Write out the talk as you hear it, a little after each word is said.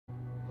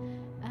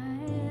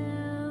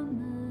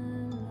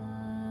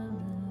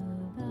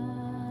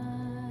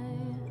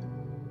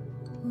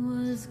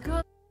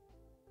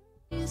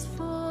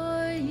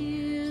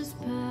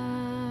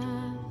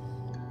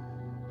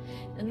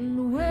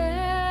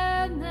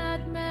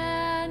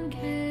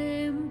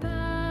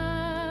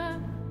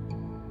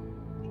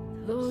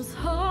those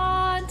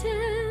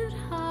haunted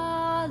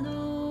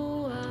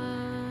hollow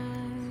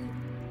eyes.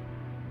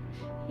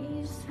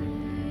 He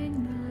sang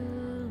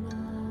the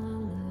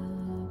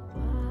lullaby.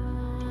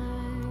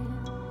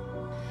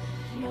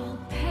 You'll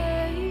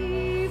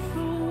pay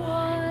for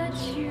what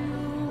you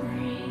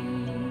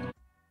read.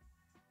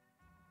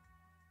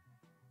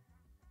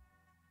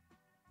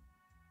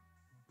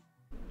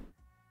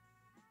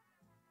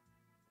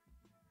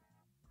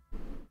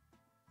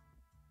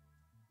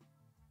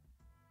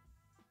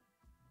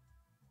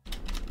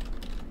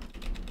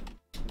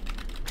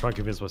 Trying to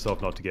convince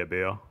myself not to get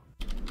beer.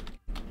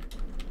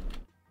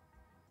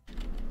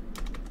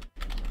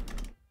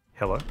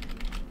 Hello?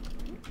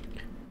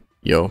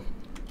 Yo.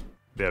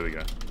 There we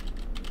go.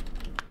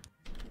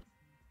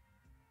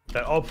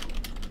 That op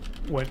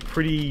went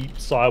pretty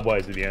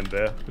sideways at the end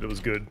there, but it was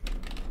good.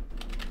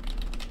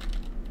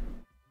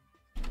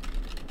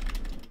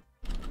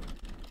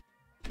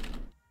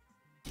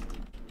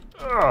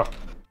 Ugh.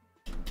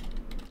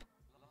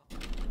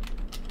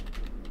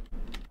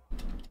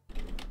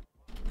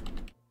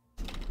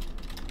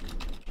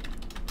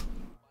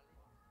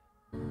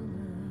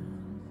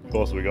 What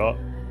else we got?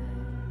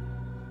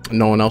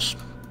 No one else.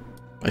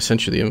 I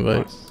sent you the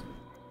invite. Nice.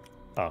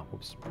 Ah,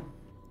 whoops.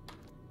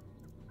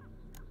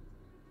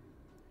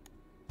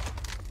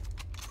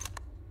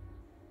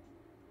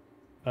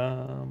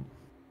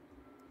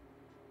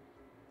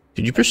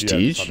 Did you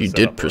prestige? You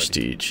did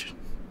prestige.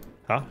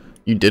 Huh?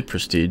 You did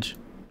prestige.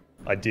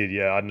 I did,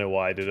 yeah. I don't know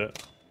why I did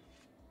it.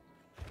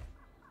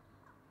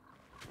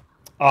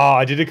 Oh,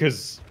 I did it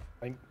because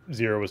I think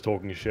Zero was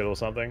talking shit or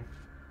something.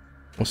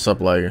 What's up,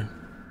 Liger?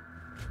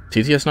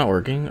 TTS not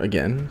working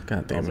again? God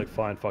I damn was it. like,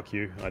 fine, fuck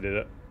you. I did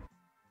it.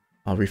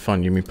 I'll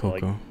refund you, me I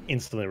Poco. like,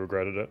 instantly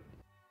regretted it.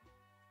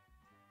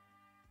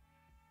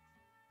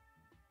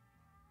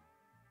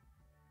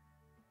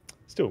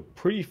 Still,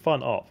 pretty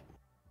fun op.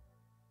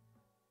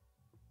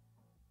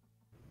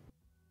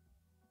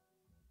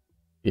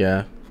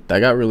 Yeah, that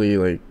got really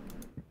like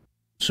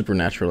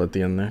supernatural at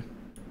the end there.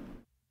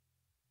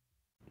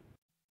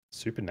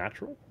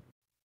 Supernatural?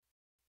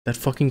 That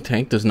fucking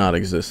tank does not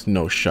exist.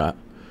 No shot.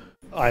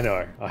 I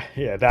know.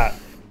 Yeah, that.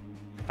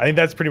 I think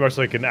that's pretty much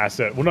like an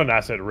asset. Well, not an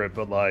asset rip,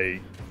 but like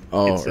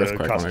it's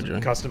a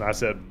custom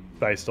asset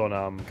based on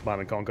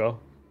Command and Conquer.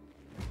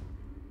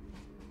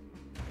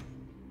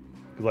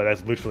 Like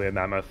that's literally a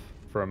mammoth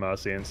from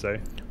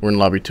CNC. We're in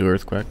lobby 2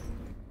 Earthquake.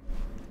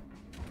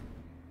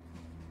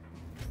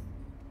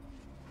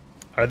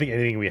 I don't think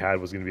anything we had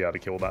was going to be able to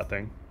kill that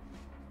thing.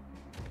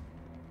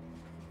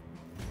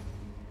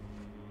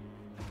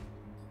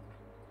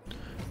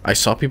 I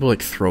saw people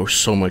like throw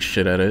so much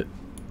shit at it.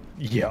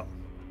 Yeah.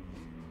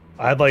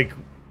 I had like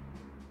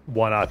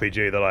one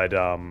RPG that I'd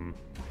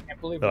Can't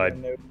believe I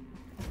know.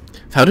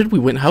 How did we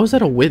win? How is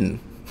that a win?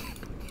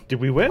 Did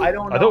we win? I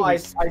don't know. I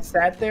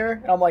sat there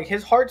and I'm like,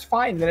 his heart's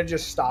fine. Then it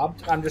just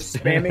stopped. I'm just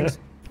spamming.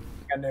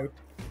 I know.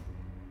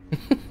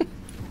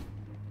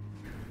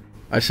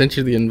 I sent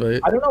you the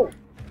invite. I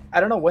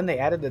don't know when they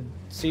added the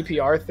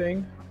CPR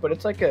thing, but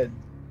it's like a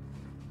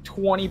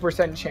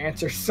 20%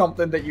 chance or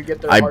something that you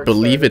get their I heart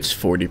believe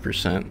started. it's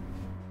 40%,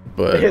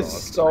 but It's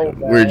so bad.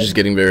 we're just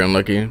getting very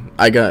unlucky.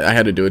 I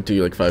had to do it to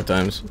you like 5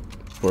 times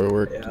before it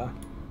worked. Yeah.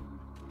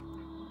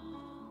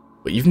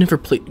 But you've never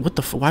played. What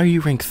the? Why are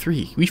you rank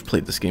 3? We've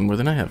played this game more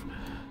than I have.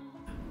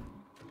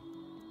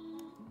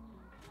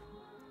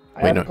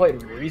 I haven't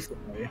played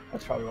recently.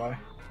 That's probably why.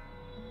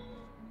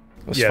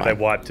 Yeah, fine. They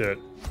wiped it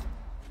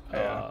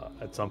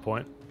at some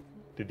point.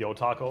 Did the old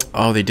taco?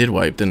 Oh, they did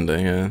wipe, didn't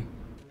they? Yeah.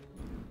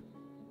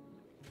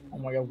 Oh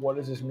my god, what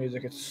is this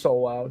music? It's so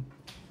loud.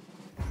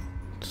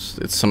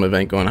 It's some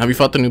event going on. Have you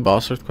fought the new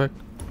boss, Earthquake?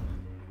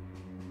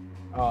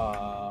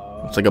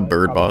 It's like a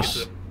bird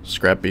boss.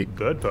 Scrappy.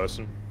 Bird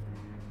person.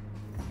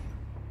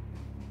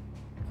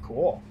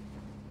 Cool.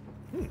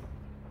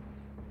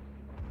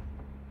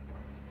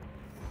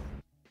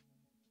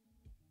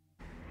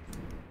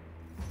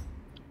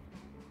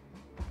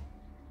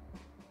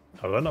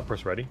 Oh, did I not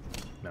press ready?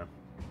 No.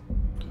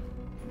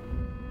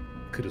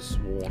 Could have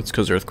sworn. It's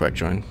because Earthquake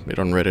joined. Made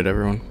on Reddit,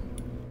 everyone.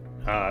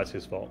 Ah, that's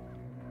his fault.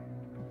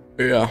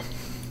 Yeah.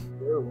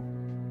 Ew.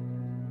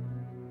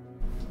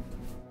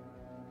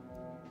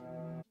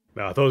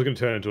 No, I thought it was going to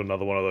turn into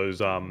another one of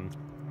those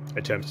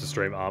attempts to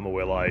stream armor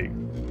where like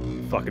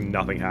fucking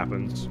nothing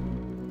happens.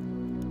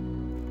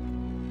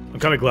 I'm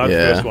kind of glad the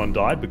first one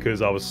died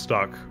because I was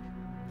stuck.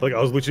 Like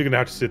I was literally going to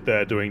have to sit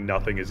there doing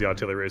nothing as the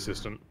artillery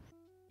assistant.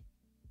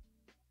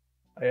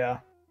 Yeah.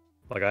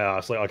 Like I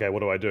asked, like, okay, what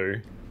do I do?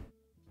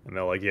 And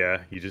they're like,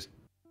 yeah, you just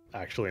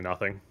actually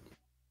nothing.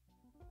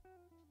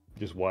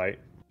 Just wait.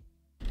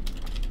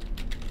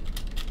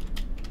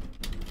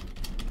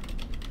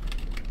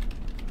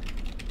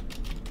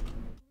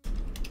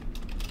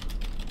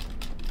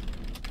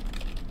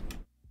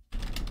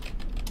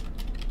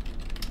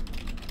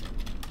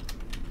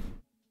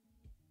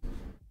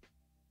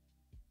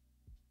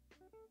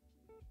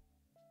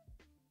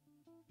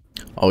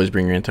 Always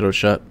bring your antidote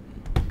shot.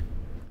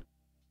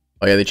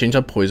 Oh yeah, they changed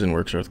how poison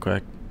works,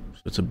 Earthquake.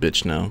 So it's a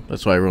bitch now.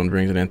 That's why everyone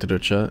brings an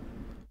antidote shot.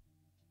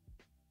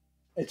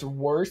 It's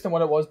worse than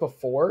what it was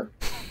before?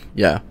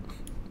 Yeah.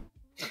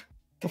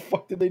 The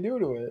fuck did they do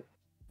to it?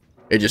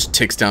 It just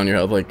ticks down your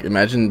health. Like,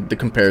 imagine the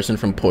comparison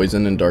from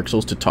Poison in Dark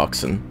Souls to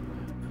Toxin.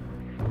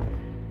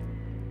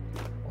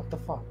 What the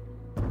fuck?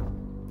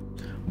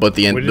 But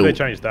the end. When did they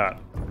change that?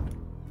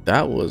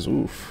 That was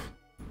oof.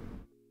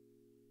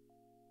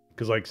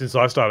 Because like since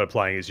I started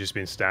playing, it's just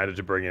been standard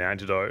to bring an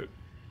antidote.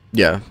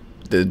 Yeah,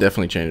 they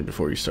definitely changed it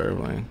before you started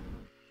playing.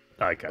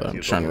 Okay, But I'm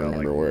trying to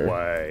remember where.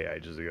 Way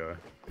ages ago.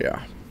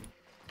 Yeah.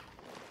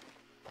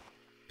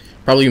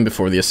 Probably even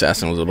before the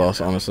assassin was a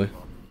boss, honestly.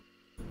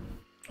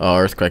 Oh,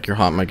 Earthquake, you're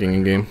hot micing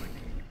in game.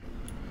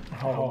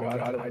 Oh god,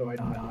 how do I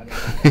not?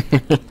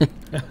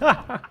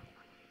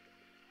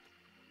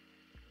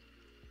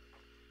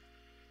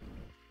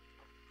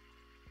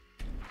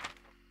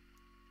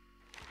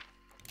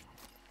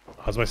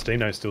 Has my Steam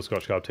name still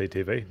Scotch Carb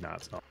TTV? Nah,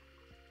 it's not.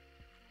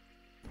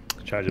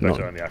 Change it back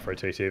to only Afro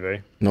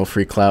TTV. No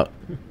free clout.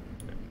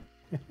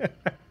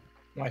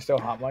 Am I still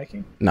hot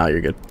micing? Nah,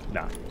 you're good.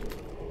 Nah.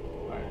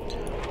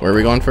 Where are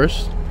we going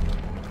first?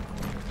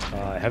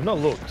 I have not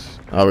looked.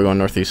 Oh, we're going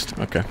northeast.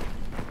 Okay.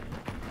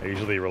 I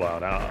usually rely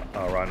on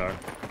Rhino.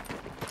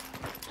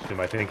 Just do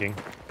my thinking.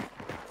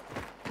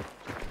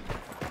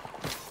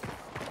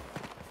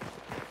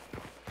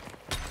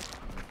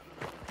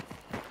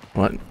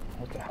 What?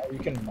 What the hell? You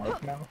can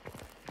mark now?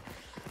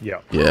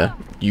 Yeah. Yeah.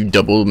 You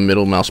double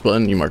middle mouse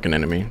button, you mark an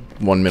enemy.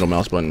 One middle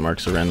mouse button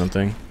marks a random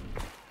thing.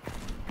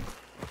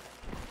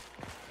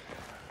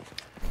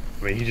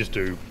 I mean, you just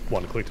do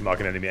one click to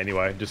mark an enemy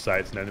anyway. Just say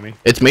it's an enemy.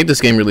 It's made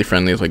this game really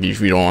friendly. It's like if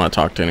you don't want to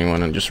talk to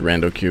anyone and just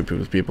rando queue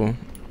with people.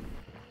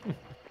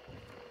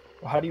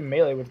 Well, how do you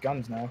melee with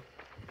guns now?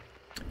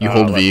 You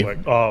hold V.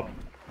 Oh,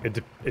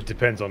 it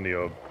depends on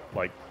your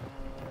like.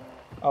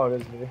 Oh,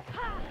 it is V.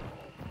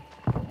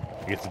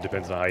 I guess it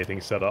depends on how your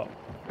thing's set up.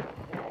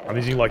 I'm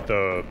using like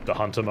the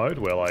hunter mode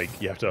where like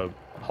you have to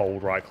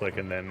hold right click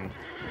and then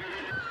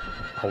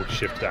hold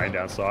shift to aim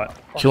down sight.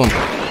 Kill him.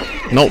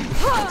 Nope.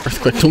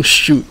 Earthquake, don't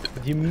shoot.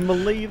 You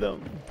melee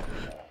them.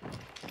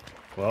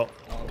 Well,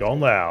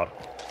 going loud.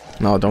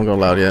 No, don't go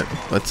loud yet.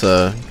 Let's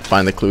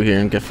find the clue here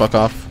and get fuck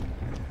off.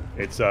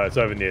 It's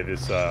over near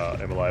this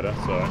emulator,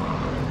 so.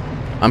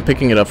 I'm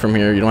picking it up from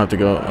here. You don't have to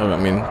go. I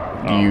mean,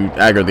 you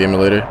aggro the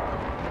emulator.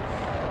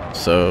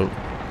 So,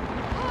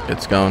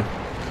 it's gone.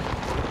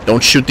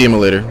 Don't shoot the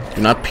emulator.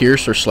 Do not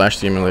pierce or slash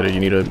the emulator.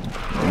 You need to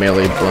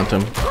melee blunt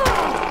him.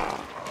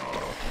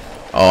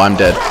 Oh, I'm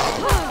dead.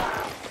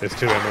 There's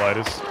two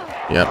emulators.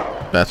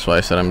 Yep, that's why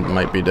I said I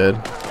might be dead.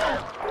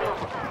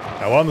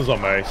 Now one is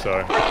on me,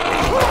 so.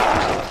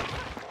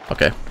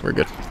 Okay, we're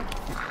good.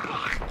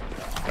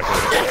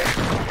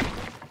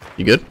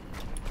 You good?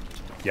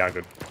 Yeah, I'm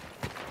good.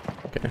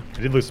 Okay.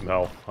 I did lose some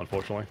health,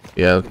 unfortunately.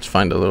 Yeah, let's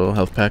find a little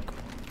health pack.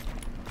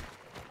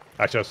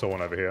 Actually, I saw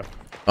one over here.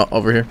 Oh,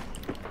 over here.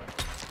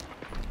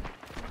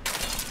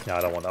 No,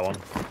 I don't want that one.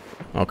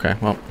 Okay,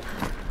 well.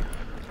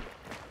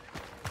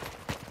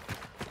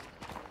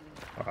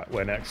 Alright,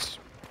 where next?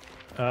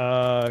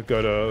 Go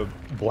to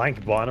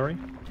blank binary.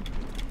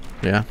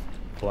 Yeah.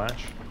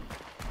 Flash.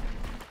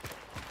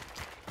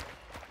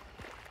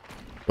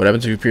 What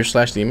happens if you pierce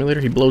slash the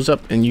emulator? He blows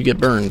up and you get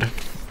burned.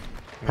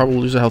 Probably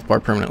lose a health bar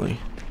permanently.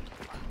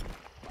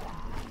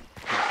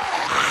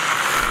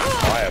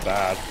 Fire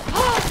bad.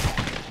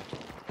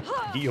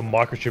 Get your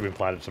microchip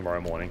implanted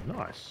tomorrow morning.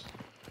 Nice.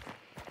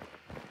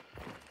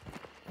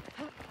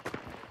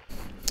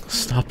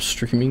 Stop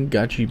streaming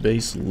gachi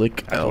base lick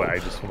That's out. what I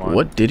just want.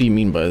 What did he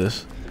mean by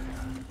this?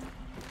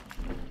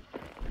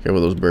 Careful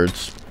with those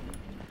birds.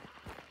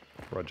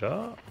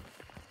 Roger.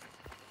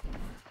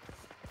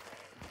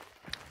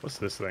 What's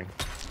this thing?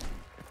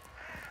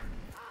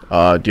 Do you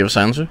have a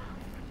silencer?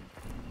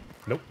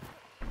 Nope.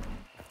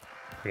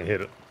 I can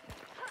hit it.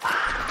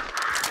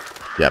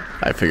 Yep,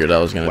 I figured I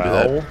was gonna do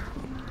that.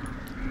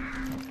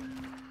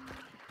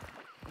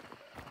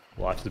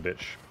 Life's a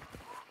bitch.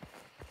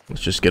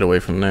 Let's just get away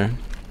from there.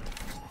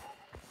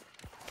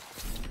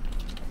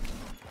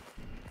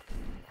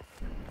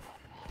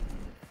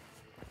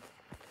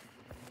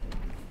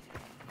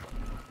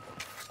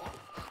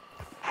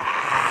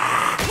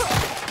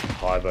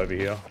 Hive over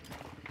here.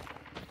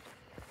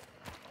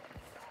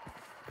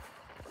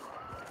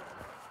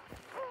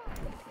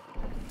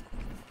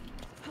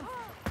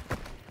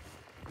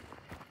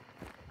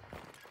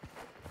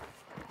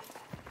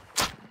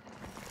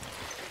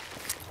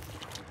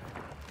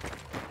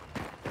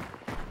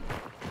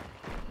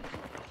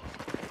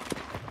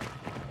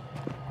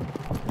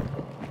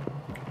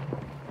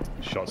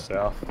 Shot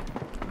south.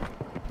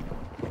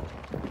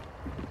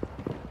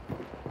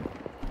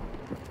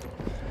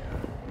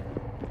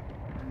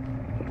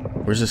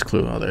 Where's this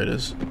clue? Oh, there it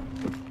is.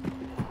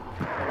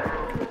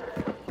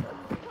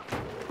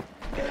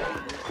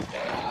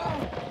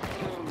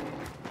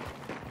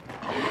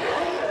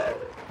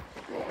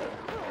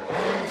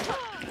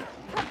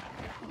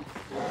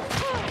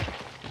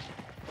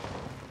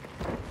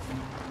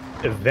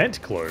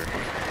 Event clue.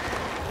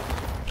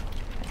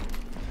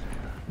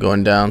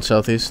 Going down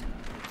southeast.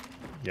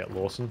 Yeah,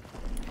 Lawson.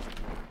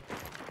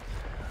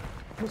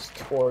 Just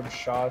towards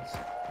shots.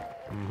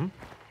 Mm-hmm.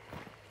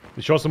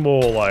 The shots are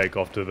more like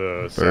off to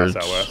the Birds.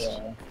 southwest.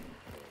 Yeah.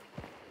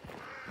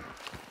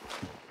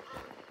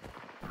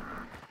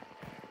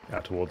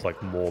 Out towards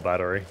like more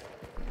battery.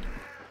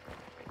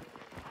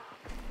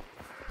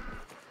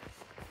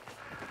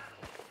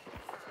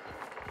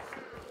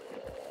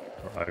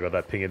 Alright, I got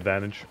that ping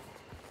advantage.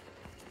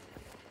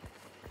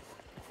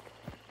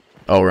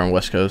 Oh, we're on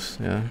West Coast.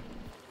 Yeah.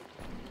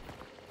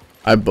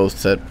 I have both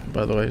set,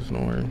 by the way. So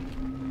no worry.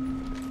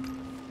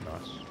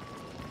 Nice.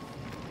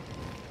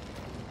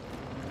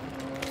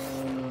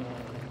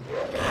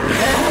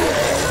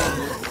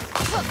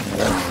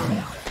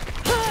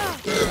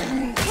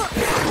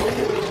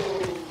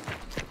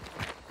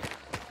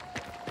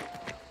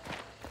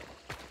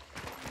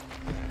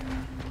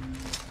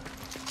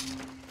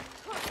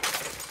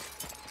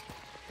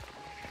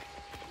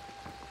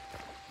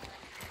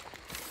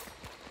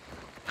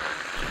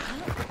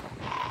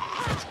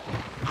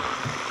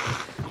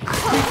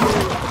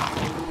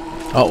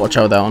 Oh, watch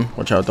out with that one.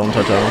 Watch out, don't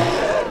touch that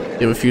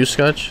one. You have a fuse,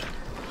 Scotch?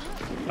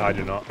 I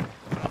do not.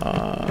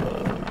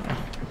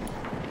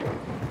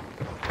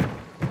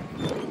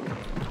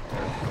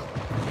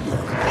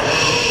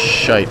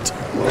 Shite.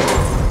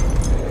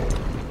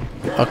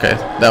 Okay,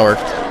 that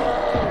worked.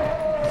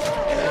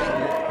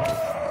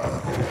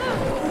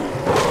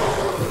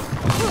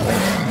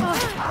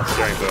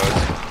 Scaring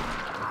birds.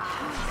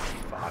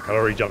 Fuck, I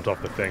already jumped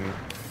off the thing.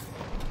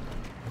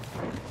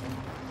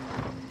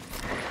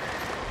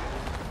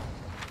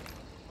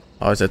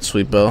 Oh, is that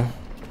Sweet Bell?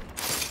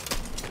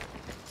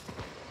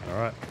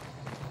 Alright.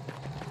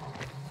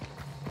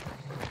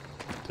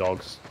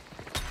 Dogs.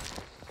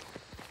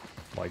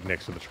 Like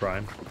next to the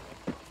shrine.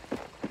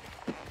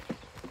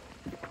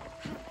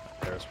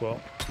 There as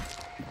well.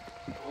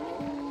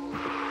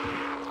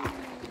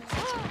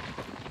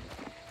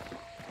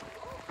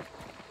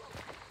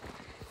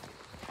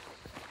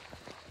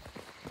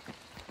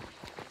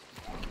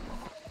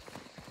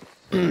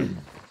 You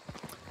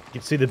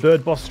can see the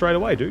bird boss straight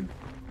away, dude.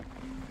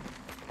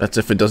 That's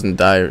if it doesn't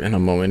die in a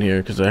moment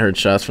here, because I heard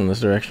shots from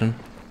this direction.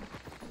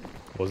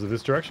 Was it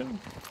this direction?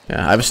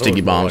 Yeah, I have a thought it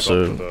sticky was more bomb, like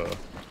so off to the-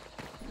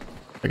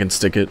 I can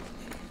stick it.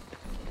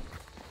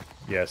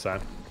 Yeah, same.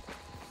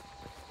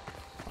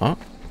 Huh?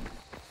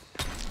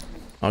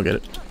 I'll get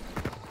it.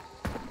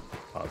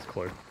 Oh, it's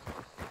clear.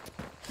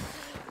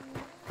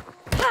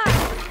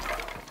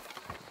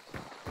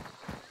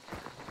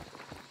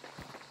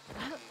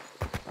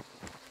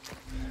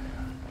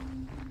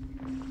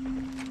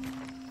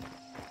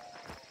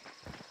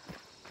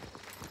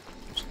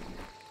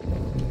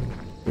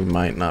 We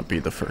might not be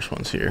the first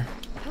ones here.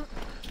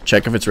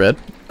 Check if it's red.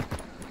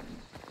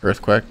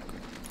 Earthquake.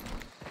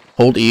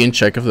 Hold E and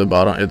check if the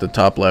bottom, if the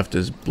top left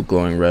is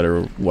glowing red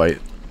or white.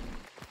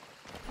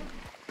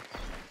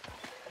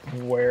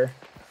 Where?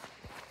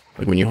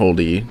 Like when you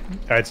hold E.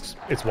 It's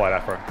white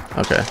afro.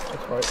 Okay.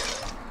 That's right.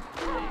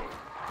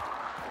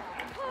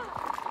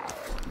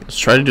 Let's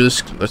try to do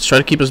this. Let's try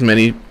to keep as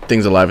many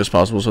things alive as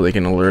possible so they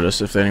can alert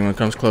us if anyone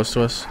comes close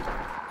to us.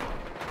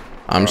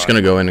 I'm just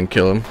gonna go in and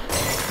kill him.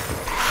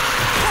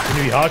 It's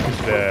gonna be hard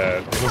because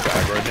they're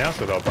aggro now,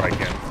 so they'll break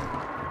in.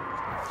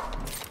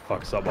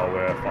 Fucks up while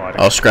we're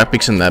fighting. Oh, Scrap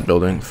Peek's in that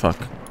building. Fuck.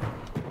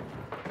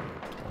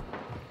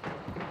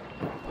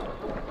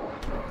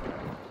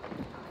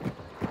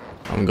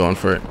 I'm going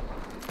for it.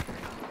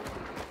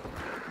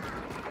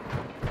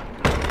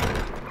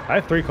 I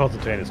have 3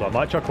 concertinas, so I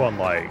might chuck one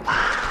like...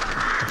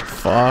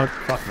 Fuck.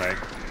 Fuck me.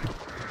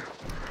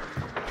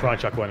 Try and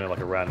chuck one in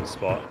like a random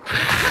spot. To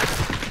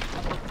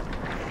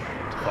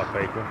fuck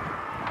people.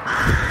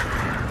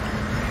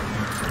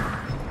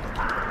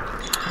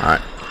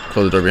 Alright.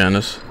 Close the door behind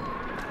us.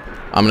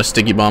 I'm gonna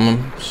sticky bomb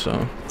him,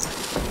 so...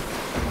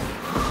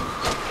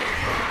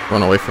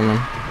 Run away from him.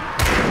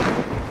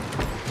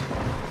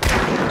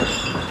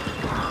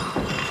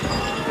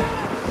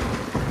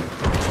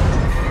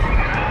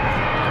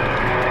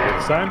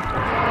 Same.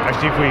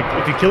 Actually,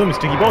 if you kill him with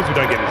sticky balls, we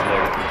don't get his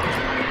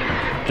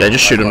loot. Yeah,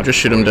 just shoot him. Just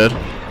shoot him dead.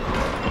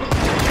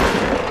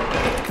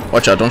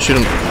 Watch out, don't shoot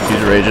him.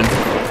 He's raging.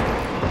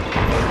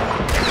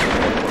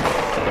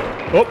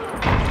 Oh!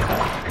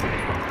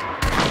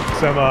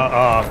 Some,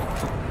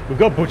 we've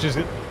got butchers.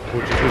 We've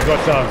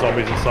got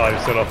zombies inside who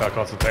set off our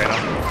concertina.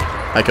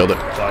 I killed it.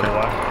 By the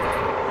way.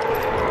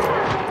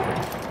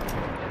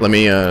 Let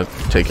me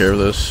take care of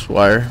this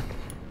wire.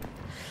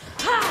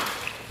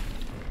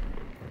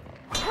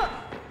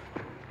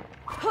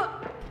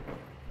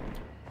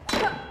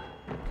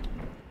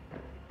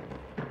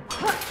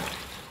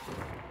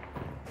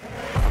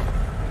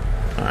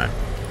 Alright.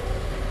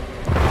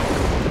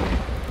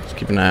 Let's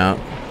keep an eye out.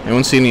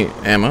 Anyone see any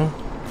ammo?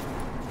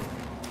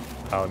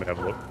 Let me have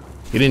a look.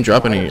 He didn't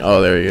drop any.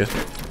 Oh, there he is.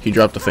 He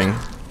dropped the thing.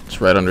 It's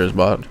right under his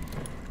bot.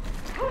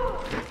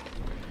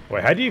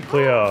 Wait, how do you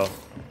clear...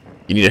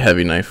 You need a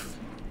heavy knife.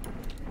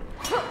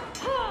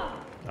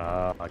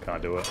 I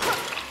can't do it.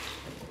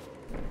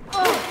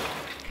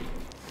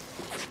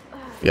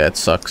 Yeah, it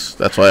sucks.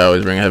 That's why I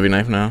always bring a heavy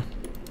knife now.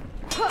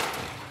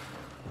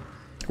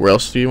 Where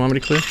else do you want me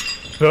to clear?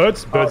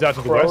 Birds out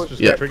to the west,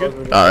 just got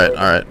triggered.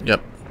 Alright,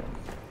 yep.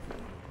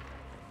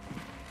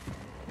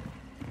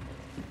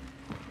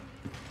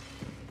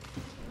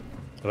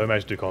 I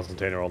managed to do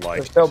Constantina on like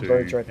There's still 2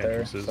 birds right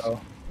entrances. there,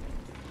 so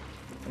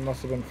it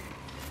must have been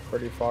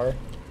pretty far. Yeah.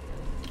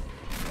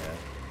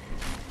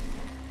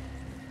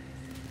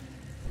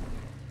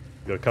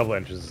 Got a couple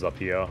entrances up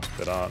here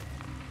that aren't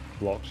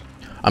blocked.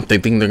 I'm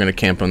thinking they're gonna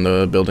camp on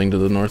the building to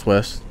the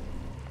northwest.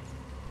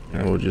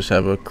 And we'll just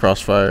have a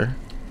crossfire.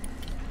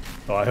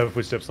 Oh, I heard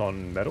footsteps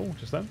on metal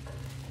just then.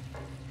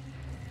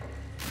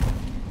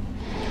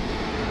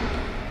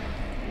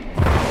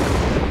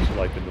 To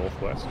like the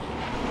northwest.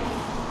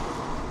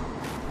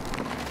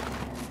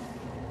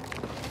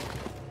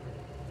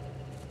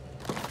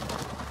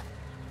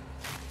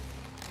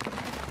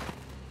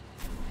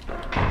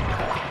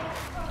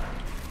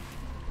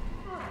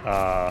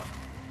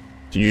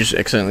 Did you just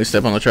accidentally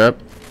step on the trap?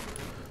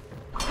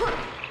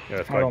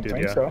 Yeah, I don't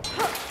think so.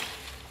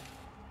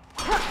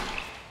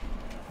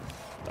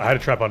 I had a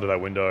trap under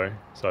that window,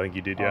 so I think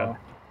you did, yeah.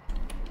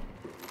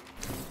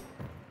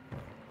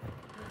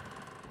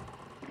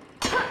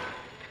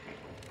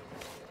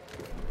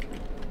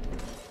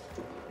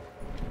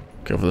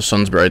 Careful, the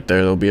sun's bright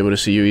there. They'll be able to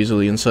see you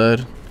easily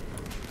inside.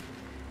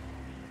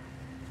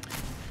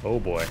 Oh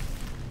boy.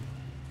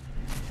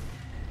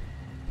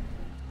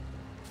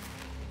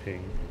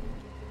 Ping.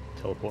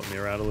 Teleporting me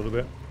around a little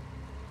bit.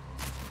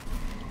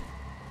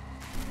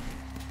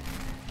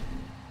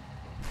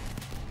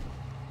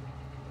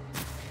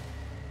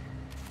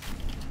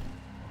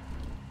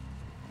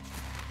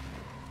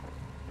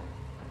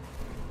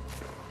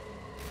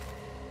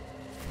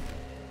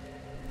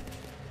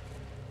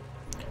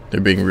 They're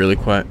being really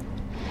quiet.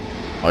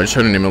 I just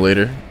heard an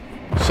immolator.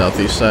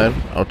 Southeast side.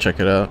 I'll check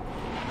it out.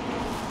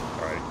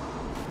 Alright.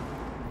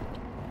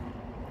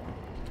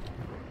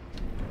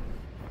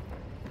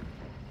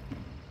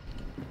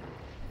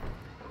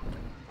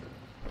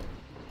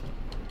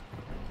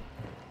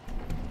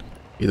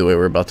 Either way,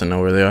 we're about to know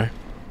where they are.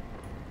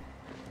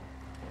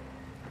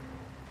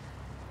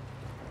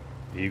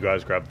 You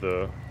guys grab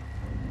the...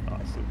 Oh,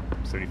 it's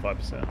the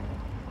 75%.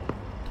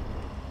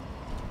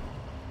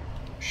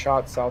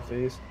 Shot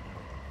southeast.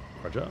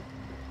 Roger.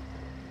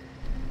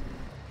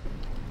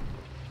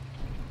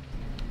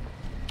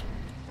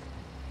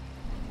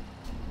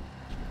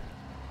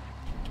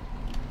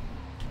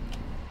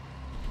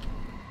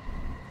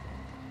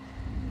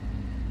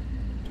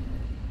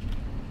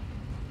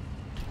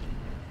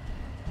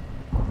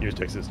 Yours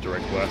takes us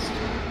direct west.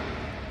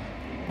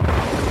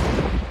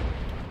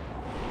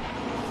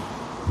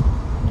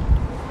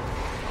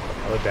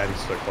 Other daddy's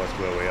so close to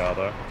where we are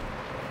though.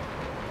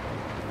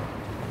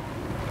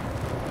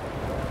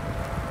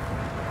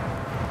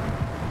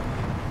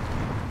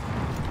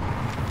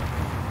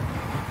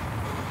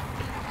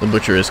 The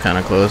butcher is kind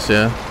of close,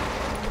 yeah.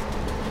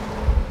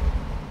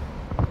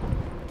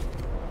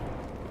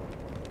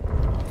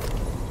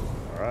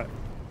 Alright.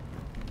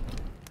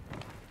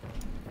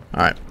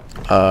 Alright.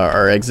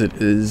 Our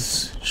exit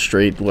is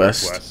straight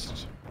west.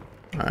 West.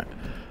 Alright.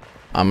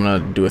 I'm gonna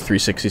do a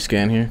 360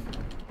 scan here.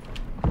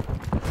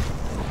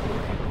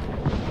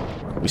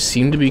 We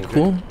seem to be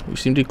cool. We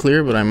seem to be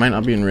clear, but I might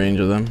not be in range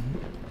of them.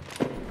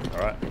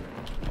 Alright.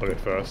 I'll go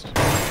first.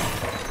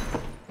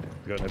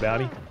 You got no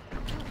bounty?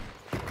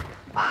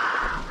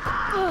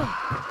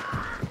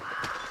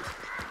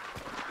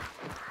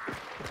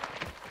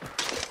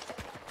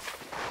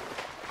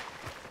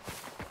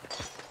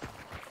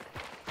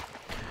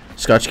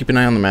 Scotch, keep an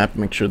eye on the map.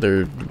 Make sure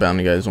the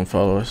bounty guys don't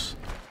follow us.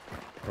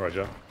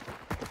 Roger.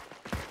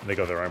 They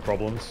got their own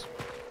problems.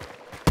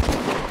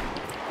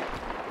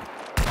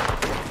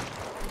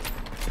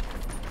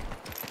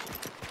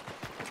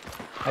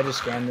 I just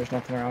scanned. There's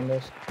nothing around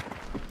us.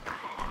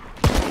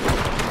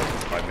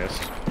 I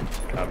missed.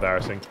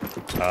 Embarrassing.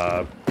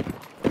 What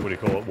do you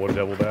call it? Water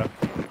devil there.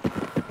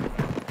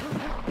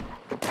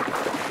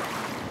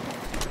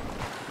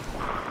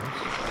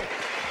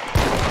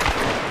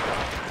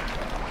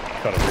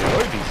 Gotta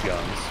reload these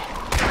guns.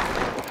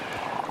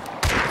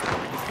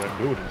 Don't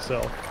do it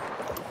himself.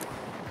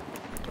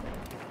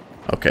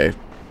 Okay. I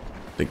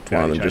think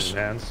one of them just...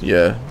 hands.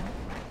 Yeah.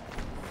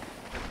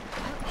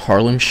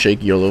 Harlem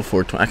Shake YOLO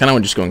 420. I kind of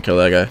want to just go and kill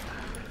that guy.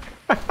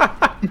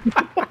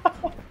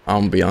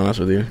 I'll be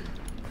honest with you.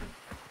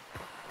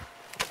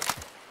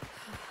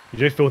 You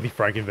know Filthy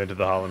Frank invented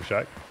the Harlem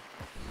Shake?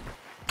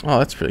 Oh,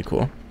 that's pretty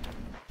cool.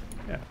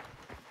 Yeah.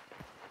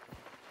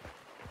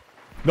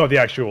 Not the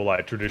actual,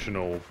 like,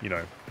 traditional, you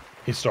know,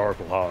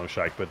 historical Harlem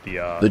Shake, but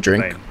the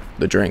drink. name.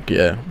 The drink,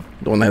 yeah.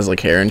 The one that has,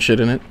 like, hair and shit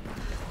in it.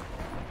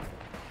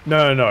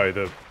 No,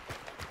 the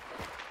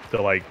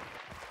like,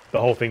 the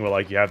whole thing where,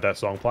 like, you have that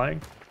song playing,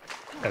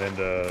 and then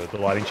the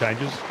lighting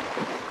changes,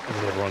 and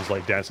then everyone's,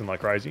 like, dancing like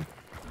crazy.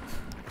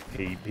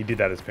 He did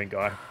that as Pink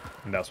Guy,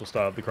 and that's what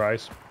started the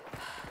craze.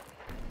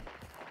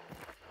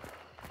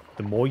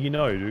 The more you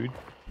know, dude.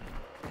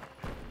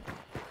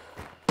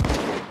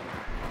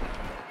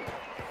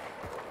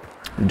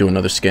 Do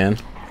another scan.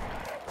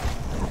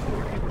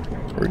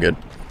 We're good.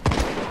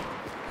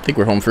 I think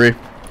we're home free.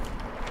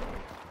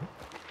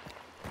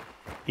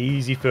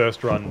 Easy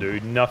first run,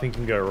 dude. Nothing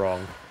can go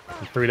wrong.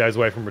 I'm 3 days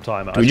away from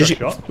retirement. We I just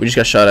got shot. we just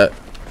got shot at.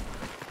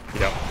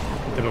 Yep.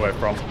 Get away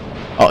from.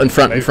 Oh, in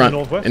front, in Maybe from front,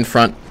 northwest? in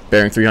front.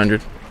 Bearing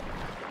 300.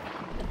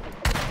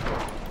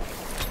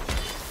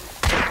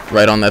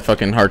 Right on that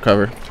fucking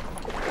hardcover.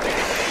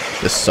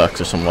 This sucks.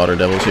 There's some water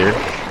devils here.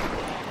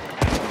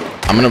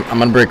 I'm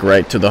gonna break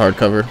right to the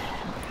hardcover.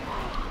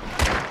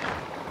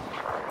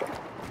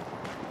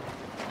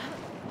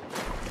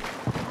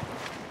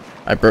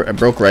 I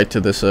broke right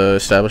to this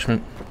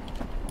establishment.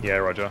 Yeah,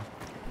 roger.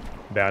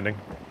 Bounding.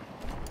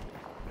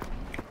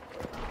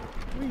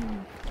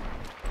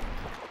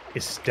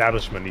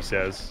 Establishment, he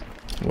says.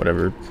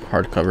 Whatever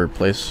hardcover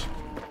place.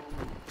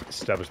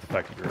 Establish the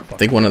fact that you're a fucking... I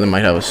think one of them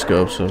might have a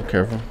scope, so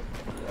careful.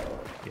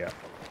 Yeah.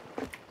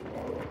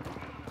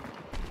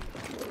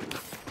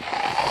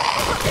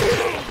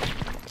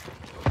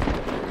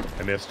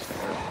 I missed.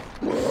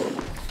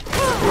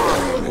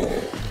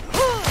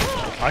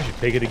 I should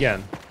pick it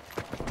again.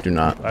 Do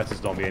not. That's a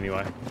zombie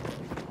anyway.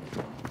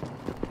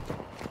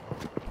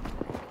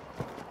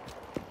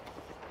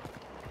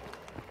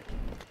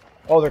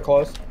 Oh, they're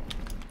close.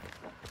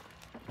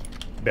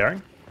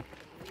 Bearing?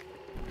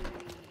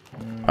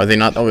 Are they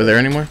not over there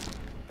anymore?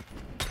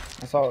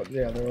 I saw.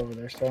 Yeah, they're over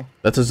there still.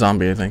 That's a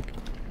zombie, I think.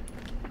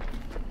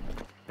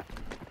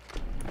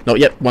 No,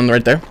 yep, one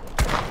right there.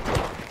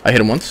 I hit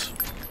him once.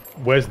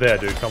 Where's there,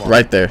 dude? Come on.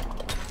 Right there.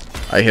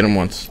 I hit him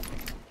once.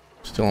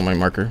 Still on my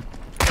marker.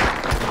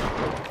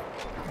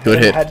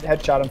 Good hit.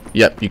 Headshot him.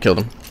 Yep, you killed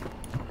him.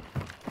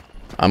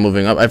 I'm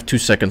moving up. I have 2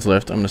 seconds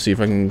left. I'm gonna see if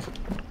I can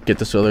get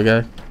this other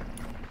guy.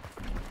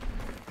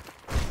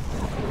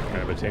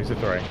 Okay, but teams of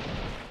 3.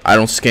 I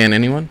don't scan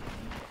anyone.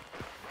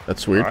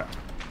 That's weird. Alright.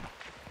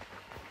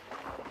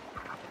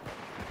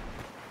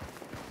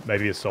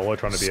 Maybe a solo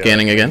trying to be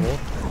Scanning again.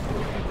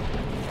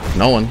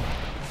 No one.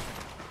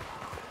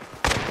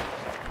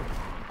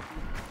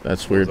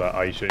 That's weird.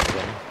 Are you shooting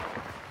something?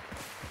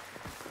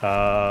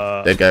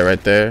 That guy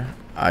right there.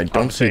 I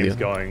don't see team's the.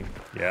 going.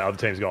 Yeah, other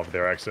team's going for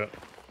their exit.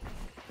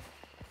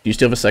 Do you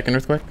still have a second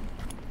earthquake?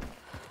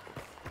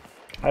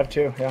 I have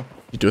 2. Yeah.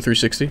 You do a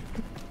 360?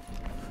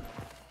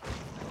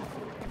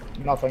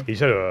 Nothing. He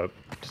showed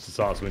just a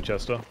silenced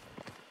Winchester.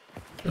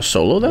 A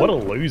solo though? What a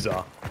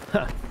loser.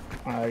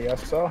 I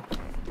guess so.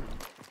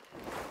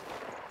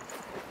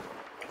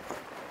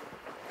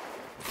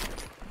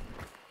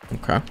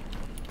 Okay.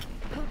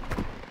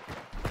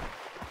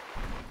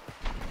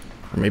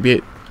 Or maybe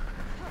it.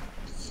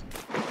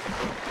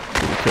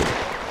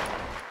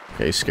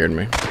 Okay, he scared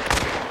me.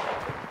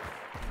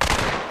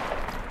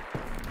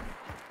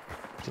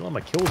 Still on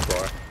my kills,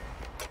 bro.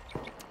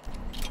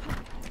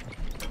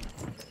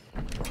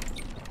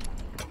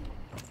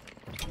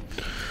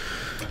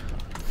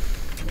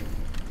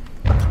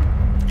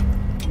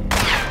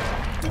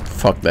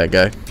 Fuck that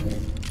guy.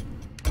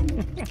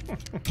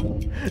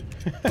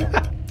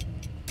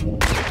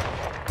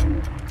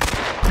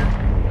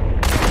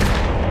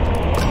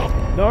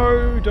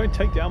 No, don't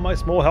take down my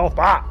small health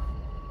bar.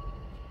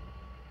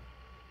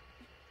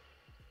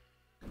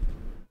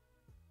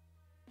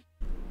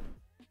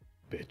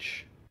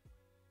 Bitch.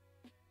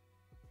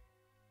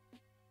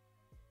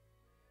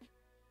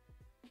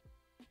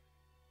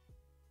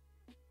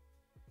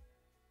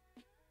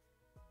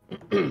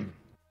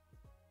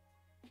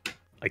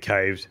 I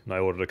caved and I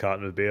ordered a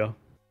carton of beer.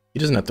 He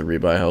doesn't have to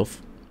rebuy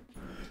health.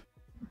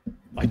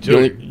 I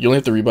do. You only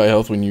have to rebuy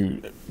health when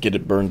you get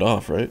it burned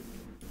off, right?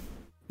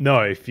 No,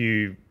 if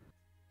you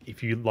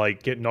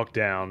like get knocked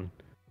down,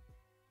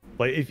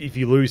 like if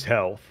you lose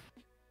health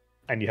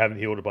and you haven't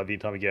healed it by the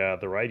time you get out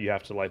of the raid, you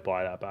have to like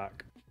buy that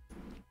back.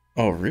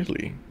 Oh,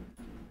 really?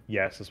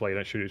 Yes, that's why you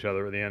don't shoot each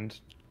other at the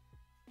end.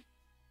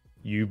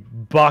 You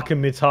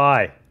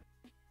Bakamitai.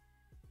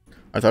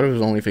 I thought it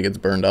was only if it gets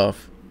burned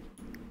off.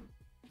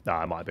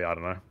 Nah, it might be, I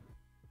don't know.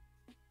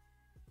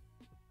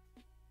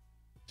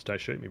 Just don't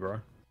shoot me,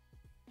 bro.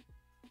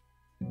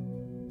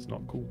 It's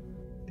not cool.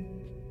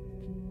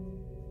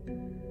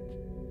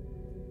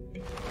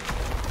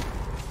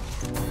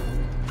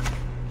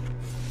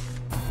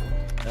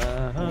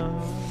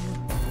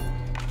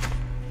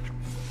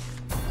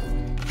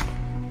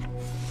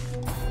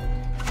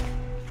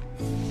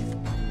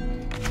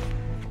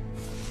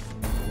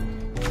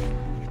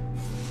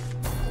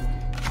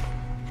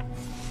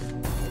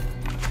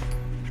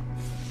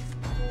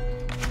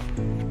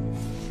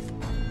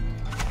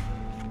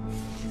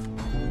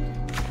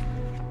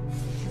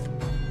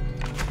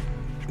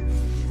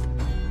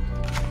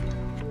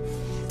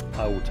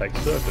 I will take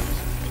serpent,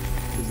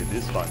 because it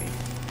is funny.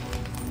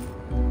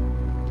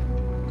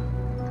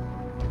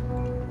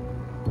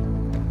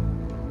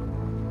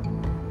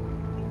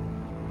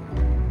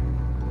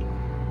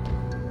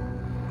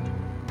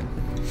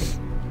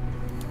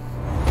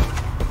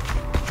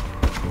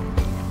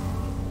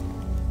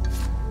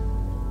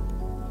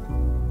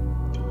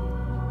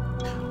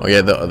 Oh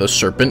yeah, the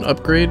serpent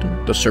upgrade,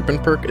 the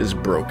serpent perk is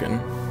broken.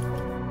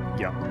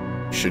 Yeah.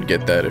 You should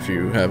get that if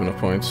you have enough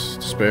points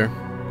to spare.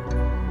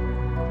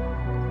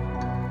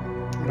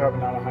 I'm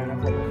driving out a high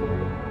enough level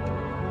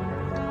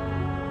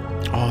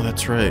Oh,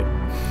 that's right.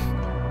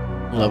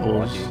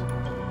 Levels.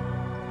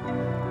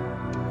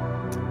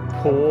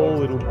 Poor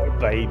little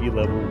baby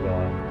level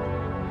guy.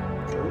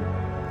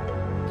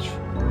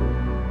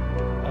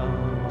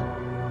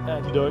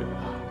 Antidote.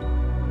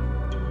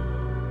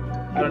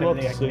 I don't Love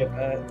even think I to can see. get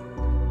that.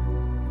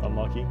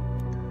 Unlucky.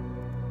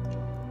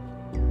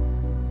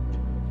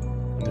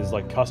 And there's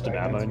like custom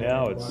ammo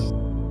now. It's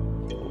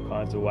all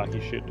kinds of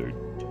wacky shit, dude.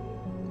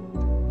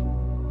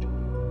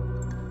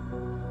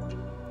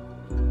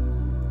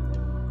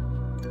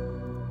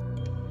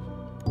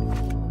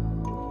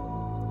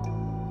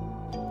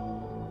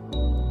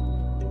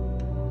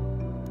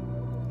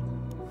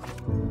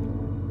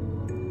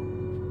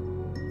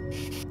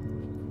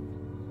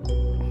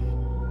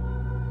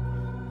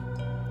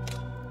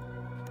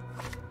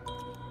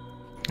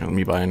 Let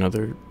me buy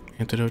another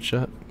antidote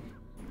shot.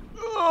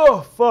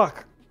 Oh,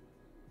 fuck.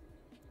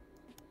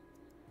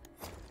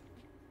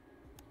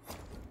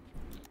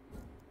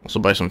 Also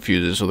buy some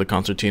fuses so the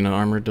concertina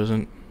armor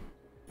doesn't.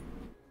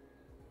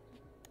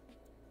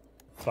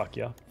 Fuck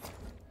yeah.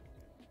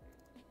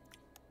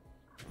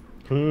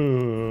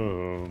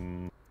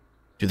 Hmm.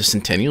 Dude, the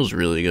Centennial's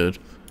really good.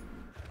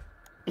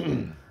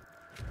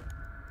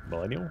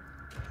 Millennial?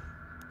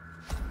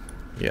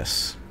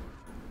 Yes.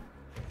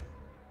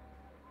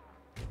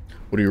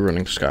 What are you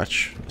running,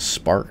 Scotch?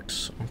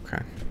 Sparks.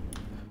 Okay.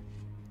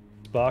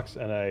 Sparks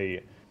and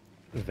a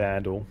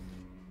Vandal.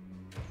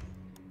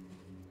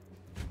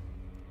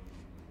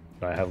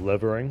 I have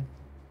levering.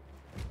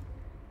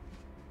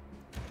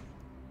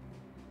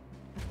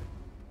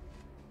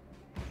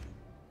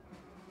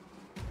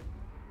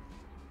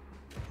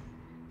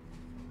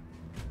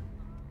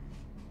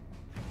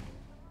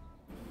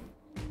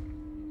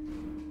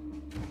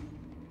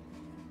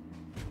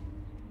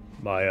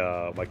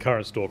 My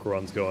current Stalker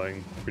run's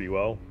going pretty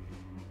well,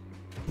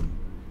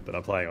 but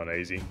I'm playing on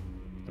easy,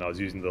 and I was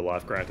using the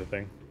life granter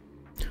thing.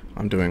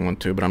 I'm doing one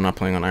too, but I'm not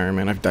playing on Iron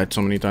Man. I've died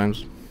so many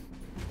times.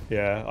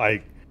 Yeah,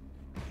 I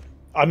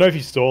don't know if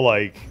you saw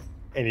like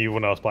any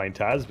when I was playing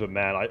Taz, but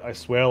man, I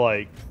swear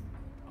like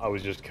I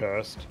was just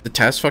cursed. The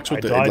Taz fucks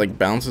with I it died- like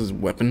balances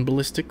weapon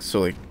ballistics, so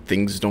like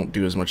things don't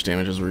do as much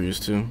damage as we're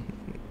used to.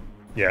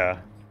 Yeah.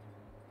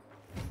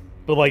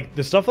 But like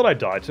the stuff that I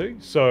died to,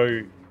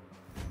 so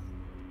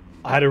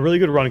I had a really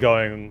good run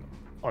going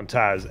on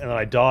Taz, and then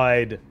I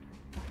died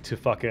to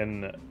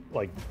fucking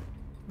like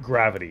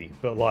gravity,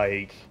 but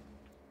like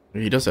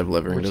He does have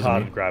levering, doesn't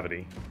retarded he?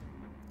 gravity.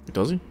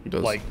 Does he? He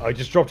does. Like I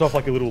just dropped off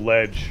like a little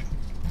ledge,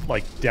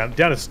 like down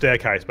a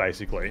staircase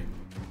basically.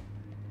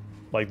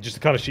 Like just the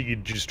kind of shit you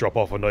just drop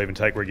off and not even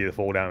take regular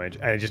fall damage,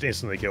 and it just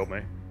instantly killed me.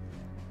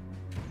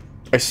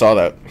 I saw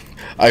that.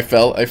 I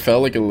fell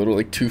like a little,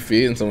 like 2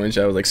 feet, and someone in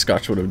chat was like,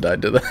 Scotch would have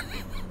died to that.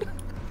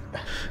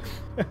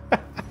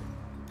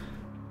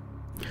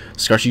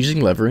 Scotch, using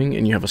levering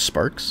and you have a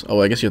Sparks?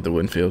 Oh, I guess you have the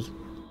Winfield.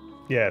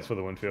 Yeah, it's for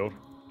the Winfield.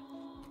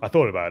 I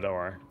thought about it, don't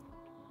worry.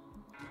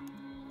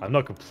 I'm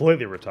not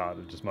completely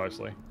retarded, just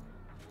mostly.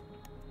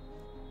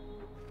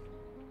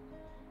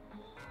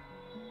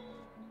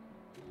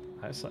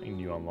 I have something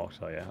new unlocked,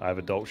 oh yeah. I have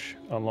a Dolch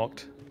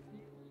unlocked.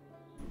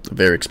 A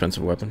very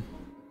expensive weapon.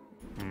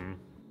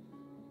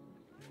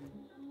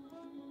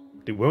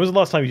 Dude, when was the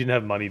last time you didn't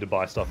have money to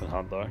buy stuff and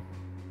hunt, though?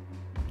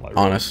 Like,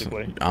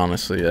 realistically.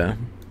 Honestly, yeah.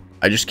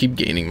 I just keep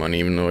gaining money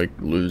even though I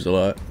lose a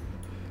lot.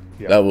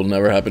 Yeah. That will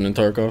never happen in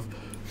Tarkov.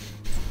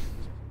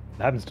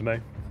 It happens to me.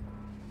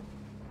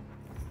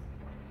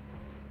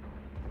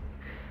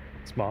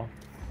 Small.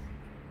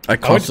 I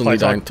constantly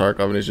die in Tarkov.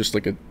 Tarkov, and it's just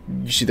like a...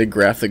 You see the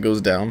graph that goes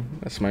down?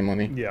 That's my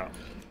money. Yeah.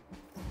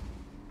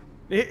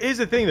 Here's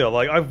the thing, though.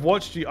 Like, I've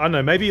watched you... I don't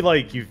know, maybe,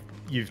 like,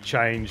 you've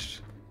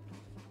changed...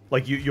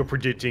 Like, you're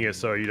predicting it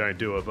so you don't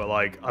do it, but,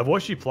 like, I've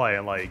watched you play,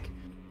 and, like...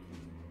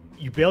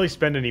 You barely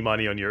spend any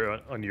money on your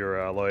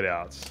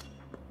loadouts.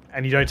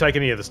 And you don't take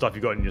any of the stuff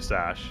you got in your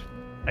stash.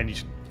 And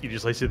you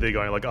just like sit there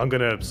going, like, I'm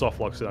gonna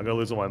softlock it, I'm gonna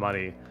lose all my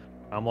money.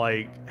 I'm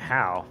like,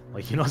 how?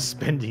 Like, you're not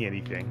spending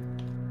anything.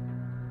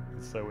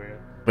 It's so weird.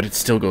 But it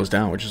still goes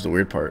down, which is the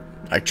weird part.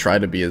 I try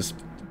to be as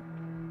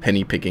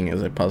penny picking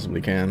as I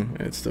possibly can,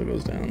 and it still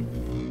goes down.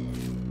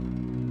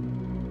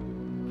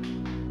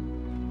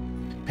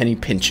 Penny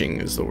pinching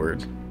is the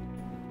word.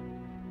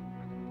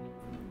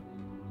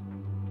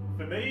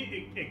 For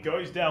me, it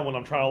goes down when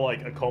I'm trying to,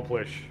 like,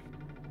 accomplish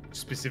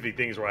specific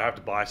things where I have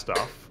to buy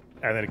stuff.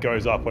 And then it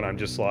goes up when I'm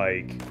just,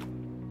 like...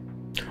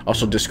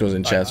 Also, Disco's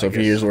in chat, so if he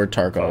guess- hears the word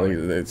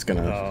Tarkov, it's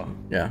gonna... Oh.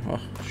 Yeah. Oh,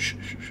 shh.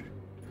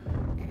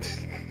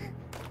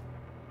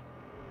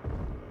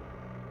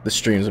 The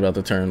stream's about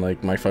to turn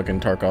like my fucking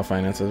Tarkov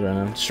finances right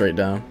now, straight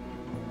down.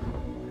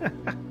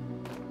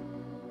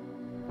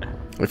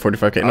 Like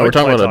 45k. No, we're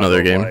talking about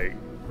another game. Like,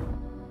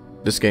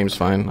 This game's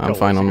fine. I'm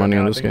fine on money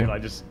on this game.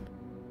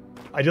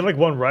 I did like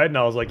one raid and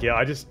I was like, yeah,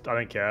 I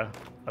don't care.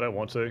 I don't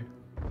want to.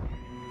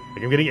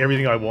 Like, I'm getting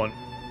everything I want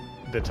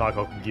that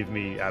Tarkov can give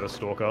me out of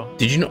Stalker.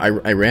 Did you know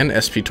I ran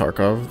SP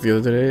Tarkov the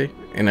other day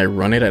and I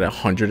run it at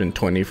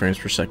 120 frames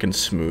per second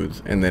smooth,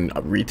 and then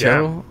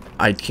retail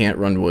I can't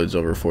run Woods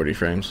over 40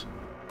 frames.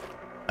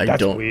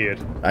 That's weird.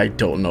 I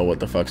don't know what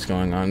the fuck's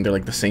going on. They're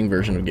like the same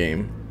version of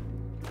game.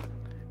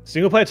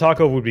 Single player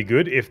Tarkov would be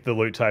good if the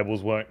loot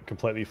tables weren't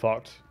completely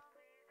fucked.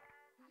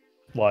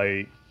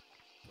 Like,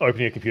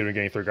 opening a computer and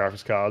getting 3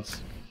 graphics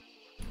cards.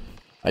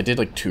 I did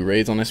like 2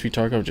 raids on SP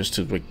Tarkov just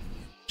to like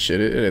shit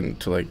it and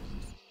to like,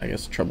 I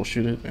guess,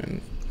 troubleshoot it, and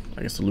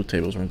I guess the loot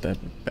tables weren't that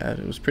bad.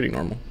 It was pretty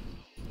normal.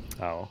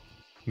 Oh.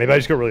 Maybe I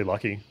just got really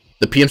lucky.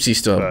 The PMC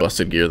still have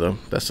busted gear though.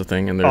 That's the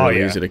thing, and they're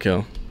really easy to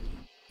kill.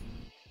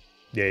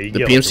 Yeah, you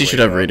the PMC should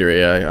have Raider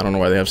AI. I don't know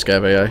why they have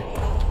Scav AI,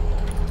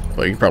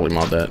 but you can probably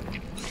mod that.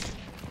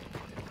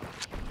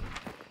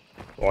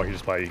 Or I can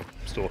just play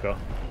Stalker.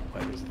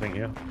 Like, there's the thing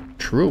here.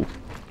 True.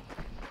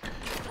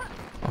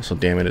 Also,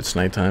 damn it, it's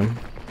nighttime.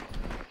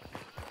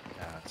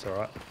 Nah, it's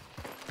alright.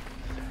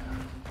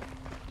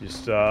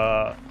 Just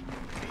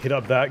hit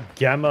up that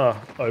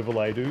gamma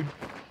overlay, dude.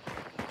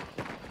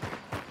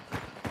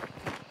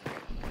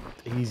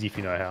 It's easy if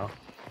you know how.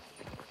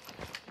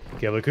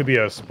 Okay, there could be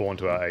a spawn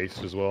to our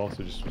ace as well,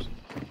 so just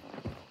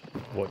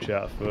watch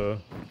out for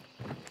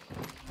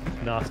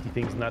nasty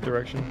things in that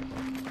direction.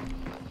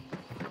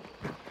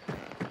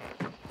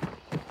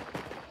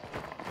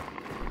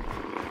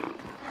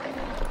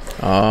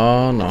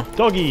 Oh no.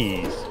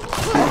 Doggies!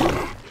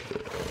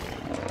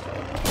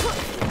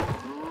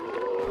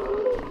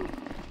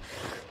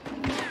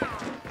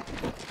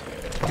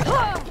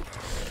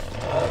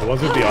 The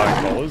ones with the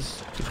iron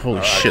collars.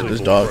 Holy shit,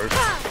 this dog.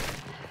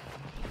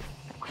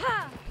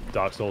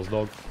 Dark Souls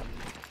dog.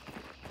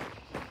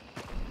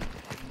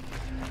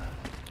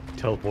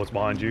 Teleports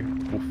behind you.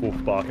 Woof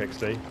woof bark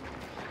XD.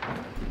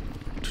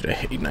 Dude, I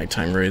hate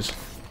nighttime raids.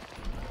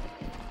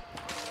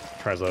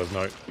 Translator's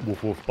note.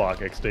 Woof woof bark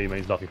XD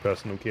means nothing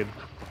personal, kid.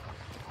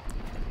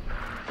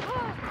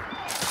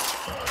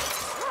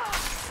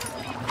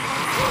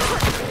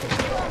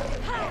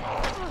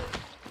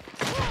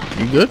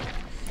 You good?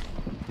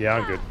 Yeah,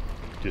 I'm good.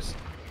 Just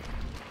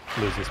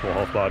losing a small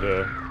health bar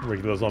to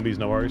regular zombies,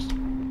 no worries.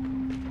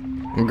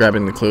 I'm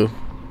grabbing the clue.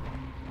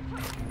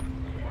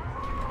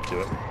 Do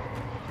it.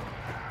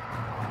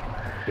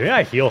 Do you think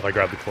I heal if I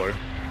grab the clue?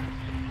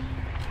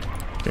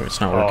 Yeah, it's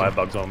not Oh, working. I have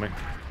bugs on me.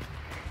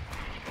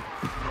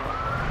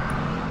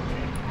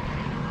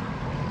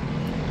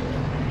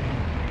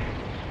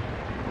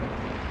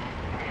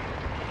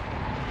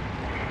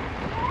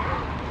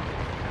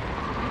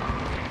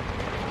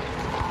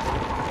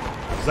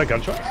 Is that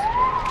gunshots?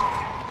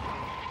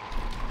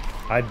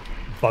 I had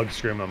bugs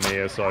screaming on my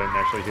ear, so I didn't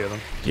actually hear them.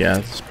 Yeah,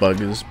 this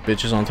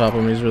bitch is on top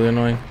of me is really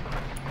annoying.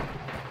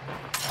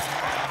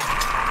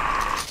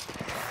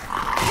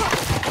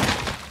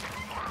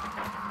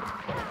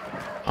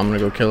 I'm gonna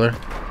go kill her.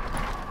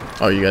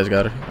 Oh, you guys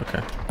got her?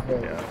 Okay.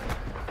 Yeah.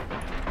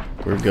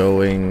 We're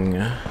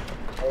going...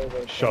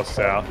 Shot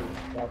south.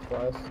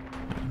 Southwest.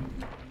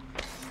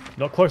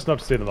 Not close enough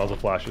to see the muzzle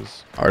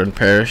flashes. Arden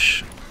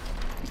Parish.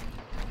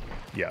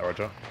 Yeah,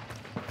 roger.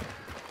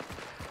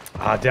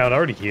 Ah, down, I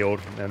already healed,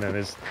 and then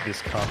there's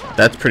this cunt.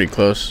 That's pretty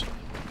close.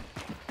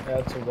 Yeah,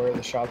 to where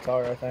the shots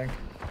are, I think.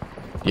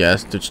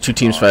 Yes, there's 2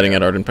 teams fighting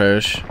at Arden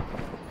Parish.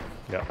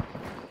 Yeah.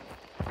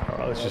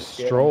 Alright, let's just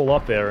stroll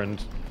up there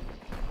and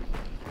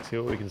see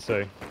what we can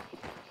see.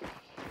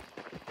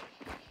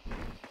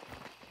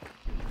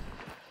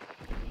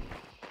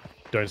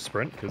 Don't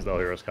sprint, because they'll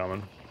hear us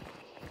coming.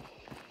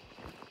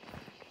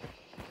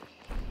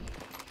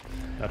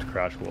 Have to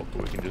crouch walk,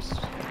 but we can just...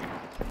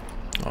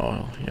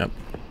 Oh, yep.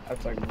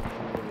 That's like really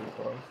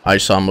close. I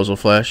saw a muzzle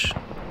flash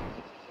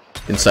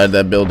inside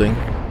that building.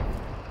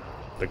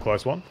 The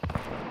close one?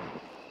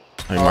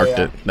 I marked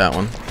it. That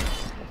one.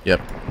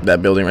 Yep.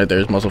 That building right there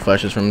is muzzle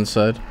flashes from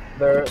inside.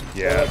 They're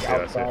Yeah, like I see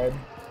it. outside.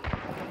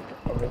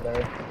 Over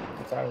there.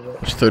 Inside of it.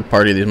 There's third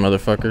party of these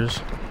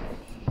motherfuckers.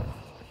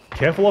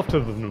 Careful off to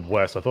the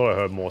west. I thought I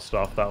heard more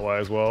stuff that way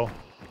as well.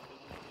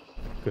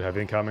 Could have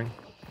incoming.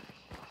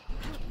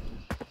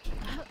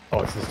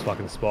 Oh, it's this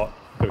fucking spot.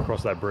 Gotta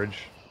cross that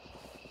bridge.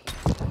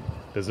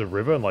 There's a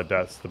river and like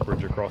that's the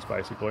bridge across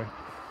basically.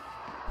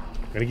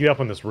 I'm gonna get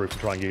up on this roof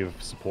and try and give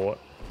support.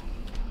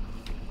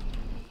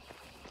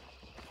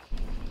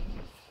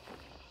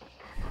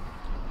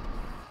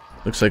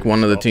 Looks like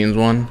one of the teams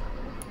won.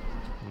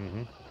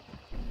 Mm-hmm.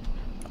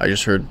 I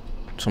just heard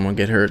someone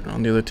get hurt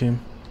on the other team.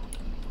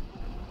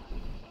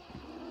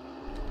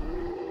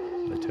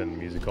 They turn the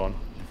music on.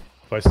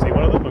 If I see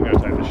one of them, I'm gonna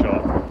take the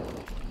shot.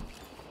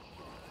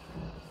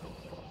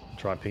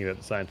 Try and ping it at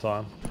the same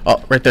time.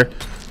 Oh, right there.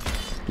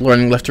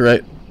 Running left to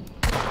right.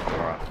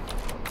 Alright.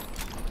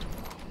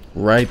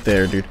 Right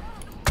there, dude.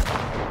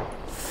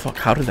 Fuck,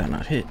 how did that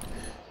not hit?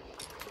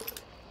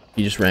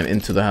 He just ran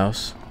into the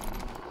house.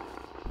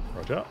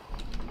 Roger.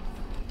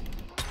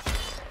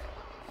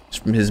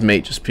 His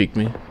mate just peeked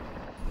me.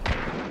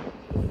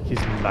 His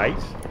mate?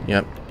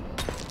 Yep.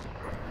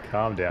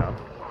 Calm down.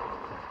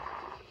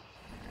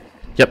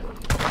 Yep.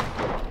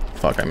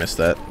 Fuck, I missed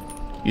that.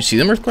 You see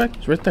them, Earthquake?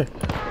 It's right there.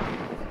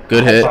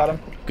 Good hit. Got him.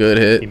 Good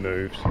He hit.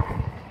 moved.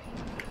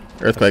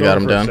 Earthquake got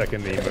him down. For a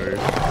second, he moved. There's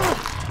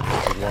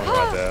one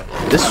right there.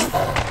 This...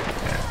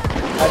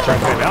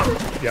 They're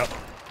out. Yep.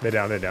 They're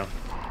down, they're down.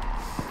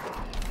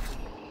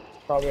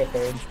 Probably a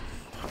third.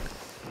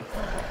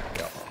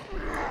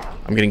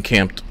 I'm getting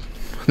camped.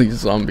 These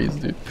zombies,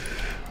 dude.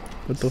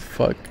 What the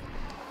fuck?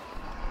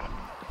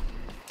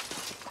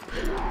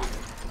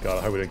 God,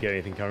 I hope we don't get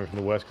anything coming from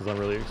the west because I'm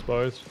really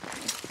exposed.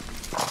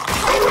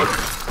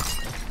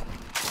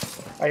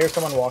 I hear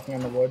someone walking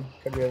in the wood.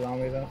 Could be a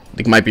zombie though. I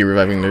think might be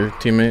reviving their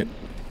teammate.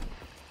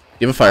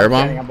 You have a Standing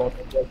firebomb? on both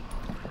of them.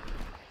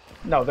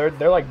 No, they're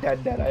like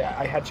dead.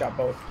 I headshot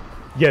both.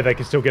 Yeah, they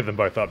can still get them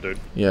both up, dude.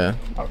 Yeah.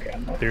 Okay.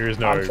 There is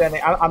no.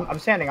 I'm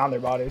standing on their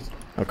bodies.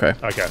 Okay.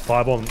 Okay,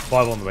 five on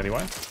them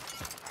anyway.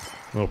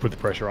 We'll put the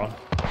pressure on.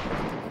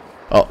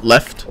 Oh,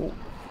 left. Ooh.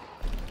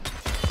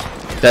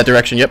 That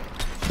direction. Yep.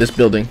 This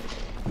building.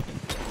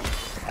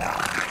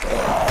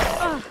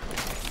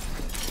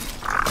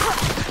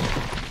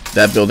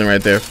 That building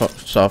right there.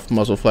 Soft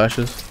muzzle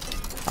flashes.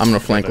 I'm gonna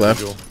flank No left.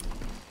 visual.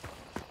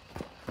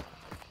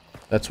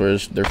 That's where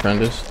their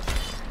friend is.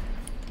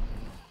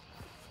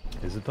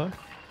 Is it though?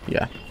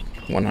 Yeah.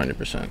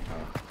 100%.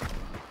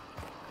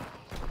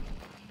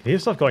 I hear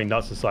stuff going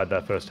nuts inside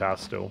that first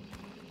house still.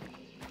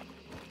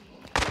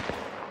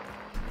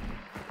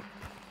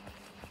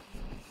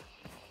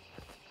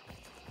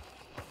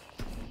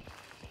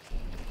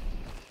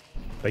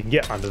 They can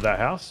get under that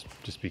house.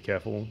 Just be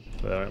careful.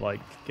 They don't like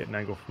get an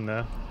angle from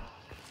there.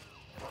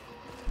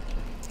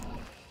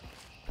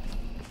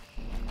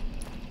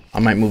 I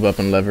might move up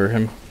and lever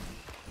him.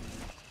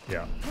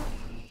 Yeah.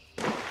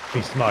 If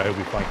he's smart, he'll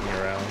be flanking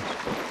around.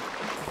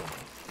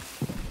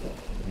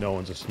 No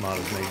one's as smart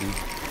as me, dude.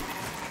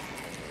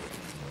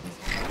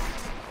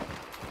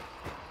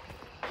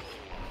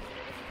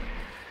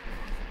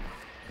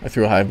 I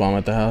threw a high bomb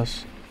at the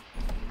house.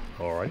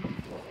 Alright.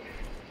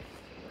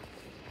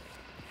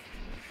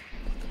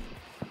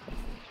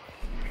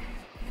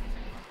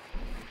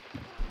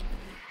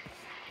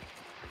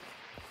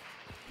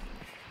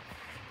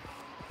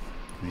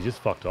 He just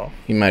fucked off.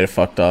 He might have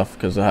fucked off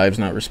because the hive's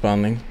not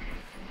responding.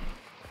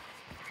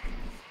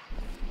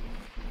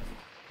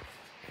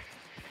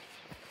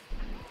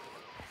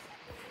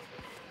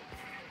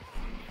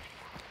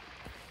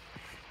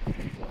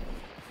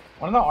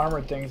 One of the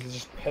armored things is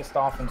just pissed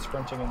off and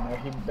sprinting in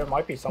there. There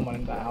might be someone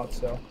in the house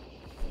still.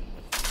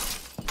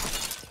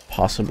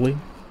 Possibly.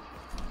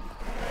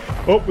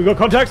 Oh, we got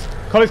contacts.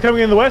 Contacts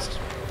coming in the west.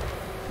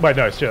 Wait,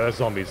 no, shit, that's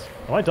zombies.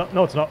 Am I done?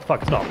 No, it's not.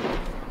 Fuck, it's not.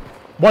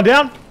 One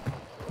down.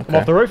 I'm Okay.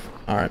 off the roof.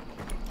 Alright.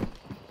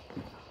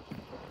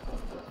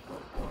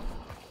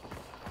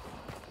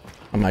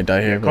 I might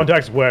die here. but-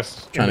 Contacts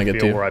west. Trying in to the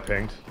get field to. where I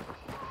pinged.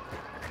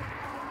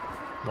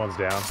 One's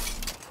down.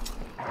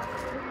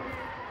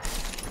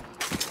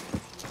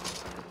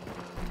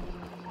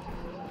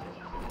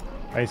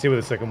 I didn't see where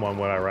the second one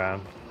when I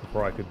ran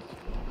before I could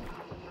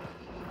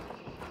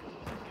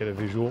get a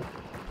visual.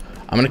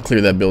 I'm gonna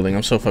clear that building.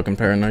 I'm so fucking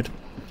paranoid.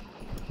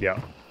 Yeah.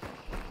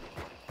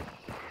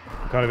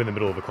 I'm kind of in the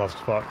middle of a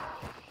clusterfuck.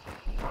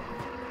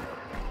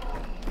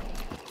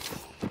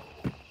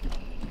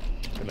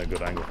 Getting a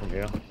good angle from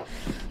here.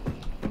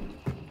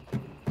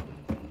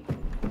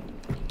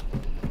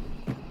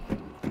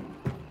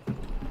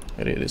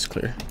 It is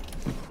clear.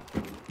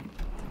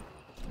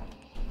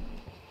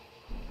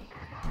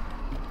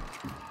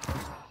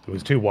 There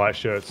was two white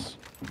shirts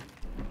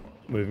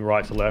moving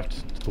right to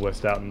left to the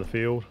west out in the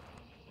field.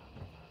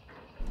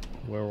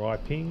 Where I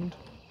pinged.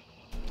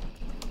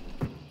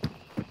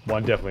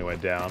 One definitely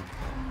went down.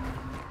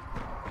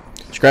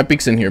 Scrap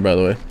Beak's in here, by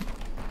the way.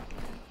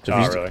 So Oh,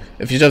 if you, really?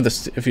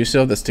 if you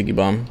still have the sticky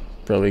bomb,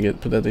 probably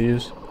put that to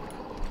use.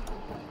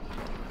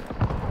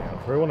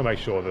 Yeah, we want to make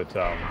sure that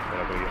we're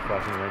not going to get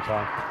flashed in the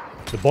meantime.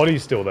 The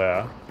body's still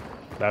there.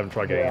 They haven't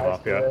tried getting him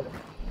up yet.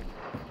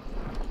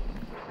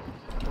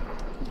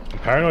 I'm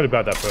paranoid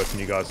about that person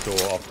you guys saw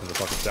off to the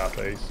fucking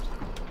southeast.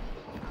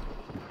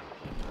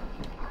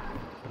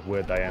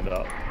 Where'd they end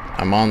up?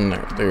 I'm on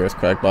the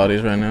earthquake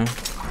bodies right now.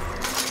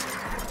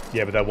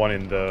 Yeah, but that one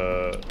in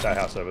that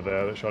house over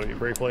there that shot at you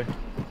briefly.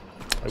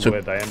 Like, So-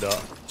 where'd they end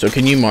up? So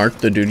can you mark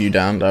the dude you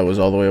downed? I was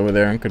all the way over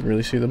there and could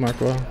really see the mark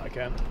well. I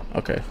can.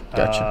 Okay,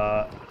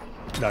 gotcha.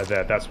 No,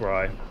 that's where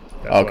I.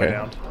 That's Okay. where I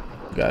downed.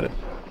 Got it.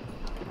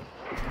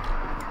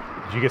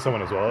 Did you get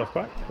someone as well,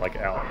 Earthquake? Like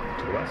out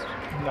to the west?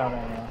 No.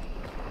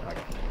 Okay.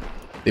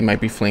 They might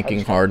be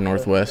flanking hard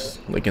northwest,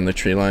 like in the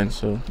tree line.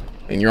 So,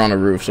 and you're on a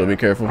roof, so be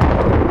careful.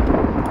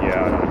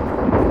 Yeah, I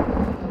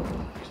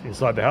know.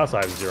 Inside the house,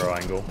 I have zero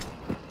angle.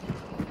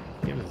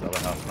 Give this other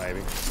house, maybe.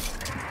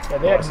 Yeah,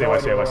 they Oh, had I see him, no I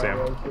see him, I idea see where him.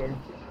 was,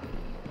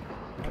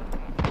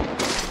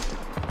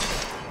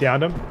 dude.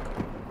 Downed him.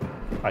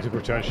 I took a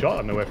return shot. I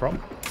don't know where from.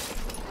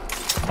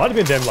 Might have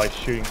been them like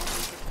shooting.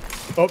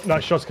 Oh no!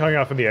 Shots coming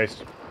out from the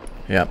east.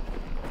 Yep.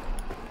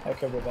 That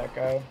could be that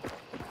guy.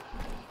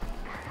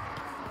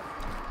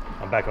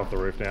 I'm back off the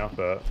roof now,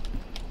 but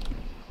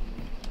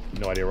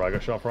no idea where I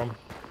got shot from.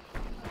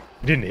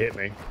 It didn't hit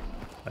me.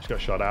 I just got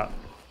shot at.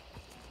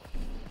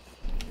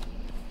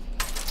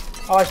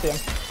 Oh, I see him.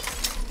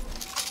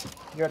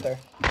 You're right there.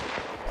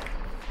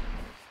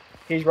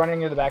 He's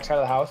running to the back side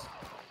of the house.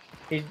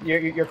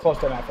 You're close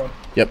to him, Afro.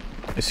 Yep.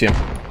 I see him.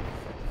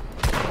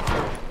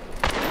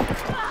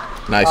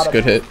 Nice,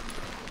 good hit.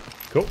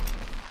 Cool.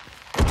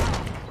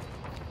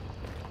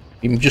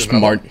 He just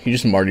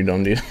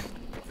martyrdomed you.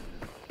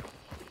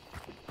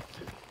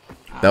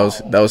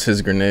 That was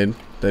his grenade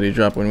that he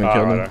dropped when we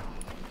killed him.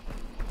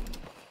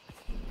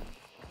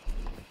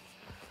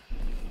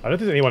 I don't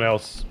think there's anyone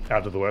else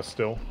out to the west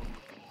still.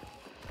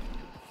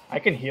 I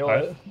can heal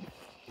it.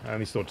 I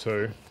only saw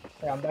 2.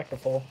 Yeah, I'm back to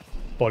full.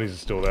 Bodies are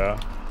still there.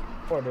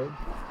 Poor dude.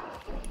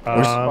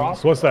 So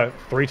what's that?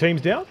 3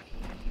 teams down?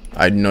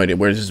 I had no idea.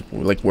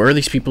 Where are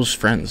these people's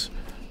friends?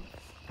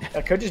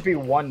 That could just be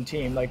one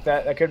team. Like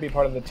that could be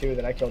part of the 2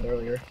 that I killed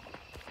earlier.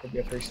 Could be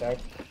a 3-stack.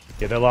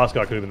 Yeah, that last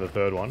guy could have been the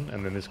 3rd one,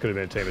 and then this could have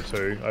been a team of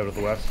 2 over to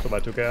the west that I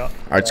took out.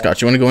 Alright,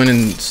 Scott, you want to go in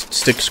and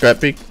stick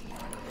Scrap Peak?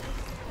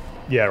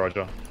 Yeah,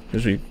 roger.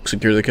 Because we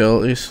secure the kill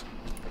at least.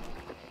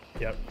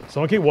 Yep.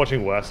 Someone keep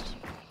watching west.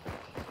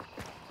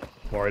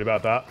 Worried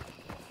about that.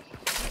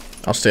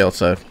 I'll stay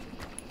outside.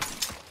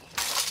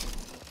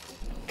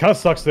 Kind of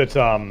sucks that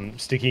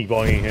sticky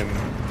bombing him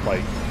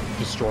like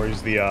destroys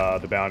the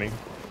bounty.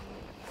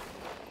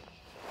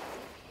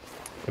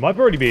 It might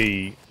already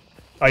be.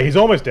 He's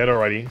almost dead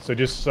already. So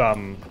just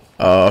Oh,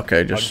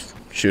 okay. Just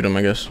shoot him,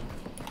 I guess.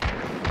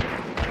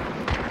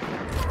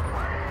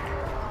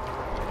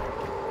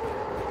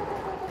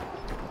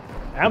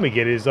 And we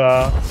get his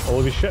all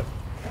of his shit.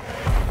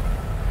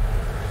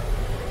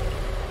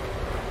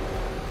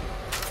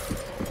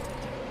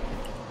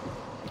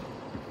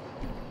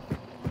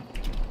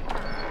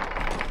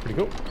 Pretty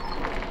cool.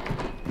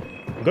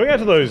 I'm going out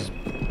to those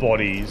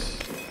bodies.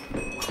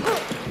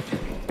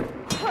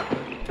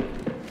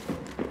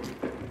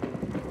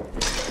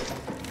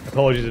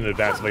 Apologies in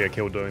advance if I get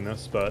killed doing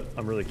this, but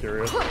I'm really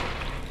curious.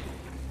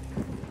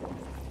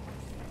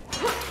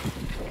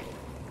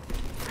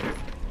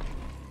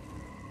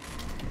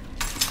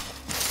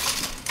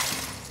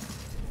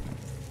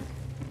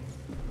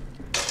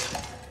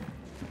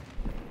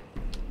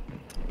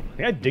 I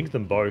think I dinked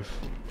them both.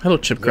 Hello,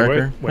 Chip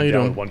Cracker. How you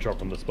down doing? with 1 shot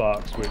from the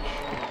sparks, which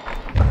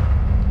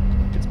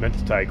it's meant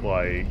to take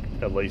like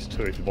at least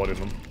 2 if you bodied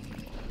them.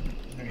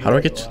 How do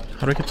I get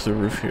to the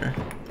roof here?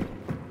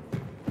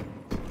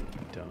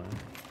 Don't know.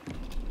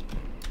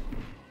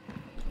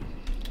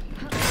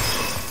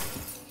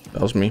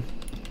 That was me.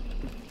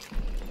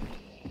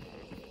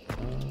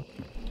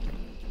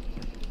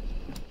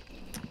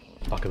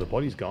 Fuck, are the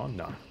bodies gone?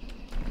 No.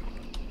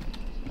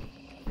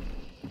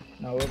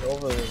 No, it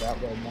was over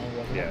that way more,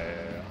 wasn't it?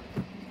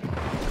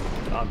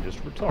 Yeah. I'm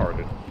just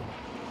retarded.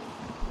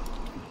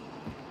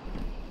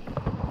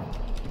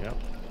 Yep.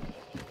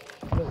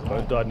 What is Both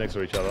that? died next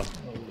to each other.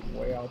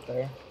 Way out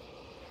there.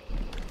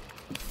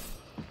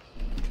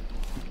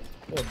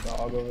 There's a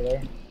dog over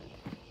there.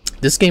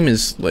 This game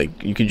is like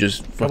you could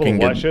just Couple fucking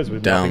of white sheds get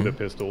with down. nothing but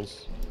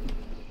pistols.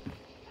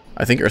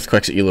 I think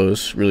Earthquake's elo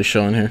is really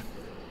showing here.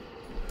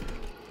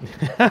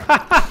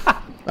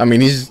 I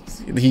mean,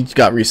 he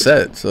got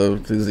reset, so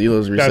his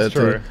elo's reset. That's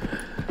true. too.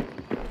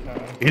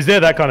 Is there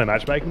that kind of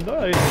matchmaking though?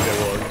 I didn't think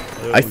there was.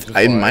 It was just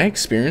In like- my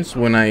experience,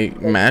 when I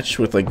match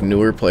with like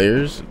newer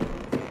players,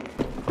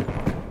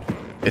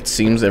 it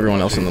seems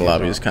everyone else in the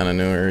lobby is kind of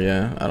newer.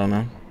 Yeah, I don't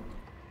know.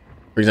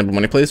 For example,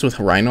 when I play this with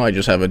Rhino, I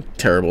just have a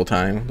terrible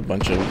time. A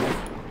bunch of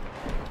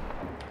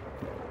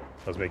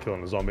That was me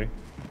killing the zombie.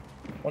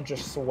 Bunch of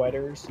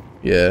sweaters.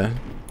 yeah,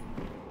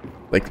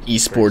 like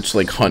esports,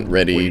 like hunt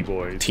ready sweaty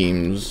boys.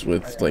 teams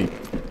with like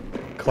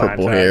Clan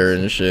purple hair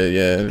tags. and shit.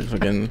 Yeah,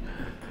 fucking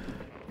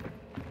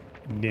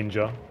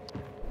Ninja.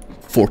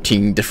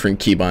 14 different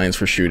keybinds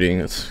for shooting.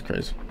 That's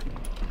crazy.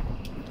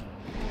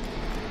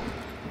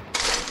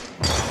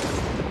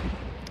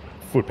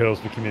 Foot pedals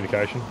for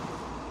communication.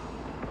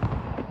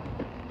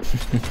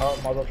 Oh,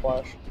 mother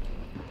flash.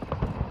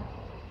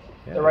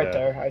 Yeah, They're right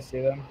there. I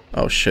see them.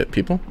 Oh shit,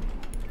 people.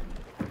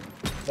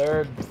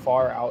 They're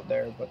far out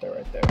there, but they're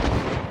right there.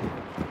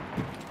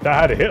 If that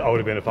had a hit, I would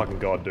have been a fucking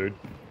god, dude.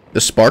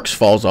 The sparks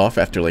falls off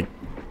after like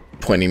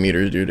 20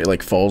 meters, dude. It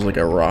like falls like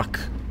a rock.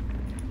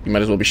 You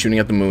might as well be shooting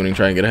at the moon and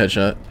try and get a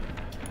headshot.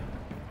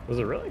 Was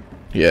it really?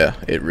 Yeah,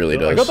 it really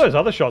does. I got those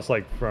other shots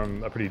like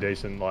from a pretty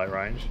decent light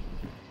range.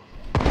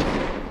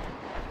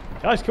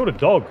 I just killed a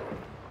dog.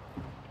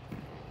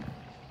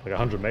 Like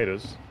 100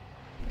 meters.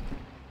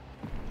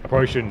 I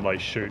probably shouldn't like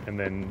shoot and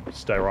then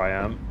stay where I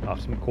am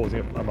after causing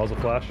a muzzle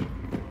flash.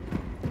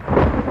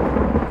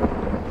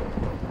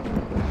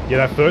 Yeah,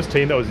 that first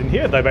team that was in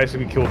here, they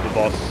basically killed the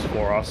boss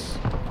for us.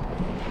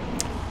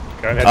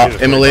 Go ahead and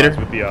hit it Immolator?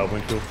 with the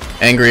windshield.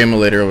 Angry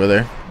immolator over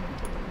there.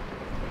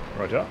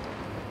 Roger.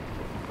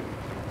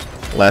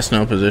 Last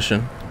known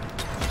position.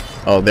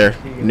 Oh, there.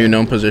 New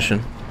known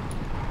position.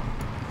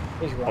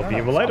 He's Of running the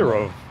up immolator somewhere.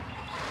 of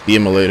The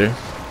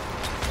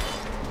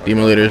immolator. The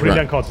immolator is putting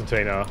down run.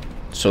 Constantina.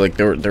 So like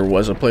there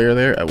was a player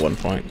there at one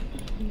point.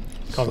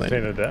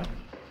 Constantina there.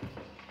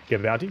 Get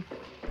a bounty.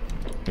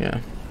 Yeah.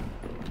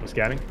 I'm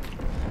scanning.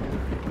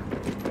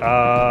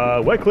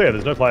 We're clear.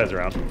 There's no players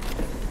around.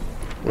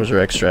 Where's our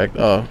extract?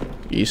 Oh,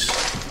 east.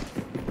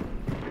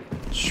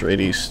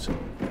 Straight east.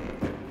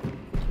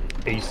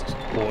 East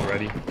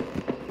already.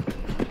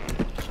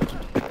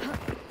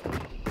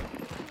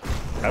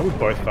 And we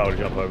both failed to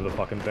jump over the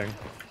fucking thing.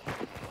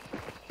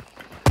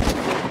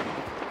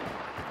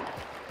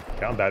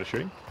 Okay, I'm bad at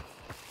shooting.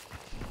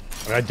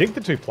 I mean, I dig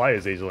the 2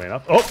 players easily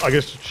enough. Oh, I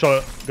guess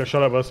got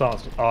shot at both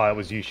sides. Oh, it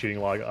was you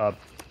shooting like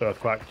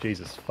Earthquake.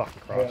 Jesus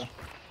fucking Christ. Yeah.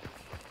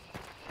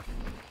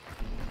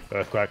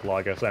 Earthquake,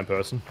 Liger, same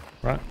person,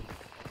 right?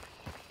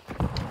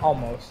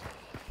 Almost.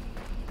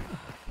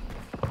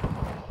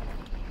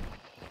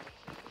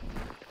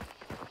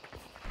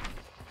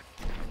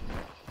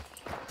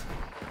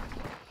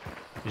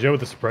 You know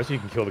with the suppressor you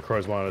can kill the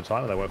crows one at a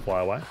time and they won't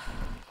fly away?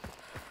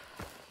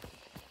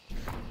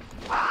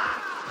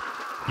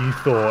 You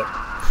thought...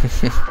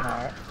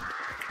 Alright.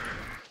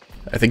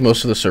 I think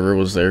most of the server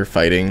was there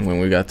fighting when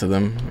we got to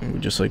them. And we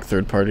just like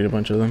third-partied a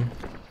bunch of them.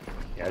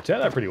 Yeah, it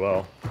turned out pretty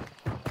well.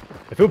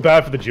 I feel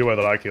bad for the duo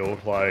that I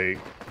killed. Like,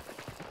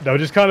 they were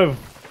just kind of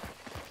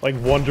like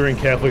wandering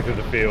carefully through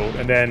the field,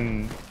 and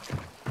then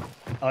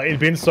it'd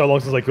been so long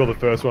since I killed the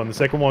first one. The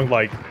second one,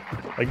 like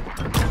you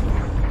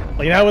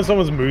know how when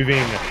someone's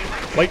moving,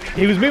 like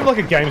he was moving like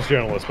a games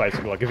journalist,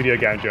 basically, like a video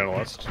game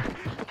journalist,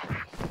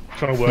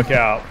 trying to work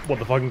out what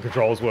the fucking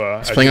controls were.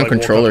 He's playing on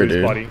controller,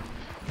 dude.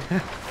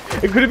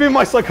 It could have been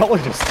my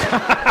psychologist.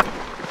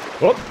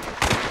 Whoop.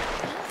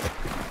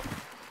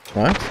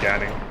 What?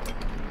 Scanning.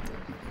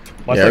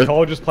 My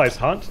psychologist plays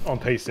Hunt on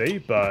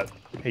PC, but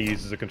he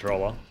uses a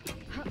controller.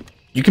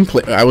 You can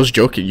play. I was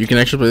joking. You can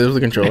actually play this with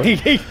a controller.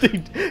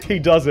 he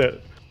does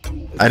it.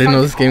 I didn't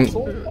know this game.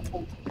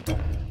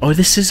 Oh,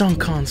 this is on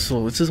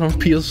console. This is on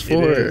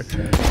PS4.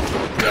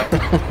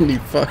 Holy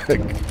fuck!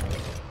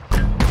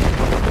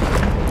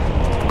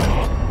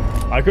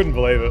 I couldn't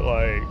believe it.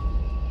 Like,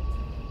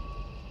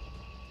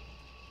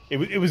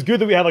 it was good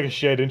that we had like a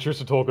shared interest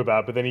to talk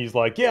about. But then he's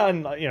like, "Yeah,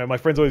 and you know, my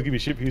friends always give me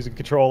shit for using a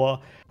controller."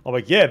 I'm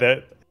like, "Yeah,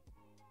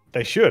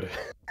 they should."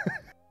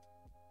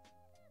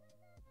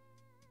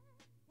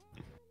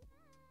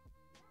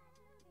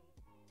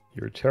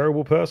 You're a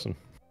terrible person.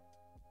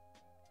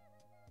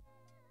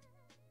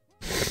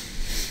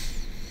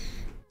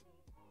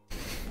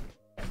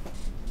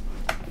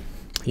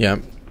 Yeah,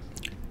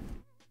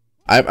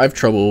 I've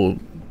trouble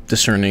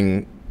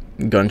discerning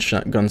gun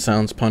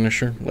sounds.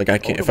 Punisher, like I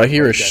can't. If I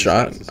hear a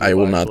shot, I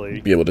will not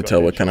be able to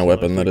tell what kind of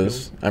weapon that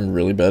is. I'm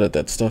really bad at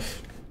that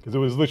stuff. Because it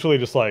was literally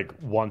just like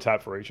one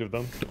tap for each of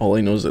them. All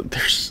I know is that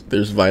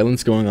there's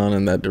violence going on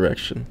in that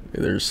direction.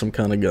 There's some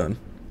kind of gun.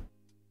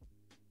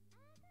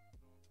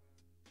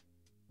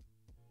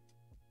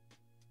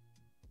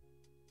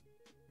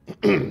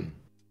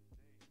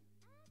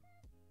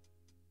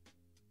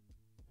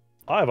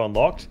 I've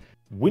unlocked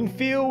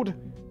Winfield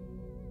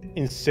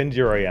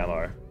incendiary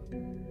ammo.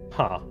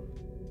 Huh.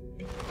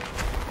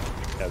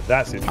 Now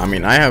that's it. I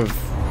mean, I've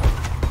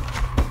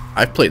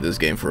played this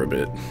game for a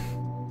bit.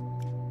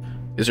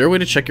 Is there a way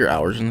to check your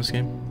hours in this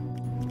game?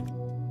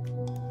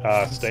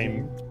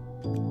 Steam.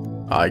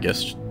 I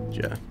guess,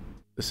 yeah.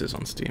 This is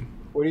on Steam.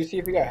 What do you see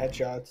if you got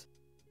headshots?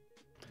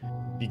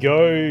 You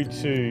go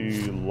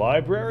to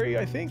library,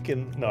 I think,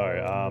 and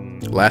no,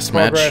 last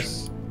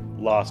progress, match.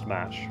 Last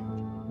match.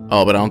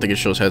 Oh, but I don't think it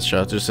shows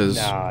headshots. It just says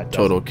it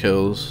total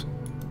kills.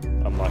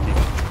 Unlucky.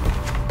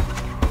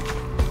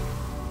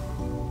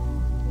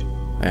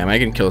 Damn, I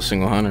can kill a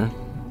single hunter.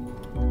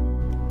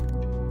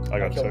 I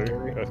got 2.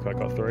 Earthquake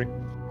got 3.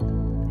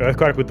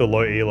 Earthquake with the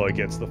low elo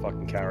gets the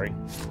fucking carry.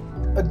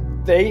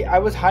 I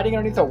was hiding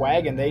underneath a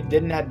wagon. They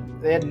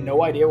had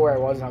no idea where I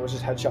was, and I was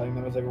just headshotting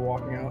them as they were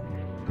walking out.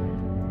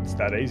 It's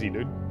that easy,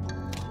 dude.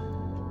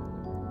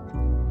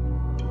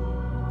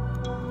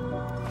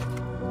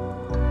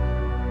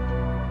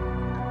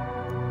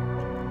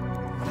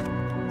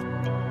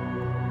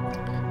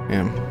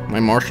 Yeah, my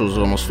marshal's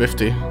almost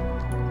 50. Nice.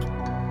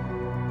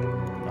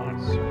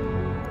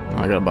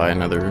 I gotta buy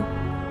another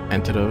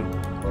antidote.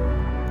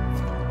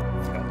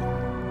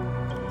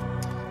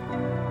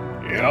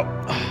 Yep.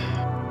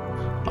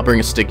 I'll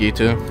bring a sticky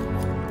too.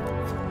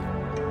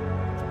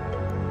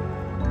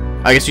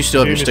 I guess you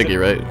still have your sticky,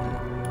 right?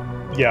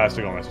 Yeah, I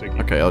still got my sticky.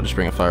 Okay, I'll just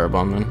bring a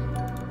firebomb then.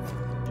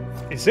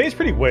 It seems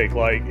pretty weak.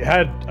 Like, it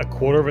had a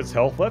quarter of its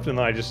health left, and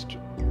then I just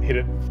hit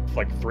it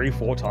like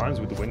 3-4 times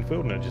with the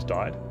Winfield, and it just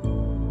died.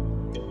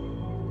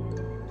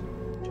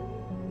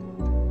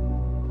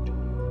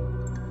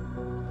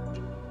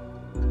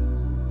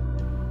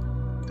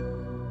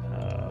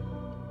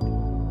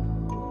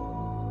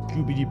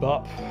 Goobity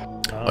bop.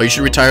 Oh, you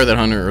should retire that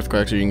hunter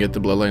earthquake so you can get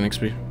the bloodline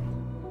XP.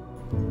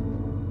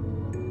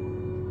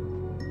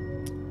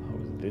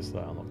 What was this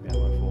that I unlocked the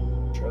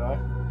ammo for? Should I?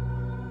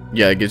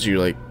 Yeah, it gives you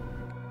like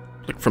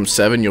from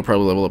 7, you'll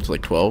probably level up to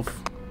like 12.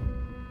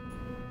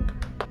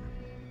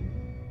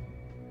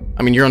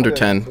 I mean, you're under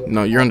 10.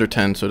 No, you're under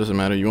 10, so it doesn't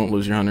matter. You won't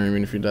lose your hunter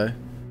even if you die.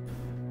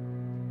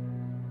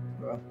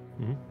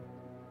 Mm-hmm.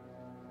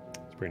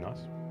 It's pretty nice.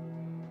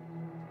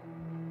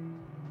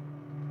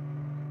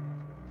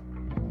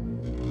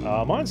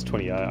 Mine's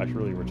 28. I should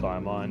really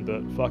retire mine,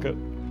 but fuck it.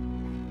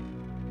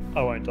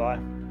 I won't die.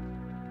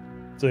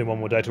 It's only one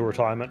more day till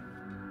retirement.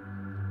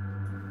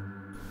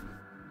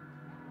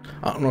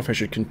 I don't know if I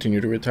should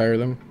continue to retire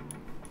them.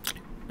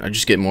 I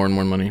just get more and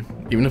more money,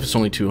 even if it's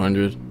only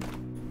 200.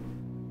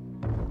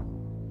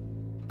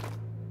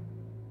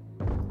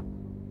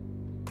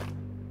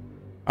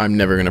 I'm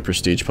never gonna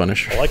prestige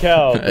Punisher. I like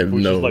how I have it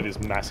was no. just like this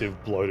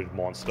massive bloated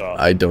monster.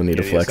 I don't need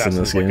Yeah, to flex in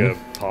this assassin's game. like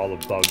a pile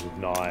of bugs with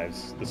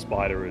knives. The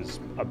spider is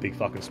a big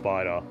fucking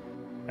spider.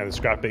 And the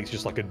scrapbeak's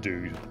just like a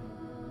dude.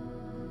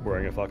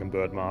 Wearing a fucking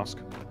bird mask.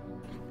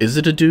 Is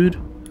it a dude?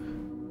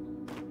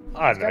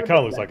 I don't know, it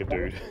kinda looks like a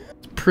dude.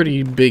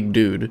 Pretty big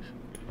dude.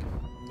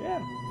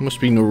 Yeah. Must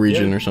be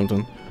Norwegian Yeah. or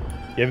something.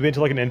 You ever been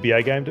to like an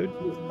NBA game, dude?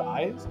 His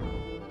thighs?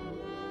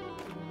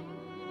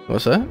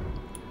 What's that?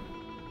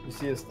 You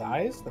see his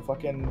thighs? The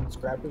fucking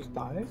scrapper's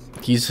thighs?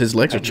 His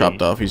legs are And chopped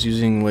the- off. He's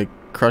using like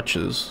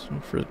crutches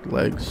for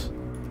legs.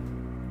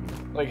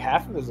 Like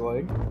half of his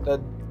leg.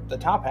 The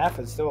top half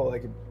is still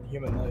like a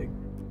human leg.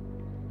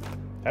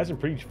 Had some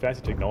pretty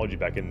fancy technology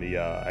back in the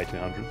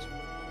 1800s.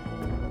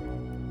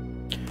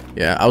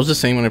 Yeah, I was the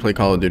same when I played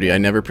Call of Duty. I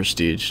never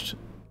prestiged.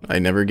 I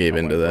never gave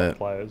into that.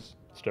 Players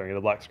staring at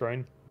the black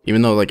screen.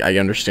 Even though like I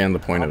understand the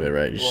point of it,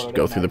 right? You just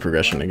go through the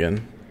progression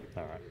again.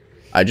 Alright.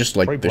 I just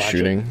like Probably the Blanchett.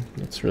 shooting.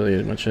 That's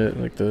really much it.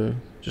 Like the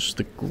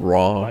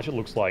raw, Actually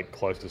looks like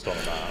closest on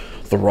the map.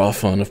 the raw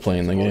fun of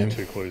playing the game. There's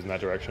 2 clues in that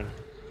direction.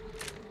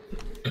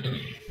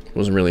 It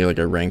wasn't really like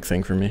a rank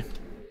thing for me.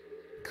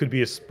 Could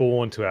be a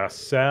spawn to our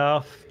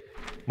south.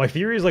 My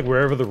theory is like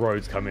wherever the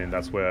roads come in,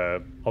 that's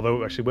where.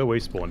 Although actually where we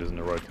spawned isn't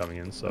a road coming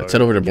in. So Let's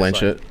head over to I guess,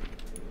 Blanchett.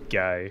 like,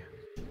 gay.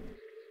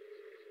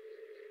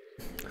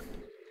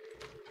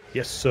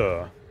 Yes,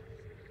 sir.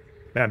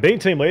 Man, being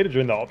team leader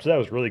during the ops day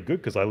was really good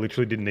because I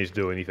literally didn't need to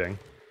do anything.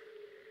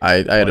 I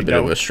had a Like, bit that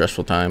of a was-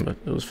 stressful time, but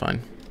it was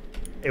fine.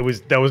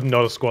 That was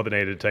not a squad that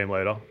needed a team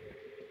leader.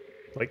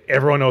 Like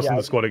everyone else Yeah, in the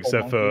it's squad a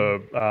except full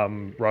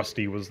for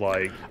Rusty was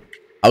like.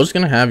 I was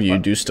gonna have you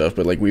do stuff,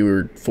 but like we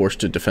were forced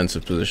to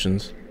defensive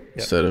positions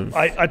instead of.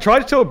 I tried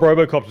to tell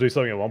Robocop to do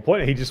something at one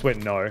point, and he just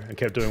went no and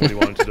kept doing what he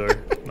wanted to do.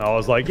 And I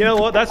was like, you know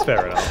what? That's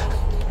fair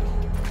enough.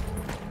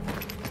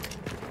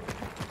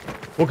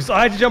 Well, because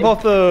I had to jump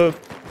off the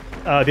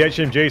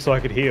HMG so I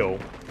could heal.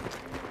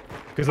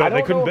 Because I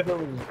they don't couldn't.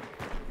 know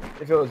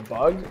if it was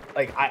bugged.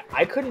 Like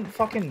I couldn't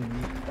fucking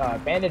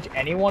bandage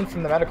anyone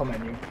from the medical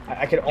menu.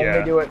 I could only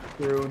Yeah. do it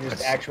through just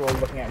That's- actual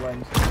looking at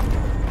limbs.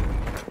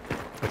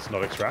 Let's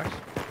not extract.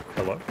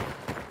 Hello.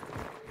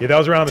 Yeah, that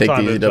was around the Take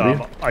time the that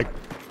EW.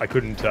 I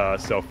couldn't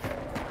self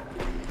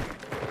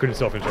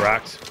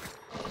interact.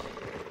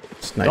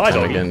 It's nighttime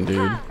doggy. again,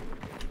 dude.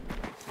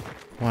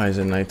 Why is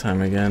it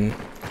nighttime again?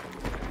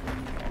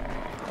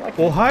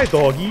 Well, hi,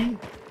 doggy.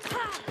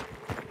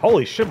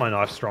 Holy shit, my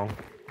knife's strong.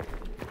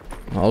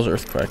 I was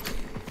earthquaked.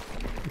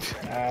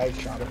 I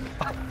shot him.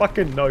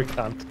 Fucking no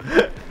cunt.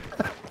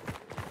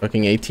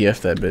 Fucking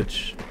ATF that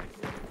bitch.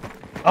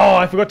 Oh,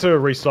 I forgot to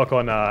restock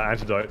on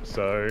antidote,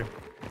 so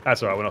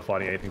that's alright, we're not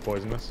fighting anything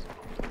poisonous.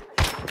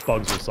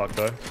 Bugs will suck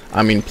though.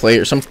 I mean,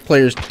 some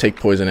players take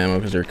poison ammo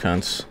because they're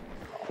cunts.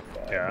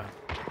 Yeah,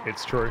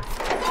 it's true.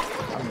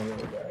 I'm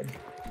really bad.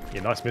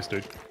 Yeah, nice miss,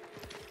 dude.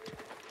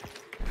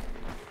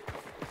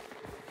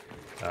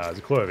 There's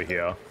a clue over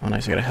here. Oh,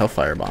 nice! I got a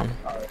Hellfire bomb.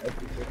 Alright,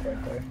 that's it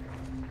right there.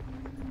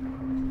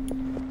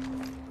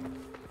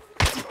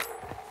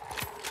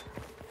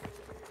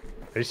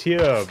 I just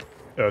hear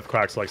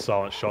earthquakes like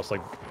silent shots,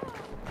 like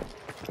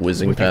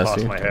Whizzing whipping past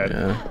past you. my head.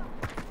 Yeah.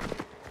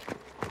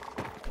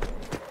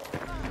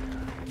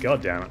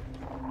 god damn it.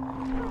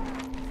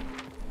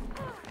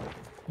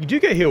 You do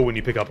get healed when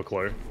you pick up a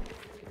clue.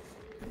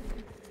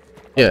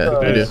 Yeah,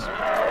 I do. There's-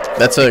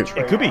 That's a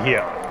It could be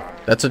here.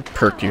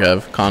 perk you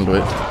have.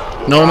 Conduit.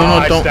 No, no, no!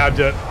 I Don't. stabbed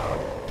it.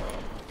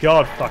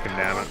 God fucking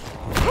damn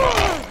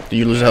it. Do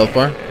you lose a health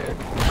bar?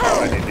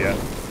 I did, yeah.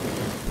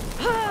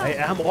 I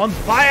am on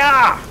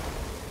fire!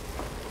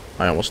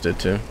 I almost did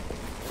too.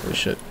 Holy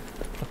shit.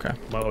 Okay.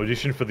 My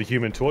audition for the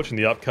Human Torch in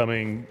the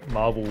upcoming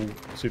Marvel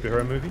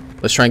superhero movie.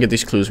 Let's try and get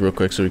these clues real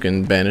quick so we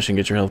can banish and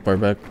get your health bar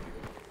back.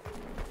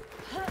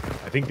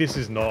 I think this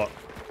is not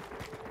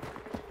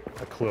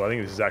a clue. I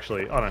think this is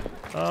actually. Oh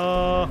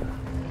no.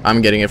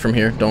 I'm getting it from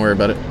here. Don't worry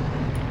about it.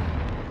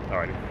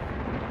 Alrighty.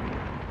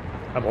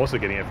 I'm also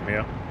getting it from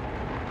here.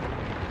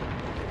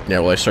 Yeah,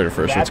 well, I started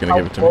first, so That's it's gonna how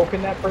give it to me.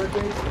 broken that perk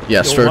is? Yeah, Yo,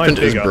 mine's Serpent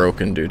is bigger.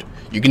 broken, dude.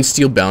 You can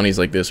steal bounties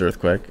like this,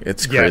 Earthquake.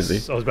 It's crazy.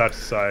 Yes, I was about to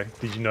say.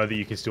 Did you know that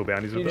you can steal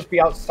bounties You with just it?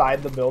 be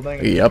outside the building.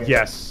 and Yep. you get-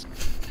 Yes.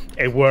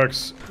 It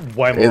works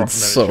way more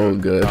It's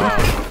often than so it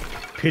should. good.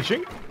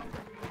 Pitching?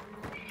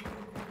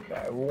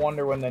 I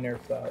wonder when they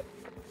nerf that.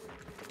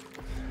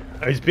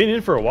 It's been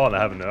in for a while and they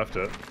haven't nerfed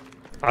it.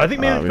 I don't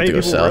think we many, have to many go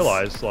people south.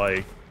 realize,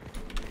 like...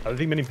 I don't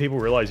think many people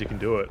realize you can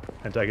do it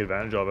and take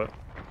advantage of it.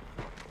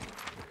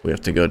 We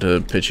have to go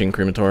to pitching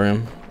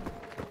crematorium.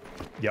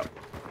 Yep.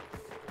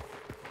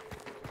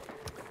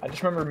 I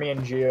just remember me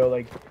and Gio,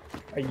 like,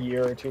 a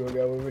year or two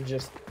ago, we would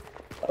just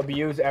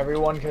abuse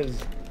everyone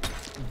because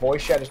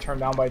voice chat is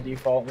turned down by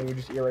default and we would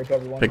just ear rape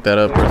everyone. Pick that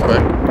up,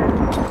 Earthquake.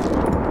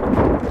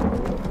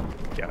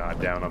 Get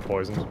down on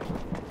poisons.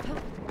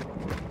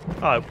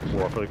 Oh, it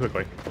wore off really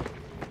quickly.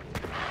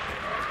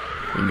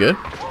 You good?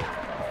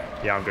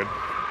 Yeah, I'm good.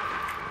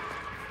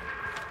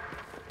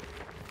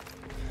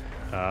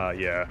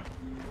 Yeah.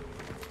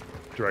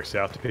 Direct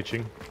south to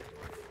pitching.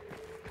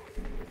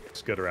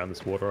 Skirt around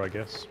this water, I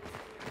guess.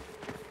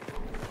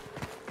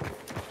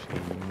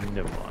 Actually,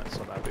 never mind, it's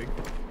not that big.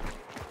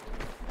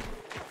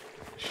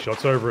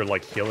 Shots over at,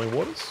 like, healing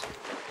waters?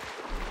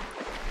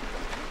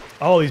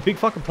 Oh, these big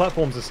fucking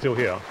platforms are still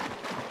here.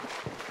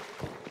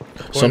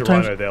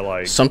 Sometimes, Rhino, they're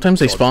like sometimes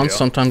they spawn, here.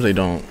 sometimes they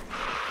don't.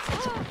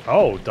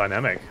 Oh,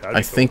 dynamic.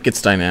 I think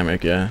it's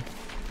dynamic, yeah.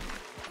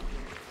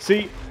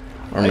 See,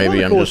 Or maybe one of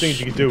the I'm coolest just... things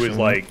you could do is,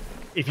 like,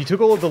 if you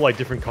took all of the, like,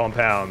 different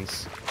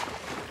compounds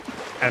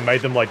and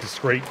made them, like,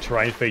 discrete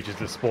terrain features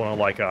that spawn on,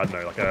 like, I don't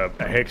know, like a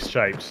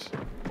hex-shaped,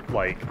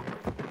 like,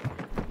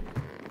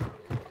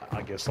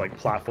 I guess, like,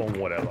 platform,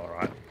 whatever,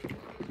 right?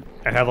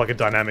 And have, like, a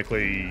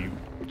dynamically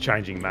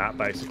changing map,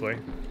 basically.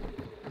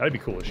 That'd be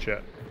cool as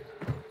shit.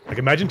 Like,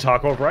 imagine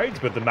Tarkov raids,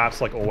 but the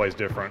map's, like, always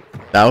different.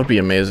 That would be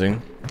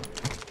amazing.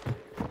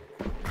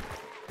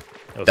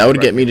 That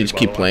would get me to just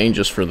keep playing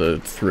just for the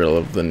thrill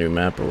of the new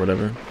map or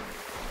whatever.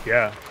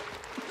 Yeah.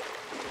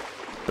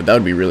 But that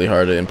would be really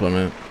hard to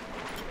implement.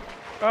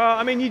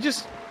 I mean, you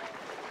just...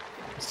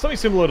 Something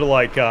similar to,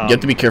 like... You have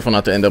to be careful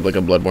not to end up like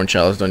a Bloodborne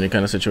Chalice Dungeon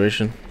kind of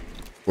situation.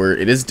 Where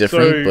it is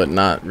different, but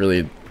not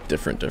really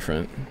different.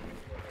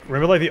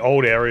 Remember, like, the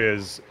old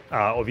areas,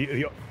 or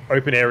the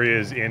open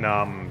areas in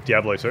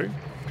Diablo 2?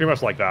 Pretty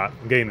much like that.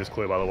 I'm getting this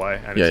clue, by the way.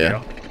 And Yeah, it's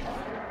yeah. here.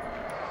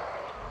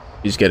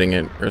 He's getting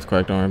it.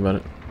 Earthquake, don't worry about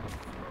it.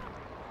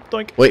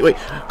 Doink. Wait.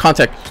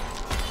 Contact.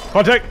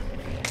 Contact!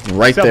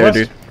 Right Southwest.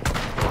 there, dude.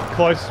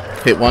 Close.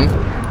 Hit one.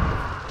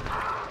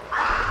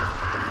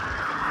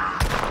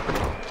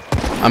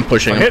 I'm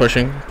pushing, hit.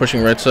 Pushing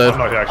right I'm side.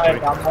 not I actually.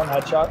 got one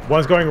headshot.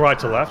 One's going right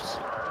to left.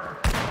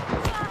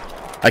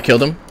 I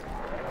killed him.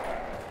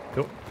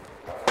 Cool.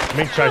 I'm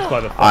being chased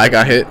by the I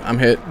got hit. I'm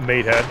hit.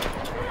 meathead.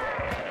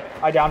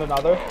 I downed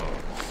another.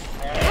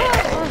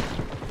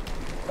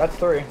 That's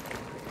 3.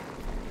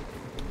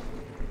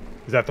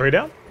 Is that 3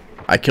 down?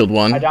 I killed I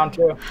one. downed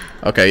 2.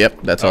 Okay, yep,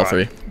 that's all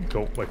Alright. 3.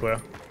 Cool, we're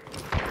clear.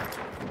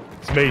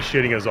 It's me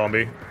shooting a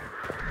zombie.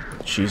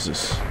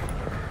 Jesus.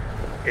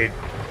 It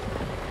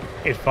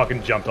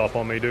fucking jumped off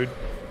on me, dude.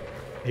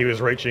 He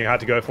was reaching, I had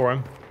to go for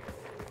him.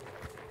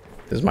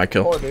 This is my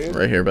kill. Poor dude.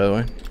 Right here, by the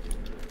way.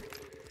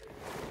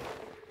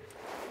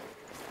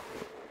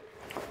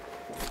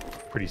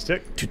 Pretty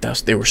sick. Dude,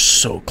 they were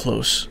so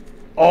close.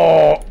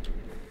 Oh!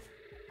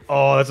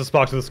 Oh, that's a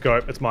spark to the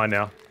scope. It's mine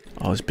now.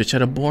 Oh, this bitch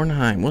out of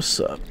Bornheim. What's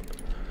up?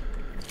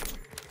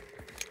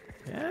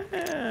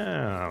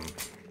 Damn.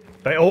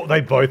 They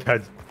both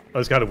had... I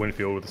just got a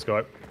Winfield with the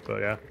scope, so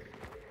yeah.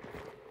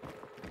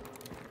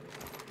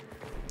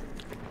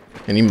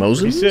 Any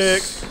Moses?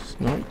 sick.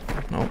 No.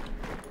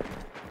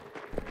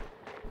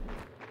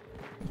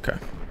 Okay.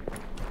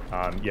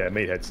 Yeah,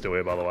 Meathead's still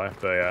here, by the way.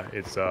 But yeah,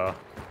 it's, the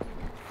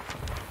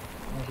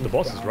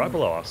boss is right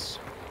below us.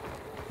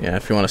 Yeah,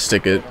 if you want to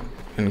stick it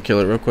and kill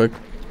it real quick.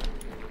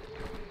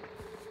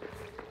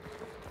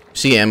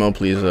 See ammo,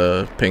 please,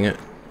 ping it.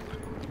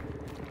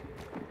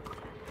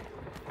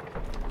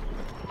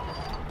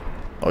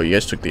 Oh, you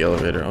guys took the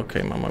elevator.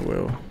 Okay, Mama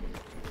will.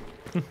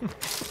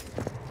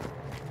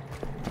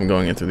 I'm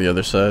going in through the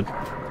other side.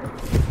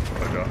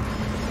 Okay.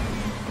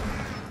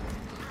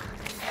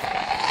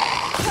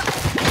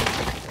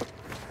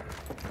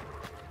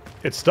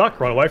 It's stuck.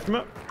 Run away from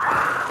it.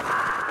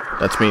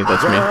 That's me,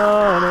 that's me.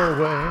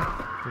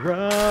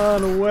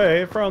 Run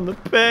away from the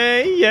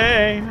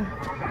pain.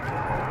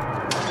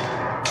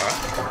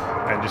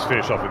 Alright. And just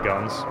finish off with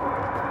guns.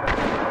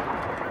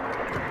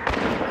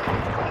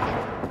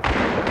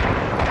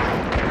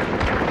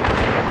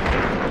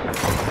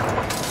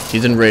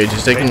 He's enraged.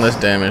 He's taking less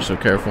damage, so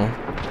careful.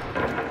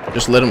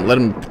 Just let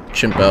him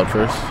chimp out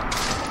first.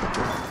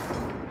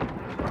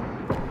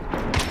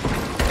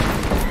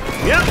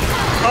 Yep.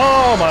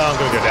 Oh my! I'm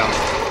gonna go down.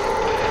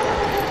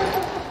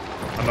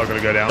 I'm not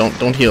gonna go down.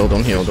 Don't heal.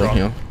 Don't Strong.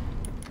 heal.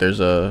 There's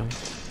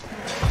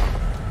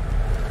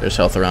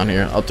health around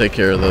here. I'll take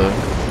care of the.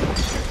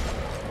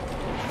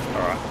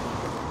 All right.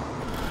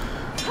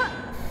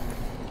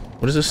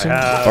 What is this thing?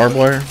 have- Barbed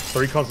wire.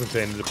 3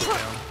 Constantine to put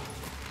down.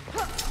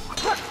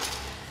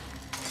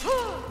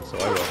 So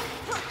I will.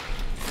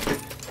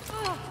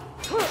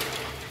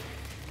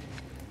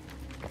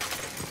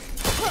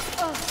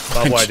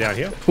 Barbed wire down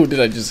here. Who did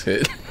I just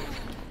hit?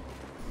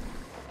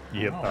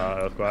 Yep.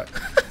 Earthquake.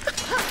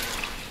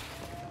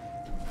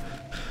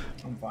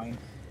 I'm fine.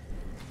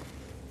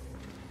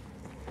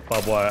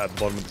 Barbed wire at the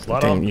bottom of this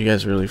ladder. Damn, you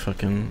guys really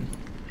fucking.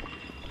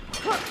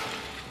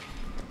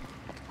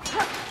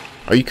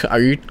 Are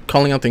you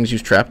calling out things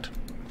you've trapped?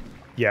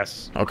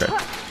 Yes. Okay.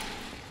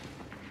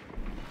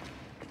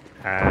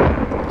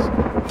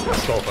 And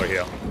sulfur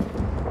here.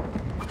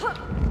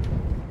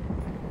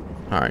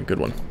 All right, good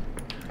one.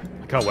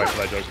 I can't wait for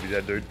that joke to be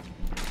dead, dude.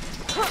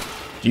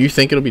 Do you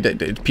think it'll be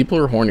dead? People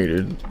are horny,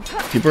 dude.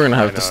 People are gonna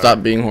have to know.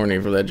 stop being horny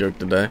for that joke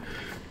to die.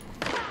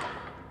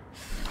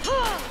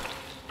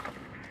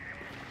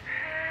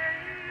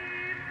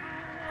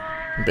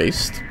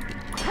 Based.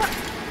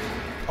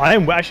 I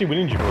am actually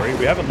winning Jubilee.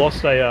 We haven't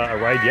lost a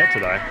raid yet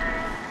today.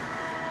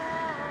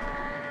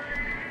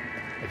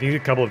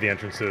 think a couple of the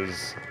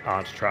entrances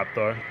aren't trapped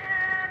though. So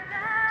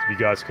if you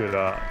guys could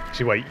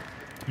actually wait,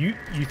 you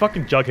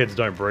fucking jugheads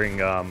don't bring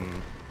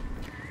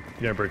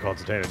you don't bring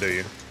concertina, do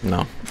you?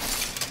 No.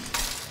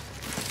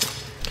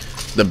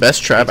 The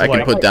best trap I can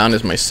like- put down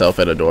is myself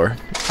at a door.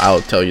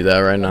 I'll tell you that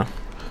right now.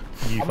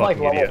 You I'm like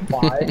fucking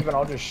level idiot. 5 and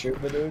I'll just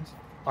shoot the dudes.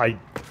 I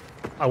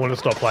want to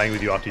stop playing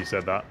with you after you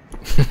said that.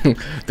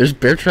 There's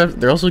bear traps.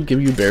 They also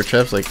give you bear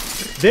traps. Like,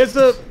 There's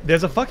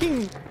a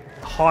fucking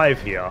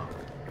hive here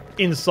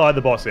inside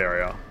the boss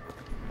area.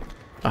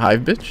 a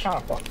hive bitch? Kind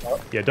of fucked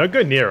up. Yeah, don't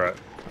go near it.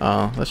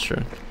 Oh, that's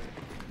true.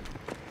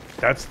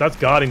 That's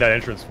guarding that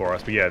entrance for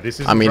us. But yeah, this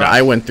is. I mean,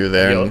 I went through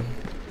there and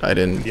I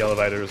didn't The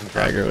elevator isn't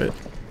trapped. aggro it.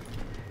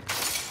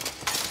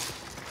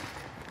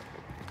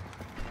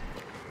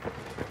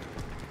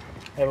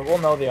 Yeah, but we'll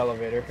know the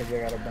elevator because they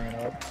gotta bring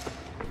it up.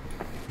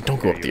 Don't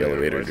go Yeah, up the you better,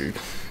 elevator, boys. dude.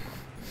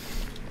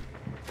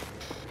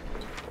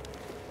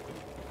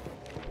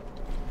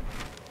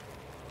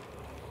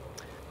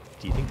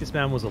 Do you think this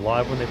man was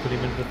alive when they put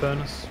him into the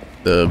furnace?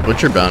 The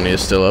butcher bounty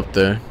is still up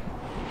there.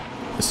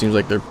 It seems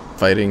like they're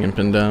fighting and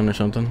pinned down or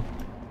something.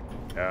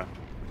 Yeah.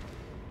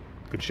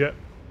 Good shit.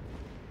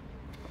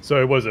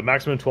 So was it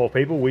maximum 12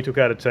 people? We took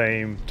out a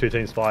team, 2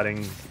 teams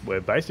fighting.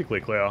 We're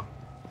basically clear.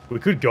 We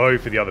could go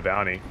for the other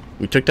bounty.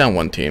 We took down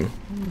one team.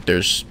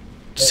 There's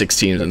 6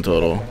 teams in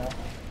total.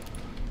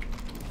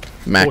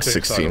 Max 4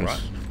 6 total, teams.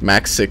 right?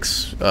 Max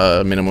 6,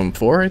 minimum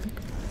 4, I think.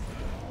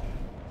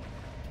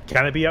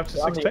 Can it be up to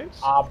They're on 6 the teams?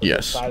 opposite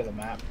Yes. side of the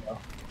map, though.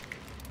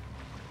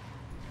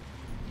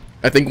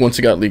 I think once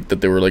it got leaked that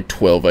there were like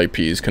 12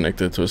 IPs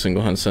connected to a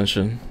single hunt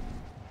session.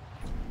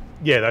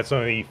 Yeah, that's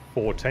only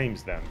 4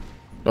 teams then.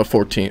 Oh,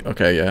 14.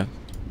 Okay, yeah.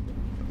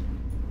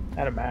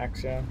 At a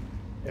max, yeah.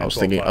 Yeah, I was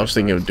 12 thinking players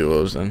of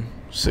duos then.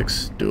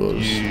 6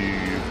 duos. You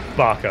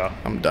fucker.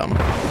 I'm dumb.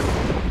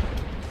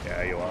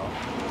 Yeah, you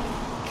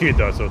are. Cute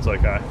though, so it's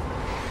okay.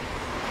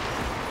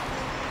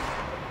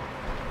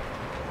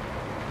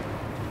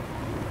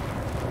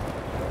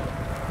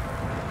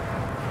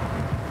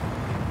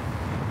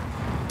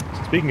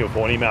 Speaking of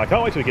horny, man, I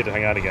can't wait till we get to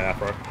hang out again,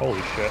 Afro.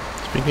 Holy shit.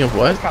 Speaking of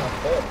what? It's kind of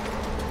fit.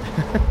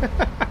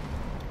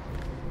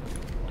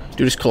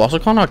 Dude, is Colossal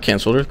Con not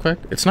canceled, Earthquake?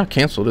 It's not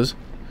canceled, is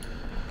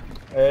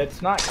it?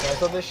 It's not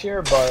canceled this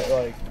year, but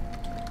like,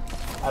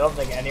 I don't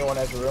think anyone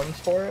has rooms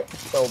for it.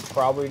 So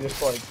probably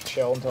just like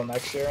chill until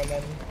next year and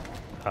then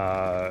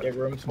get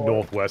rooms for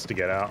Northwest to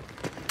get out.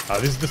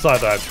 This is the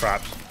side that I have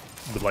traps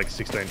with like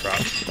 16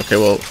 traps. Okay,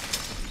 well,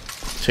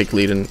 take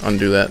lead and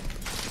undo that.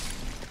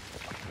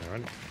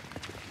 Alright.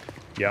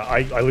 Yeah,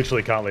 I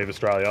literally can't leave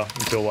Australia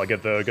until I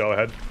get the go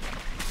ahead.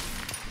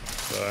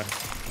 So, it.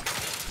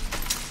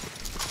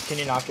 Can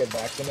you not get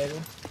vaccinated?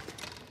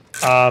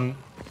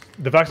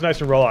 the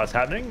vaccination rollout is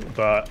happening,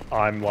 but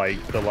I'm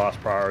like the last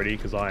priority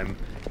because I'm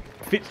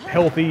fit,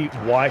 healthy,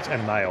 white,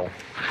 and male.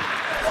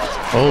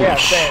 Holy Yeah,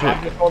 same. I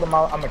shit. just told them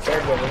I'm a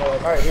caregiver. And they're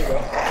like, alright, here you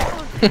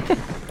go.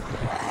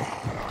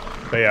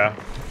 But yeah,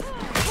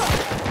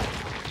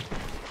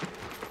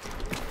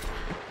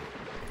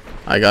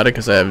 I got it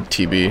because I have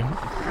TB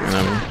and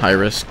I'm high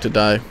risk to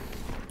die.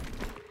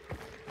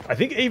 I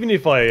think even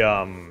if I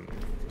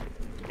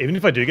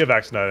do get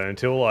vaccinated,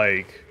 until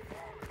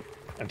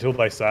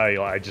they say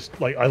I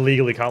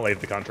legally can't leave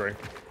the country.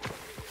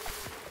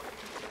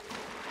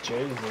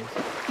 Jesus.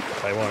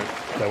 They won't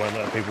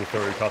let people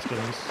through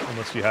customs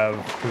unless you have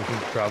permission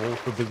to travel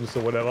for business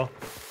or whatever.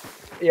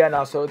 Yeah,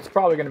 no, so it's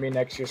probably going to be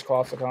next year's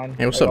ClassicCon.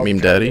 Hey, what's Like, up, I'll be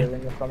Meme trying to Daddy? get it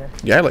in the summer.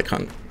 Yeah, I like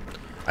hunt.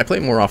 I play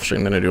more off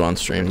stream than I do on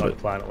stream, Like but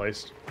the plan at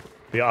least.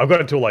 Yeah, I've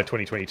got until like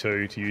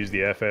 2022 to use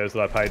the airfares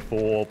that I paid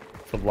for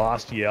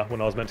last year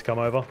when I was meant to come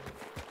over.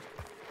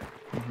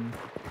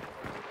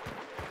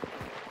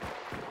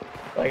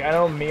 Like, I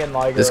know me and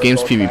Liger this are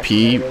game's both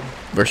PvP vaccinated.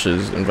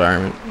 versus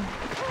environment.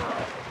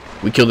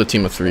 We killed a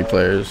team of 3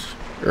 players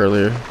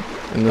earlier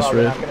in this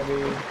Probably raid. not going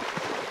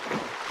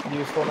to be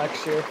useful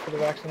next year for the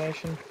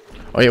vaccination.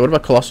 Oh yeah, what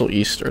about Colossal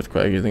East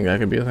Earthquake? You think that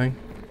could be a thing?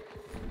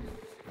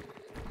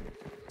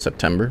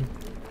 September.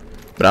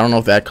 But I don't know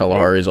if that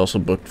Kalahari is also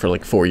booked for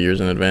like 4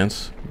 years in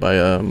advance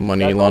by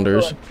money That's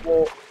launderers. also-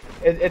 well,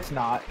 it's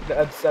not.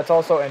 That's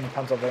also in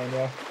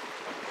Pennsylvania.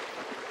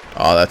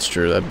 Oh, that's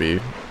true. That'd be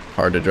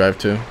hard to drive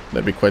to.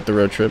 That'd be quite the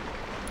road trip.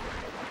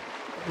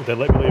 Would they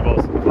let me leave if I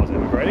was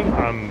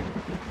immigrating?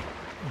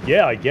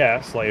 Yeah, I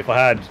guess. Like if I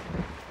had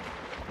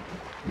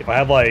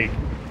like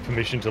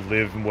permission to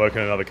live and work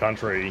in another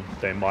country,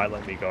 they might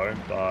let me go,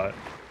 but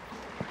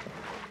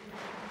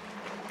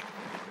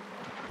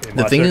in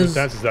The my thing is-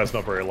 circumstances, that's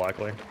not very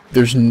likely.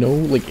 There's no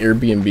like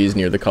Airbnbs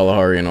near the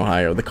Kalahari in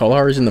Ohio. The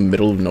Kalahari is in the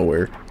middle of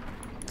nowhere.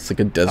 It's like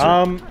a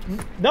desert.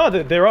 No,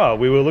 there are.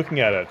 We were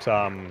looking at it.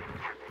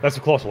 That's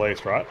the Colossal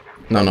East, right?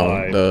 no,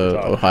 By- the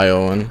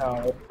Ohio one.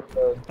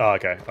 Oh,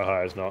 okay.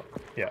 Ohio's not.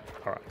 Yeah,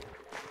 alright.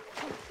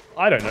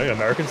 I don't know,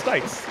 American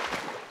states.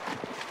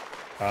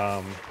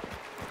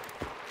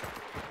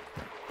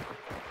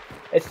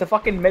 It's the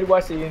fucking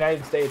Midwest of the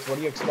United States. What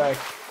do you expect?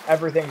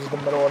 Everything's in the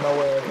middle of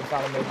nowhere if it's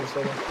not a major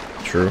city.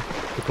 True.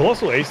 The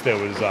Colossal East there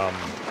was,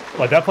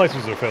 Like, that place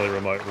was a fairly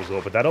remote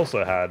resort, but that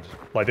also had,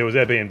 like, there was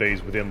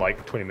Airbnbs within,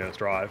 like, 20 minutes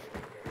drive.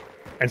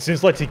 And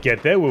since, like, to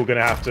get there, we were going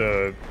to have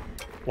to,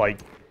 like,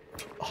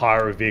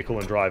 hire a vehicle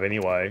and drive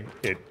anyway,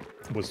 it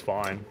was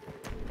fine.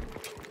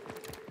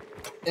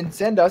 And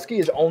Sandusky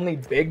is only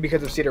big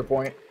because of Cedar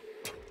Point.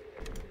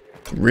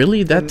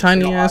 Really? That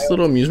tiny ass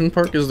little amusement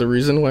park is the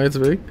reason why it's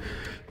big?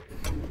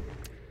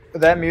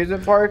 That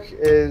amusement park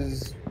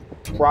is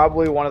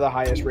probably one of the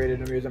highest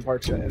rated amusement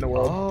parks in the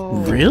world.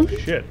 Oh, really?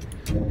 Shit.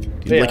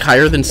 Like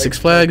higher than Six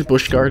Flags,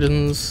 Busch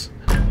Gardens?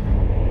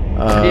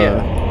 Yeah.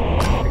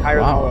 Like higher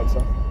than all that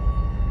stuff.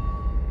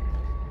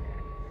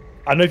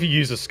 I don't know if you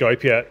used a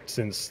scope yet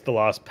since the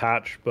last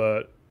patch,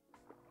 but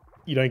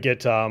you don't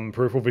get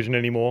peripheral vision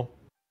anymore.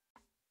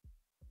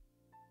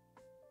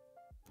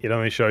 It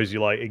only shows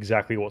you like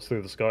exactly what's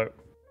through the scope.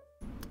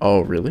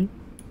 Oh, really?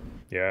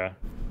 Yeah.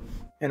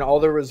 And all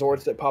the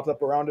resorts that popped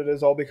up around it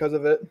is all because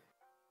of it.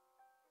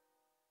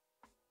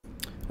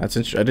 That's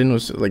interesting. I didn't know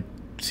like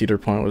Cedar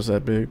Point was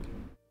that big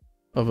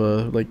of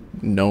a like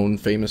known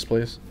famous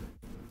place.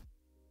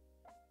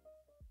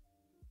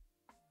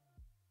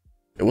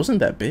 It wasn't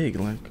that big.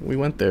 Like we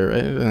went there,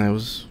 right? And it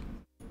was.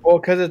 Well,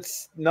 because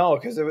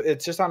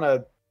it's just on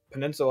a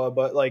peninsula,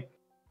 but like.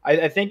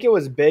 I think it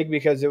was big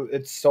because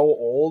it's so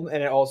old,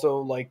 and it also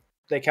like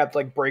they kept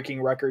like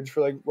breaking records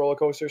for like roller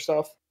coaster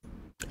stuff.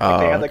 Like,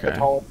 they had like the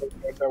tallest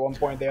at one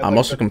point. They had, I'm like,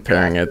 also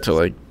comparing it to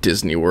like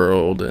Disney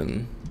World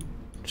and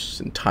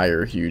just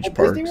entire huge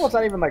parks. Disney World's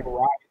not even like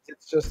rides;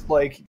 it's just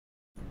like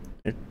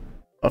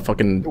a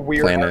fucking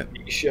weird planet.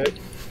 Shit.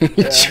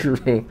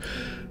 True.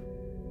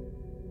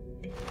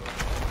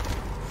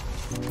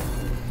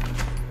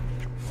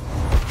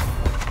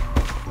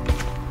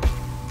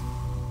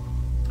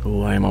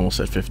 Oh, I am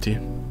almost at 50.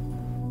 Have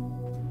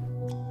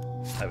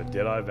a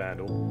Deadeye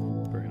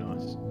Vandal. Very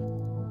nice.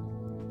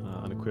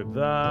 Unequip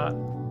that.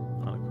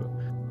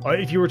 Unequip. Oh,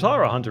 if you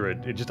retire a Hunter,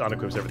 it just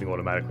unequips everything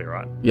automatically,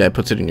 right? Yeah, it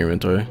puts it in your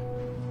inventory.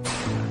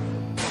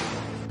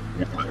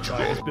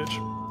 Try this bitch.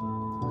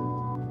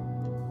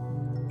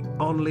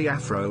 Only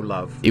Afro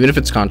love. Even if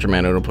it's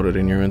contraband, it'll put it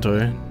in your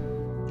inventory.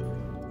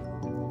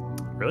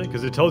 Really?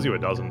 Because it tells you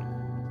it doesn't.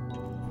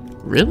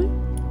 Really?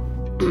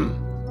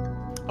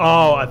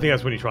 Oh, I think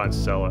that's when you try and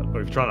sell it. Or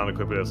if you try and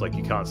unequip it, it's like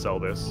you can't sell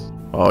this.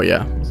 Oh,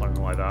 yeah. Or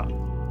something like that.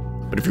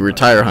 But if you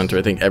retire Hunter,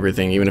 I think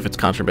everything, even if it's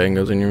contraband,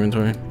 goes in your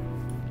inventory.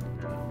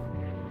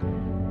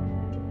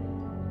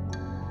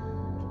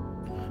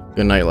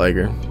 Good night,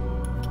 Liger.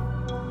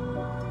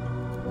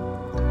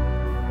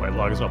 Wait,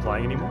 Liger's not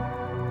playing anymore?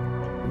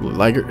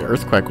 Liger,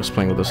 Earthquake was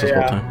playing with us this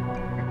whole time.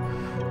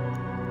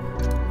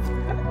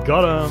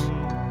 Got him!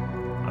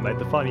 I made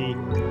the funny.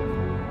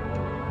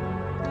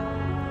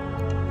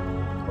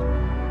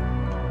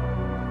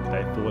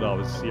 They thought I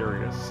was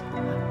serious.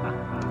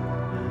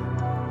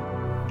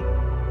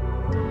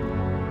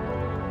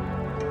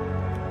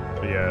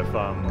 But yeah, if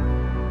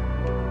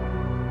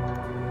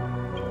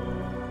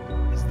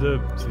is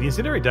the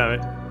incendiary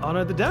damage? Oh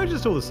no, the damage is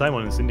still the same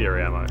on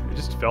incendiary ammo. It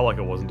just felt like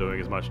it wasn't doing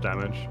as much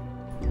damage.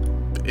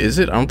 Is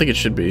it? I don't think it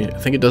should be. I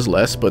think it does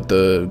less, but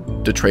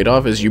the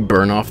trade-off is you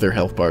burn off their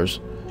health bars.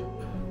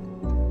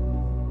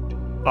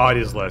 Oh, it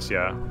is less,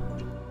 yeah.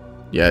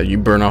 Yeah, you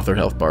burn off their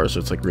health bars, so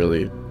it's like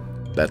really,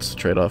 that's the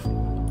trade-off.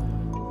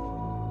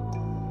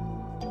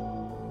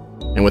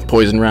 And with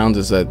poison rounds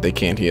is that they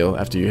can't heal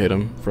after you hit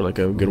them for like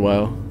a good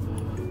while.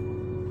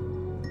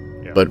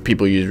 Yeah. But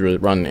people usually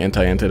run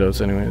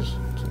anti-antidotes anyways.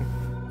 So.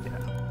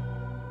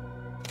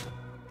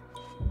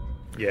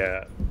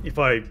 Yeah. If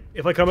I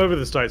come over to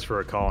the States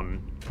for a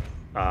con,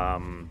 I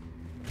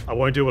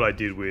won't do what I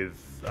did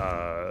with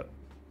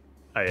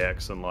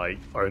AX and like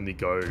only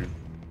go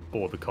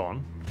for the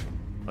con.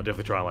 I'll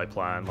definitely try and like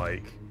plan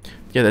like.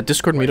 Yeah, that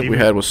Discord meetup we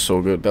had was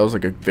so good. That was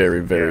like a very,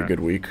 very good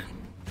week.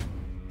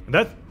 And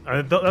that's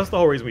the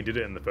whole reason we did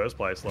it in the first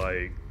place.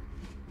 Like,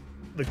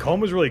 the con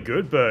was really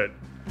good, but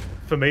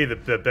for me,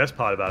 the best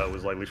part about it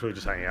was like literally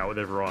just hanging out with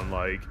everyone,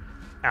 like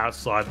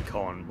outside the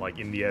con, like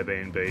in the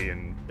Airbnb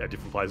and at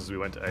different places we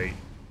went to eat.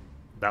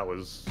 That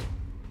was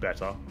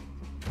better. I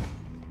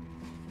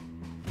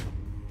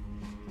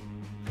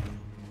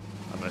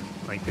don't know,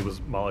 I think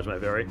people's mileage may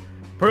vary.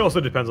 Probably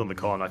also depends on the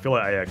con. I feel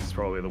like AX is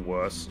probably the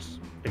worst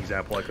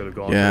example I could have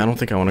gone. Yeah, I don't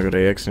think I want to go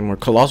to AX anymore.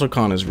 Colossal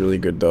Con is really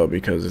good though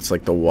because it's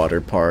like the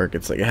water park.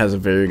 It's like it has a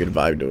very good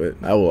vibe to it.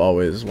 I will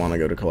always want to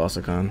go to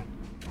Colossal Con.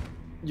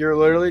 You're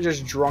literally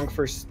just drunk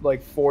for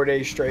like 4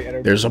 days straight.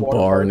 At There's a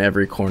bar in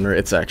every corner.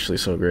 It's actually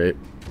so great.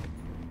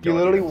 You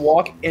literally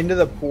walk into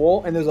the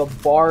pool and there's a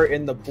bar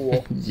in the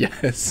pool.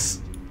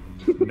 Yes.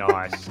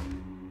 Nice.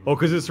 Well,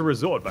 because it's a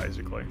resort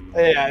basically.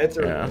 Yeah, it's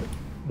a resort.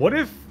 What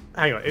if?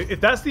 Hang on. If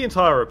that's the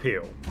entire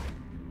appeal,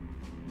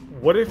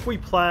 what if we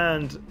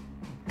planned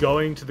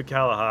going to the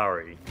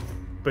Kalahari,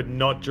 but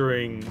not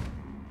during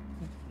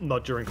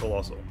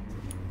Colossal?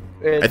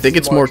 I think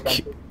it's more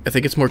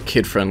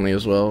kid friendly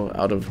as well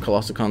out of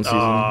Colossal Con season.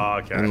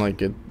 Okay. And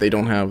like they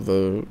don't have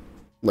the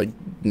like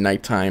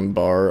nighttime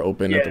bar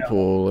open at the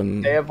pool,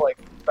 and they have like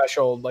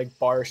special like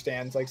bar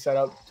stands like set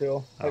up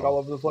too, like all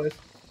over the place.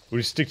 We'll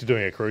just stick to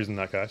doing a cruise in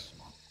that case.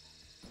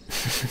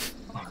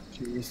 Oh,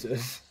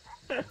 Jesus.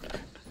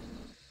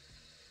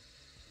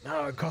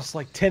 No, it costs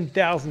like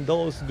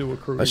 $10,000 to do a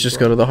cruise. Let's just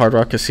go to the Hard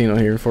Rock Casino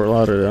here in Fort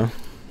Lauderdale.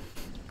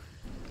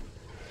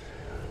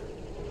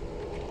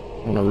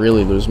 I want to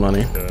really lose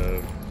money.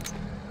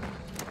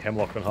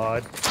 Hemlock and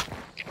Hyde.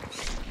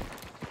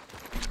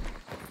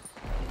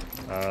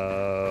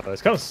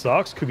 This kind of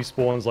sucks. Could be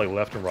spawns like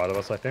left and right of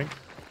us, I think.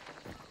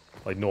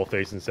 Like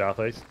northeast and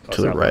southeast. Oh,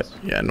 To the right.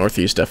 southwest. Yeah,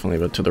 northeast definitely,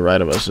 but to the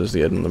right of us is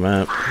the end of the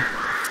map.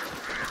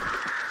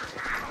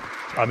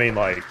 I mean,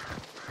 like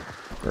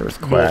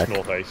Earthquake.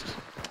 northeast.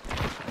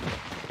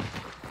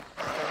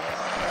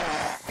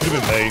 Could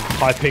have been me.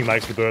 High ping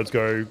makes the birds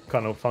go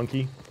kind of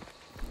funky.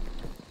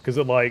 Because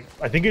it like,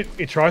 I think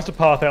it tries to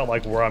path out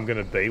like where I'm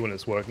going to be when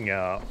it's working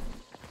out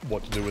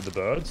what to do with the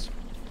birds.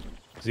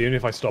 So even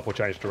if I stop or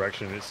change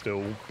direction, it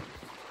still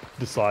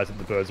decides that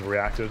the birds have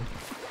reacted.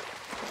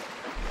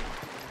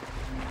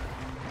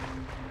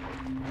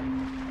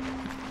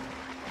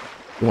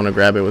 You want to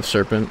grab it with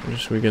Serpent,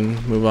 just so we can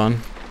move on?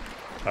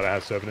 I don't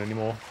have Serpent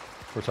anymore.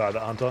 Retired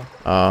that hunter.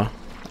 I'll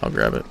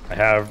grab it. I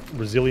have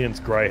Resilience,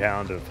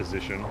 Greyhound, and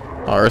Physician.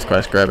 Oh,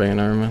 Earthquake's grabbing it,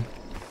 never mind.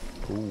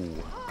 Ooh.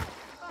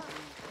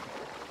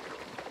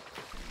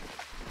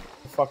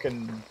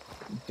 Fucking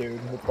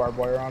dude with barbed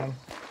wire on him.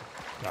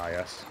 Ah,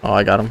 yes. Oh,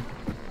 I got him.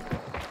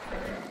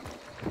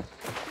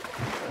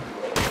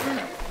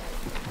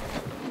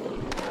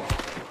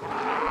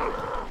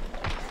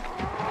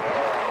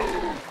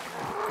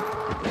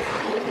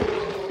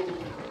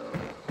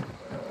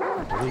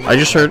 I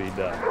just heard.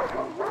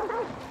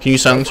 Can you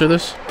silencer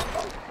this?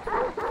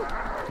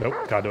 Nope,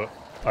 can't do it.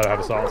 I don't have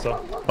a silencer.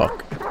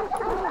 Fuck.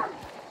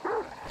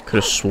 Could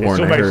have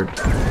sworn I makes- heard.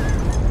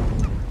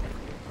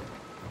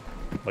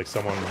 Like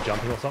someone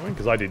jumping or something?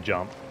 Because I did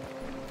jump.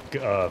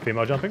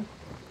 Female jumping?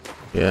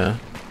 Yeah.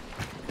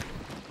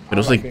 It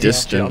was like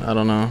distant. I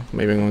don't know.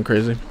 Maybe I'm going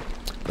crazy.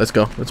 Let's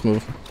go. Let's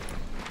move.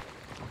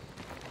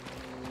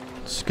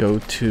 Let's go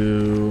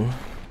to.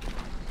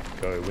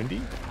 Go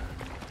Windy?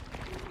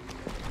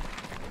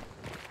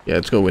 Yeah,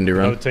 let's go Windy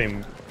Another Run.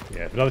 team,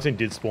 yeah, if another team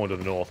did spawn to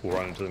the north, we'll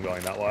run into them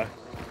going that way.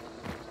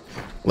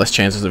 Less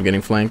chances of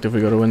getting flanked if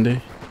we go to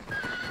Windy.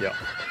 Yeah.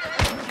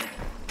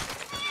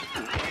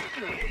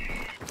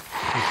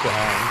 Mr.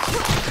 Hands.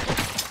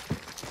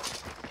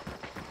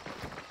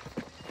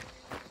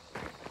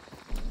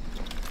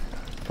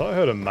 I thought I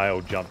heard a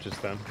male jump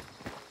just then.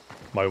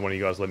 Might one of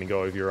you guys let me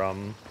go of your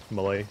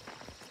melee.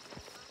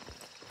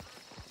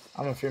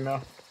 I'm a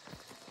female.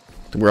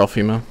 We're all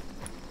female.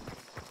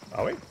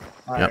 Are we?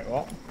 Alright, Yep.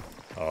 well.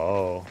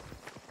 Oh.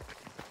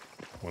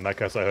 Well, in that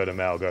case, I heard a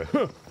male go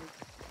 "Huh,"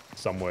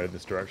 somewhere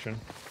this direction.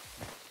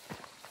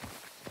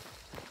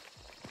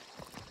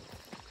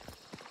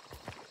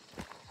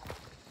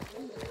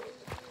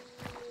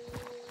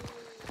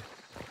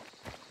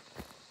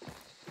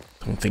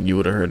 I don't think you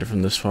would have heard it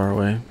from this far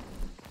away.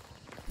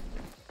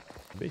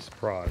 I'd be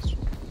surprised.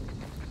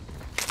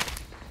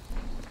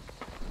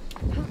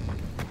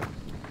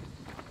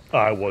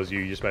 Ah, it was you.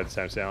 You just made the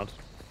same sound.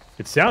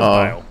 It sounds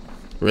Oh. male.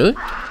 Really?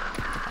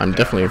 I'm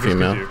definitely a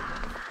female.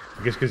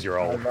 I guess because you're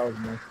Oh, old. that was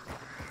me.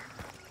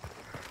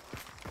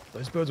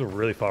 Those birds were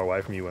really far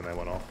away from you when they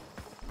went off.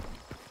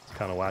 It's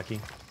kind of wacky.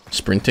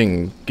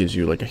 Sprinting gives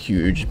you like a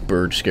huge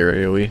bird scare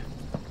AoE.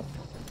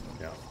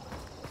 Yeah.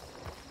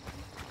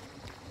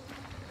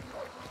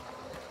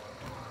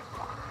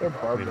 They're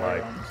barbed mean, wire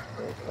like, on this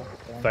fucking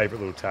thing. Favorite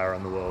little tower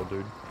in the world,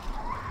 dude.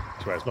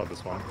 Swear it's not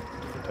this one.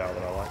 The tower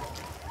that I like.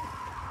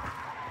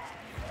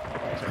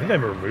 So I think they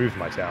removed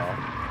my tower.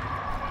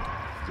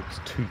 It's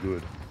too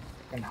good.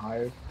 And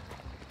hired.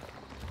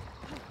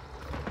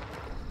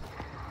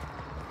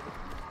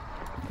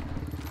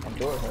 I'm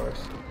doing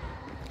horse.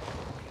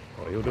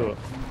 Well, he'll do it.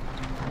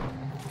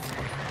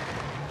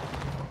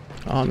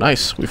 Oh,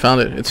 nice. We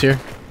found it. It's here.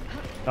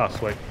 Oh,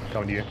 sweet.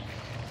 Coming to you.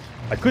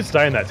 I could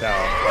stay in that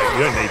tower. Like,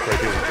 you don't need 3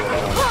 people to kill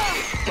that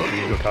one.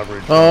 You need your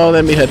coverage. Oh,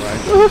 let me hit.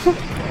 Right.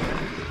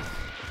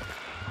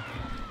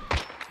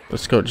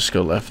 Let's go. Just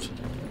go left.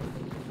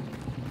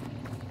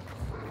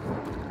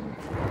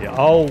 Yeah,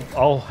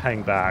 I'll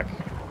hang back.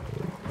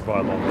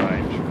 Provide long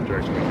range from the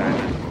direction we came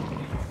in.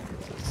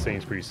 So it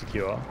seems pretty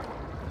secure.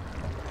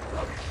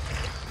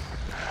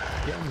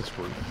 Get on this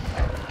roof.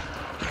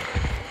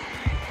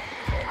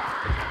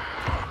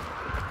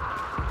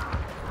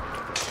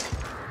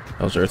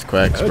 That was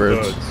Earthquake's Good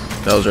birds.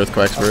 birds. That was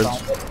Earthquake's birds.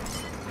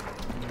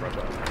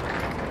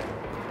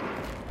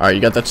 Alright,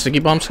 you got that sticky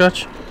bomb,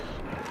 Scotch?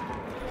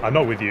 I'm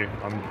not with you.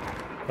 I'm,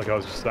 like I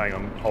was just saying,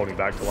 I'm holding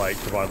back to like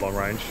provide long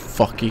range.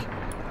 Fucky.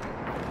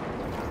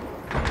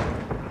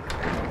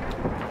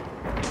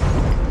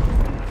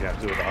 You have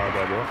to do it the hard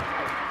way, boy.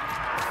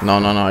 No,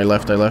 I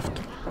left. Alright,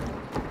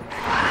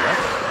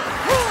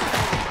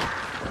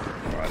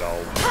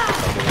 I'll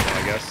do it,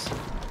 I guess.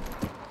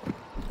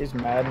 He's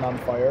mad and on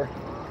fire.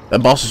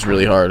 That boss is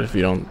really hard if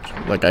you don't...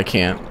 Like, I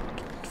can't.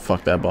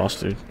 Fuck that boss,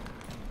 dude.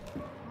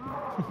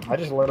 I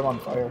just lit him on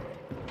fire.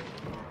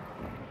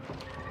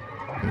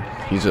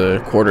 He's a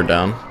quarter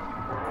down.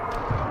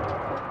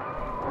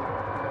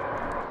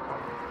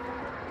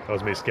 That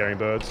was me scaring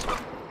birds.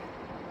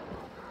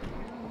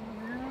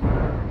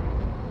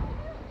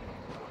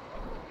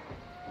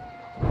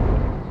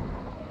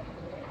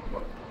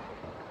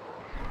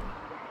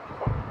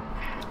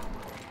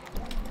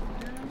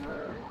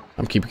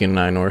 I'm keeping an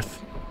eye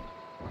north.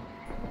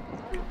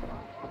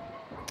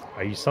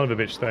 Oh, you son of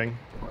a bitch thing.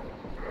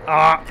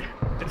 Ah!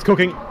 It's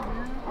cooking!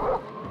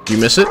 Do you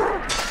miss it?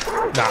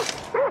 Nah.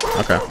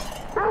 Okay.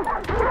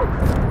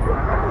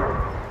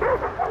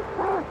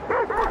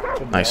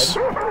 Nice.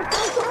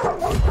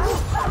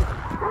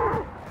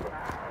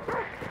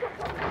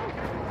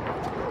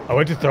 I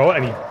went to throw it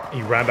and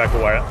he ran back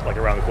away, like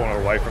around the corner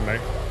away from me.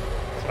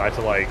 So I had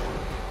to like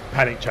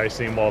panic chase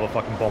him while the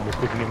fucking bomb was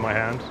cooking in my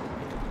hand.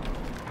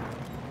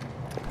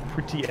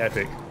 Pretty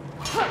epic.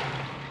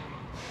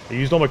 I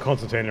used all my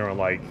concertina on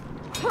like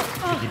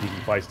dicky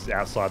places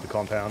outside the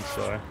compound,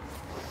 so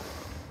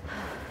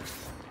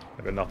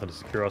I've got nothing to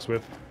secure us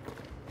with.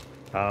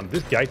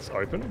 This gate's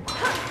open.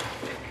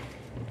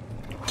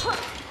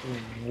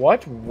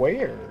 What?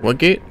 Where? What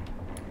gate?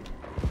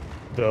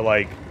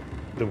 The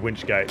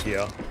winch gate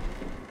here.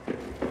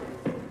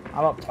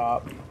 I'm up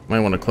top.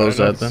 Might want to close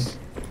that then.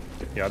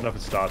 Yeah, I don't know if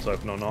it starts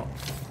open or not.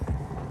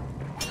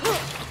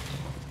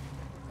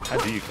 How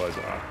do you close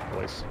it up,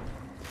 please?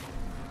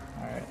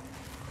 Alright.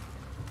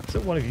 Is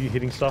it one of you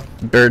hitting stuff?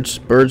 Birds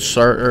far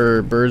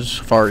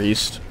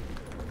east.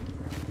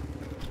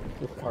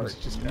 Or is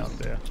it just out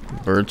there?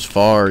 Birds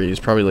far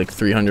east, probably like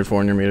 300,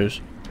 400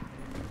 meters.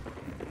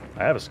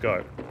 I have a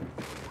scope.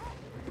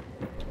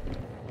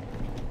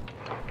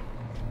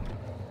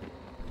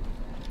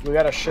 We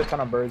got a shit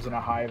ton of birds in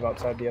a hive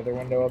outside the other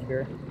window up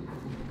here.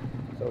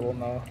 So we'll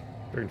know.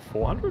 You're in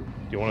 400? Do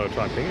you want to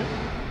try and ping it?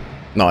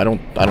 No, I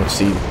don't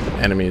see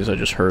enemies. I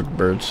just heard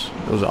birds.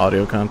 It was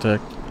audio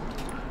contact.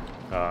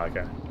 Ah,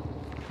 okay.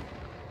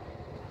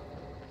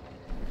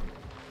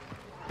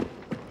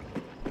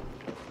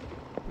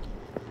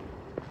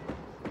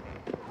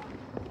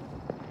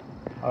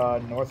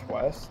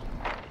 Northwest.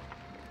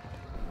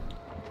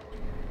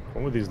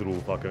 One with these little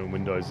fucking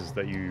windows is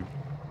that you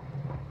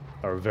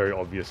are a very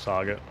obvious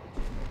target.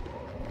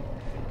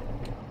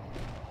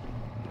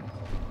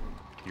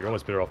 You're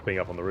almost better off being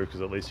up on the roof because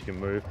at least you can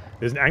move.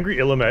 There's an angry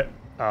immolator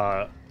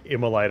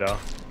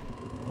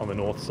on the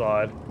north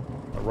side,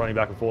 running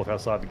back and forth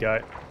outside the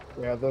gate.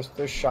 Yeah, there's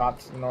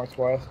shots in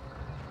northwest.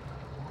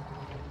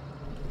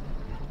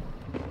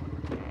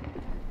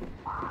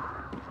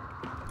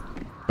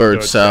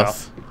 Birds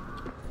south.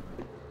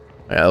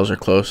 Yeah, those are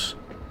close.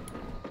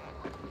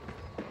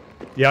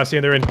 Yeah, I see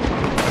them. They're in.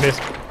 I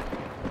missed.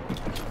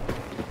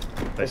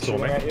 They saw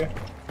me. At you?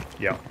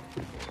 Yeah.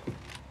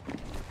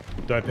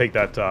 Don't peek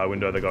that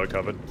window. They got it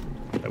covered.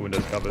 That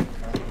window's covered.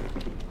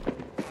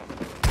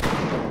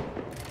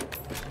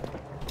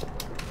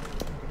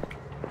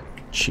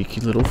 Cheeky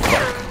little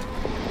fuck.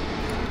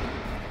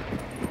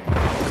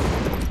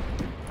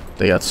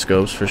 They got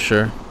scopes for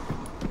sure.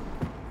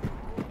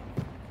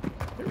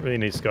 They really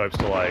need scopes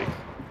to like.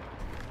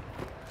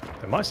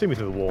 They might see me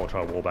through the wall and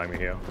try to wallbang me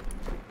here.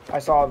 I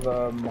saw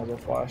the muzzle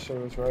flash.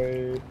 It was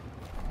right.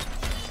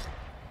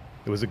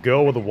 There was a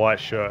girl with a white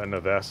shirt and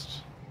a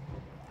vest.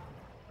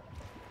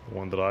 The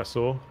one that I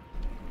saw.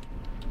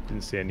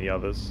 Didn't see any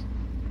others.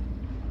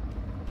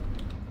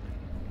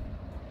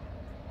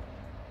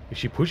 If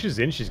she pushes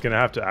in, she's gonna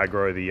have to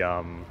aggro the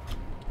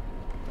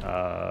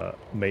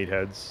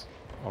meatheads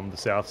on the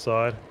south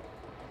side.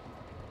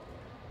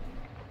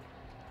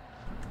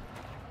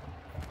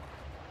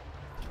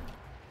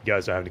 You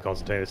guys don't have any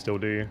concertina still,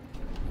 do you?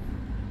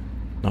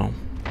 No.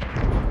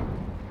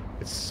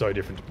 It's so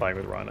different to playing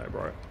with Rhino,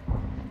 bro. I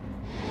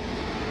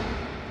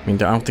mean,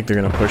 I don't think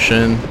they're gonna push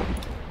in.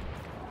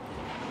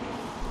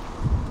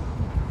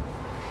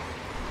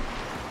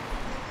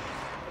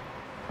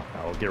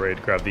 I'll get ready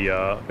to grab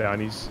the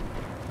bounties.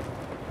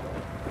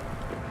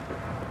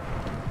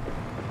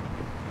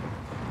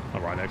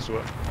 I'm right next to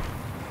it.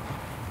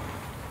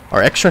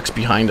 Our extract's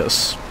behind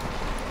us.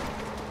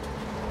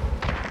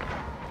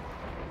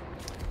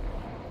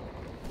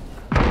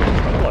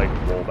 Like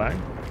wallbang.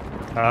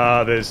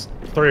 There's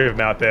 3 of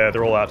them out there.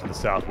 They're all out to the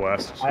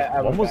southwest.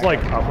 One was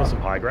like up on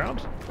some high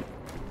ground.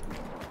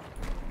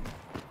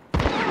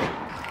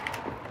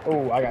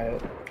 Oh, I got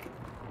it.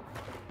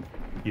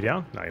 You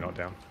down? No, you're not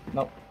down.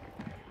 Nope.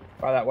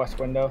 By that west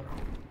window.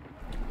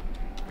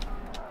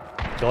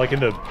 They're like in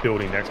the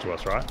building next to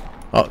us, right?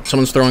 Oh,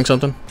 someone's throwing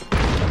something.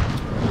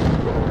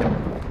 Yeah,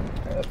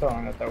 they're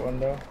throwing at that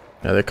window.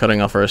 Yeah, they're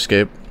cutting off our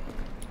escape.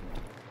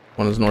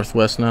 One is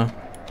northwest now.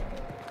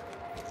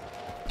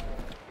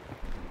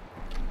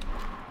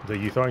 Are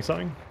you throwing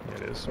something? Yeah,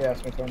 it is. Yeah,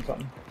 it's me throwing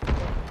something.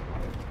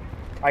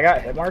 I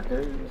got hit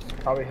markers.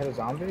 Probably hit a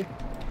zombie.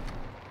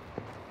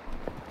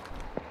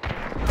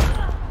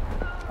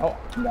 Oh,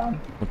 I'm down.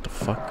 What the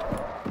fuck?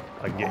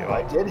 I can get you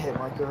I up. did hit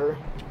marker her.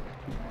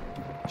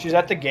 She's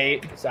at the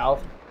gate,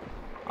 south.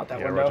 Out that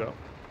Yeah, window. roger.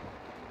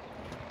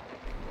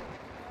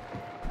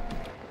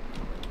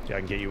 Yeah, I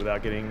can get you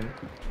without getting...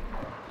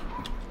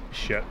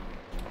 Shit.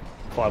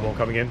 Fireball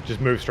coming in. Just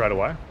move straight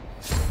away.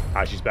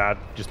 Ah, she's bad.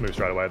 Just move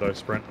straight away though,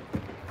 sprint.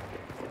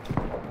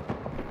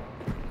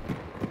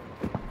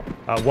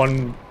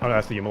 One, oh,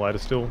 that's the emulator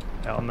still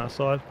out on that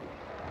side.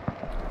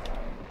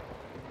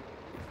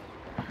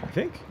 I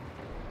think.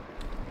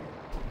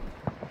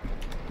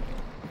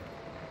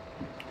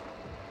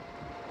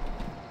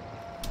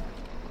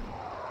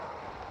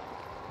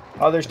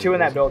 Oh, there's two in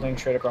that building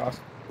straight across.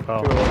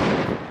 Oh. Two of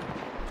them.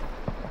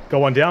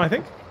 Got one down, I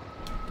think.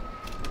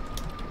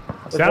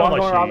 There's one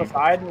going around the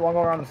side. One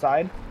going around the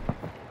side.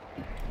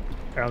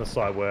 Around the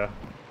side where?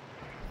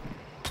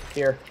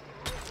 Here.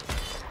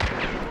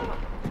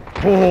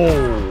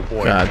 Oh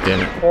boy! God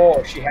damn it!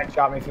 Oh, she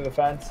headshot me through the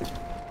fence.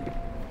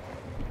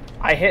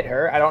 I hit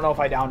her. I don't know if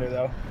I downed her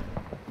though.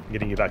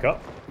 Getting you back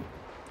up.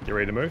 You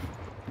ready to move?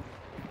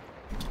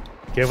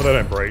 Careful they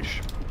don't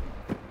breach.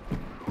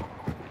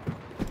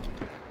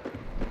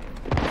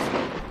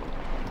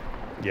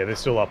 Yeah, they're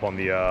still up on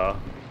the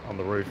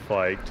roof,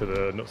 like to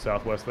the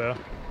southwest there.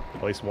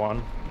 At least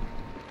one.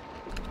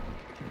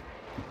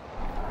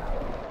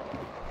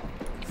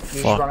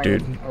 He's Fuck, running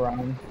dude.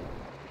 around.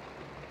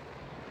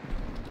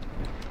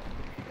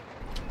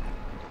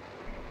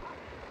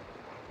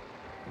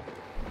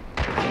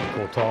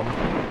 Call Tom.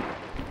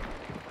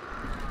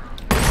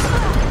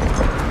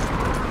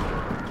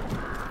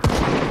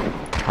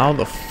 How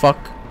the fuck?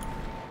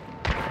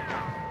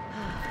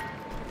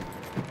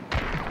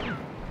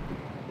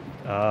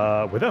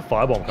 Where'd that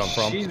firebomb come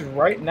from? She's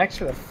right next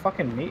to the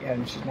fucking meathead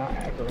and she's not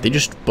aggro. They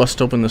just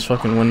bust open this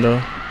fucking window.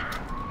 Might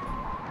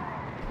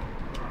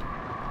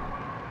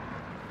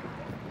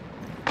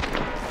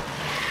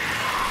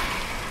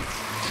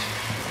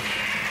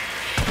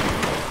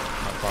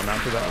climb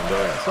out through that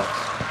window. That sucks.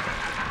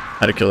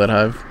 How to kill that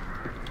hive?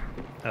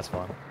 That's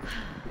fine.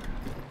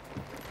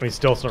 I mean,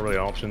 stealth's not really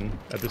an option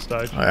at this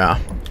stage. Oh yeah.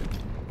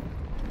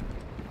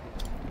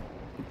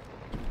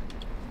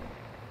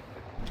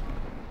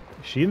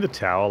 Is she in the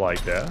tower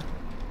like there?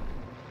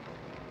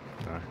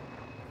 No.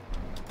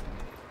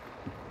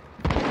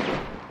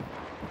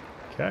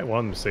 Okay, one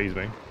of them sees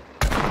me.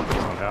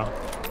 Somehow.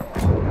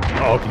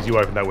 Oh, because you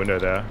opened that window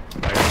there.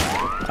 Maybe.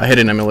 I hit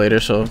an emulator,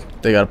 so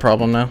they got a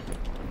problem now.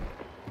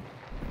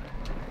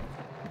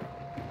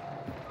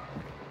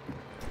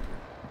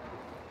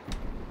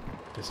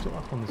 They're still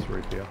up on this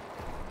roof here.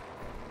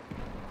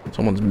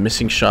 Someone's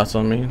missing shots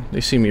on me.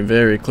 They see me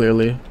very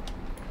clearly.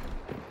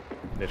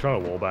 They're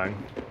trying to wallbang.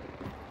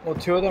 Well,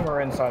 two of them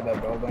are inside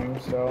that building,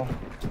 so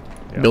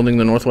Yeah. Building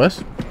the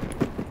northwest.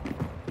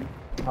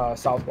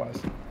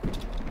 southwest.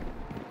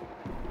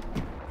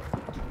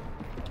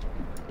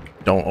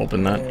 Don't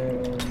open that.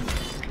 And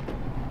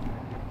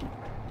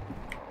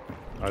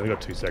I only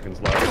got 2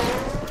 seconds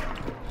left.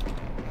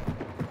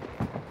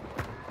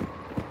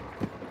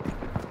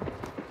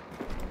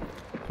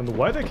 From the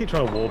way they keep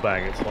trying to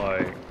wallbang, it's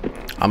like...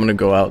 I'm gonna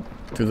go out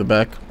through the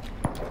back.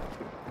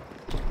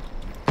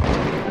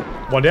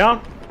 One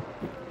down?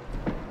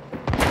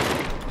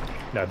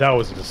 No, that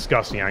was a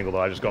disgusting angle that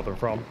I just got them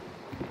from.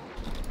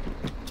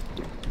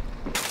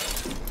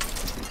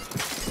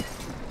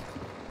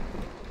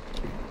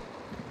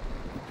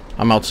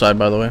 I'm outside,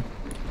 by the way.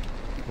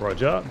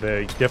 Roger.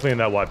 They're definitely in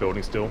that white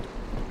building still.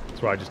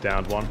 That's where I just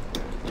downed one.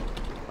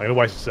 I'm gonna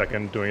waste a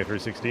second doing a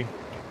 360.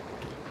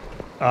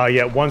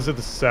 Yeah, one's at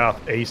the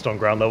southeast on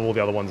ground level,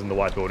 the other one's in the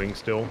white building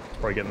still.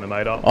 Probably getting the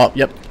mate up. Oh,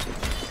 yep.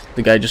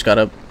 The guy just got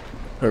up.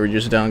 Whoever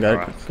just down got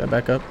Alright. got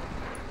back up.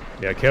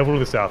 Yeah, careful to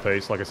the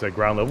southeast. Like I said,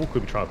 ground level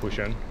could be trying to push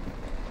in.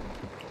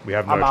 We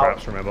have no I'm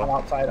traps, out. remember? I'm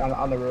outside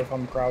on the roof.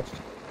 I'm crouched.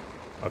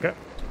 Okay.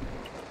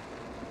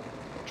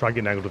 Try and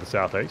get an angle to the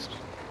southeast.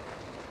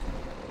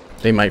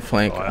 They might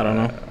flank. I don't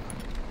know. Yeah,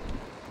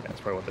 that's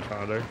probably what they're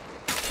trying to do.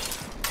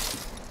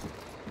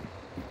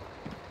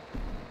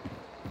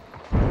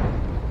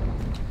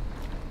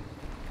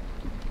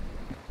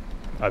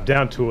 I've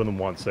downed 2 of them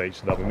once each,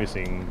 so they'll be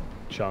missing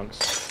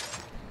chunks.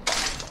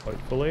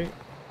 Hopefully.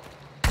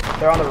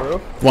 They're on the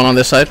roof. One on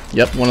this side.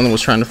 Yep, one of them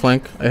was trying to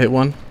flank. I hit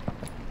one.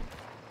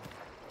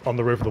 On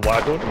the roof of the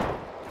white building,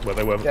 where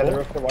they were before. Yeah, the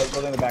roof of the white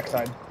building, the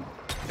backside.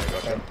 Yeah,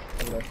 gotcha. Okay,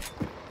 over there.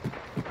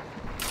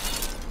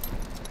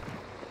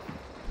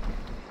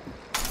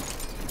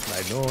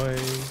 Made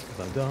noise, because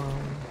I'm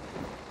dumb.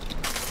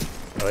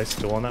 Are they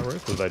still on that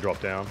roof, or did they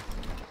drop down?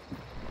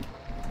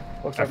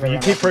 Looks like You they're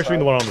keep on pressuring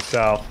the one on the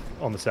south,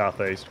 on the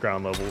southeast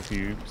ground level if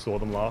you saw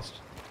them last.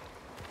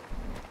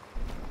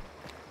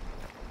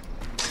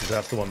 'Cause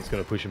that's the one that's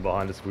going to push in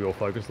behind us if we all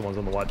focus, the ones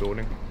on the white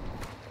building.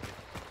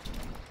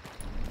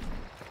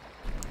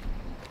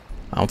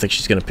 I don't think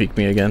she's gonna peek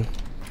me again.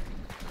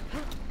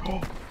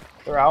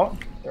 They're out.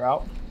 They're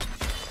out.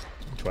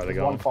 Which way they There's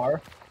going? one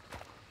far.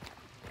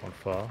 One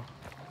far.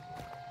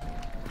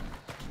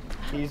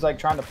 He's like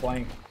trying to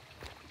flank.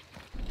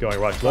 Going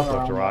right to left,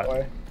 left to Around that right.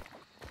 way.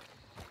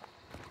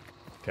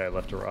 Okay,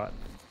 left to right.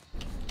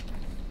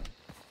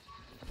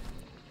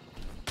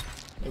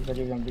 Looks like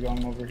he's gonna be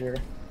going over here.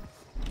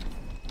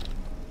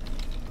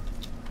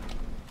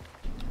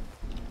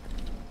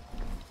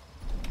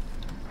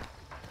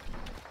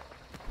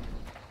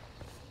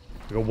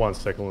 We got 1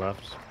 second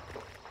left.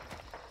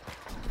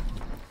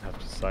 Have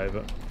to save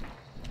it.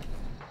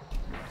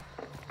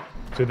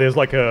 So there's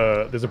like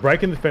there's a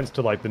break in the fence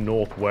to like the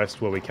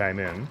northwest where we came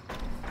in.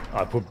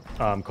 I put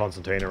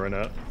concertina in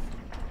it.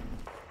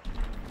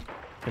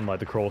 In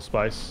like the crawl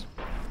space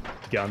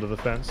to get under the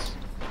fence.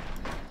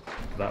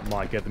 That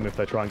might get them if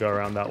they try and go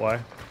around that way.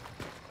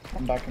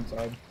 I'm back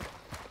inside.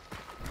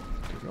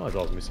 Didn't realize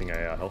I was missing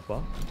a health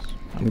bar.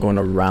 I'm going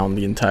around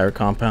the entire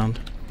compound.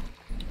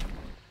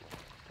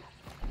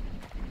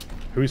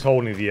 Who's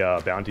holding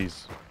the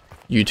bounties?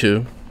 You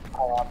two.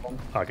 I'll have them.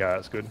 Okay,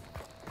 that's good.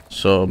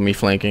 So me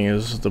flanking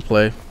is the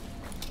play.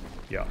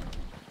 Yeah.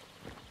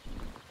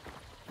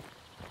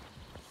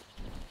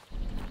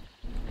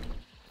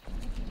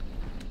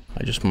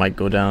 I just might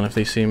go down if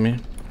they see me.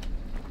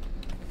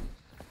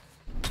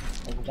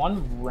 Like,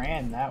 one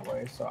ran that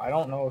way, so I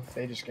don't know if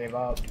they just gave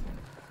up.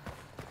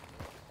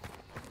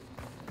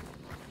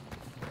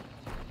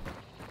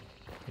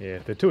 Yeah,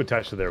 they're too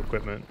attached to their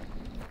equipment.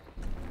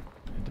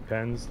 It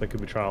depends. They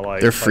could be trying to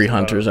like. They're free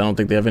hunters. I don't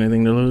think they have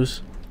anything to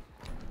lose.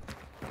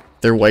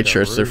 They're white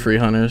shirts. They're free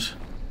hunters.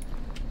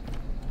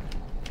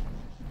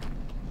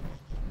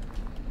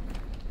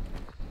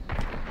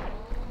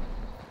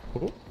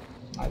 Ooh,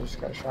 I just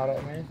got shot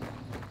at me.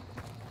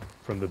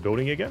 from the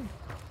building again?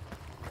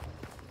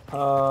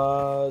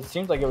 It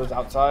seems like it was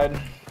outside.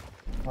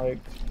 Like,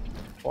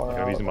 far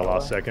I'm out. using my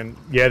last second.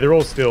 Yeah, they're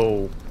all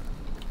still.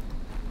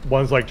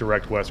 One's like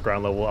direct west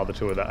ground level. Other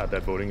two are at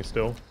that building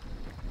still.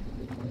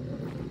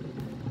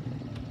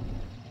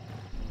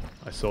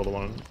 I saw the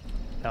one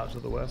out to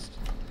the west.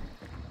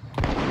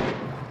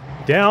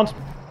 Downed.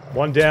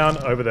 One down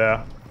over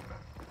there.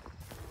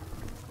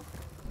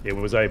 It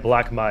was a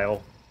black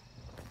male.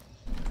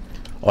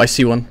 Oh, I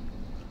see one.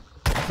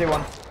 I see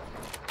one.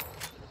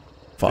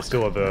 Fuck.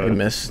 Still have I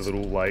missed. the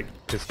little like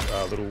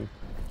little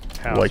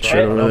house White right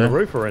shirt over on there. the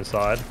roof or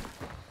inside.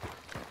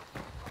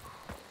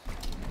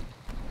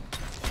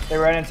 They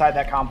ran inside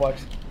that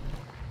complex.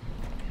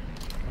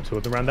 Two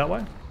of them ran that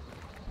way.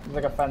 There's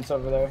like a fence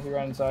over there. He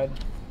ran inside.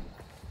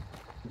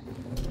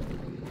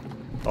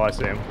 Oh, I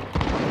see him.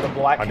 The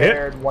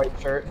black-haired, white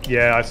shirt.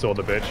 Yeah, I saw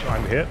the bitch.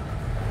 I'm hit.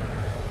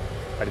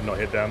 I did not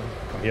hit them.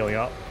 I'm healing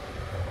up.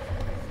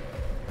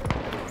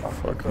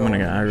 Fuck, I'm gonna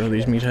get aggro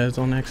these meatheads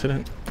on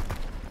accident.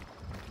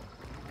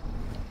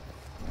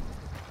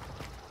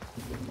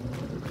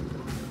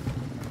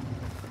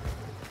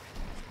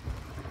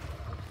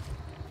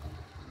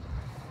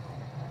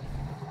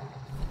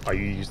 Oh,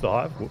 you used the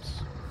hive?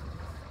 Whoops.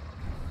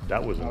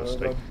 That was a There's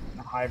mistake.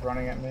 a hive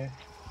running at me.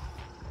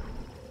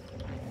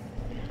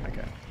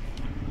 Okay.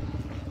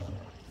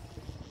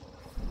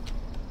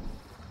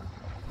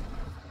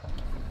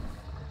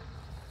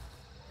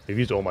 They've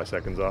used all my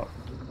seconds up.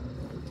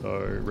 So,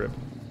 rip.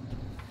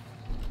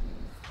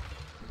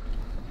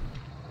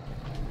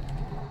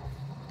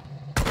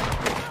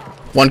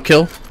 One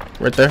kill,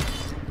 right there.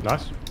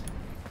 Nice.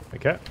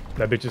 Okay.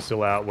 That bitch is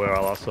still out where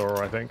I last saw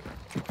her, I think.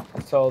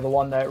 So the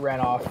one that ran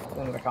off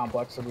into the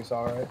complex that we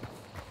saw, right?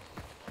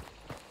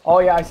 Oh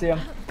yeah, I see him.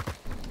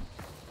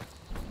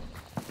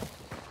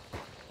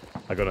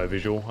 I got no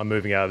visual. I'm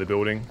moving out of the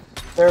building.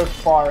 They're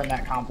far in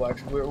that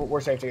complex.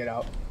 We're safe to get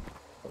out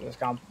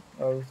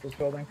of this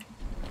building.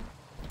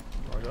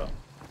 Right up.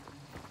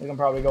 We can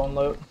probably go and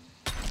loot.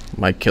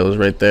 My kill is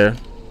right there.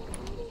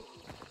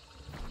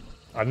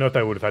 I don't know if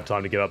they would have had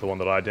time to get out the one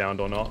that I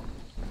downed or not.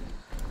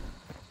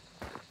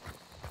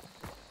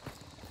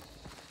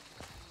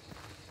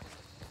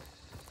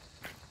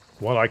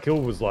 One I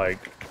killed was like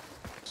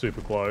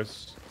super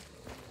close.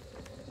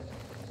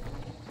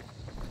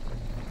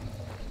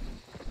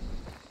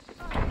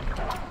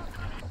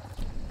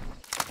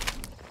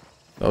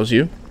 That was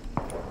you?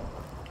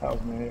 That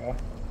was me, yeah.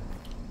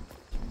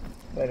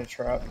 They had a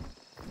trap.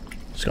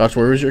 Scotch,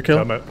 where was your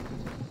kill? Might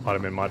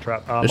have been my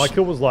trap. My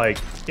kill was like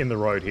in the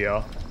road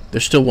here.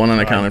 There's still one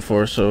unaccounted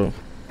for, so...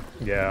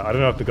 Yeah, I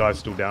don't know if the guy's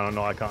still down or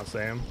not. I can't see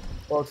him.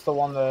 Well, it's the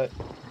one that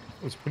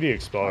It's pretty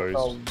exposed.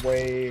 fell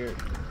way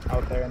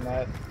out there in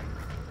that.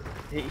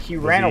 He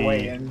ran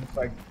away and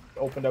like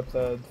opened up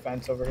the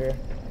fence over here.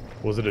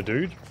 Was it a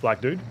dude? Black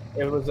dude?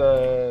 It was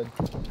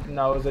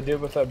no, it was a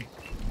dude with a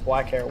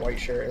black hair, white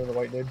shirt. It was a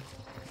white dude.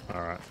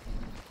 Alright.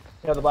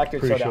 Yeah, the black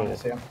dude's Pretty so down sure.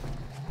 to see him.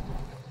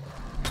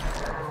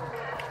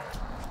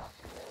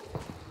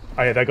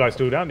 Oh yeah, that guy's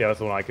still down? Yeah, that's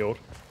the one I killed.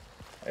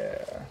 Yeah.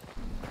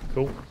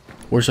 Cool.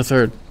 Where's the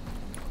third?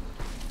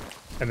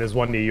 And there's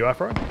one near you,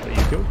 Afro, that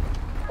you killed?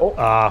 Oh.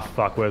 Ah,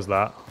 fuck, where's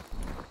that?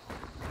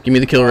 Give me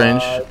the kill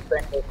range.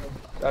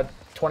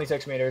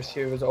 26 meters.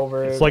 He was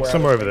over. It's like where I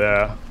somewhere was over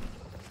there.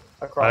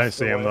 across I don't the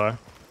see him way. though.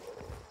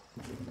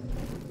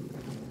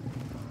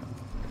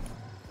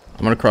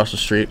 I'm gonna cross the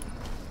street.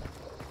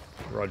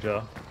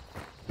 Roger.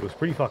 It was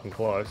pretty fucking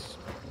close.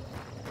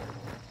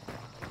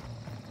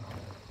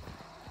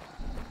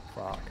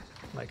 Fuck.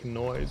 Making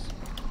noise.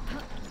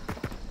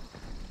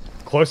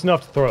 Close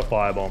enough to throw a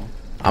firebomb.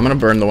 I'm gonna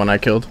burn the one I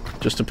killed,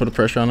 just to put a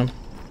pressure on him.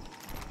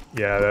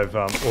 Yeah, they've,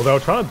 well, they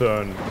were trying to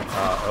burn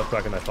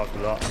Earthquake and they fucked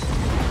it up.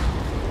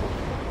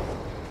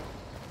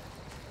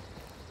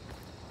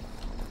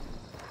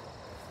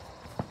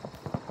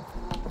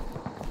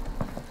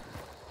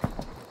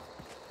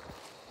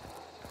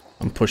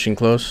 pushing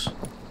close.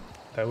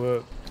 They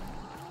were.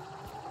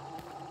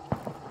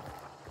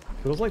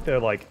 Feels like they're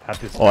like at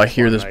this. Oh, I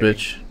hear this maybe.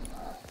 bitch.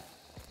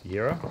 You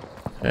hear her?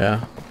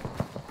 Yeah.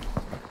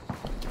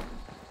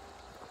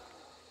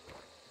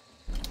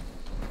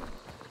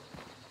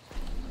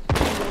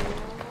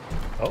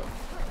 Oh,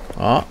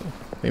 Oh,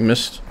 he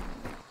missed.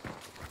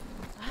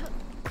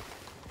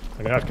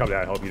 I'm gonna have to come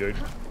down and help you, dude.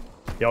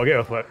 Yeah, I'll get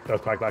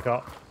earthquake back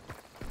up.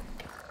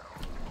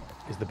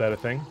 Is the better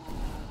thing?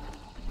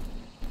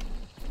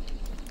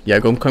 Yeah,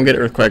 come get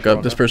earthquake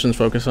up. This person's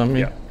focused on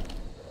me. Yeah.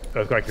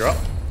 Earthquake, you're up.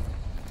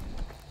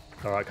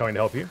 All right, coming to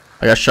help you.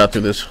 I got shot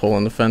through this hole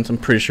in the fence. I'm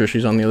pretty sure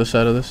she's on the other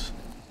side of this.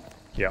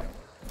 Yeah.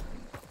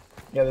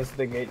 Yeah, this is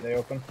the gate they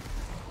open.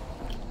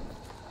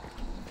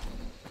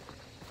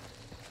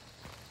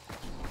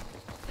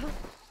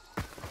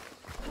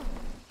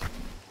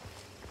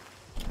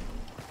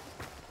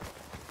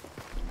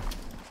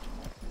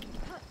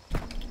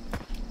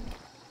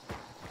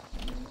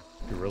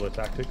 Guerrilla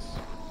tactics.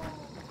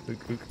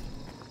 Book, book.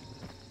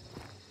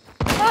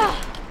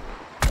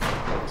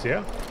 See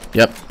ya?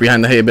 Yep,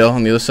 behind the hay bale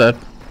on the other side.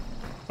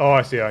 Oh,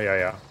 I see her. Yeah,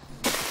 yeah.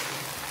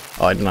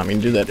 Oh, I did not mean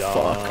to do that. Done.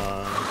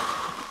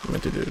 Fuck. I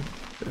meant to do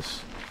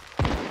this.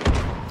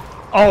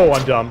 Oh,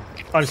 I'm dumb.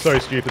 I'm so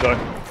stupid though.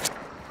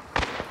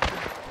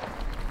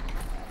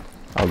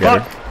 I'll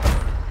get Fuck!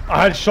 her.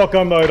 I had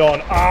shotgun mode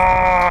on.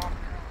 Ah!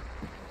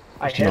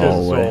 I She hit No him.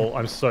 kills us way. all.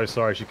 I'm so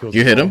sorry. She kills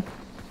You us hit all. him?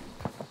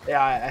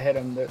 Yeah, I hit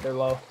him. They're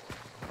low.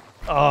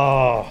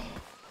 Oh.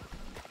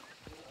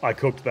 I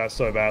cooked that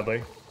so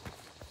badly.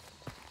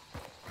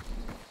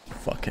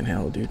 Fucking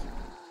hell, dude.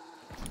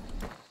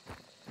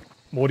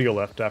 More to your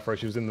left, Afro.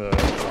 She was in the.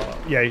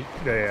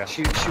 Yeah.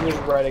 She was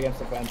right against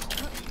the fence.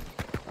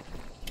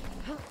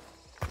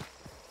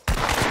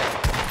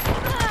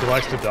 She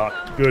likes to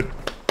duck. Good.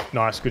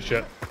 Nice. Good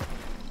shit.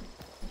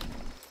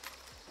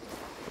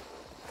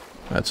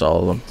 That's all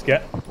of them.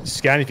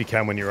 Scan if you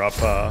can when you're up,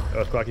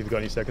 Earthquake, if you've got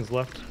any seconds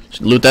left.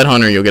 Loot that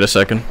hunter, you'll get a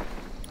second.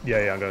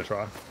 Yeah, I'm gonna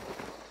try.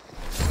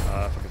 If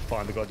I can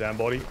find the goddamn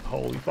body.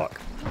 Holy fuck.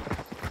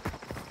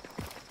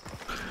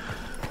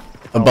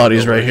 A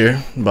body's right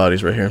here.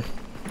 Body's right here.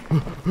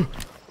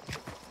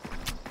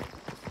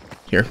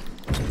 Here.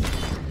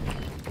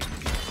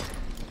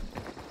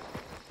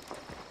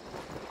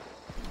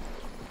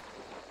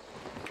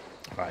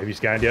 Alright, have you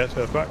scanned yet,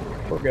 Earthquake?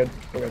 We're good.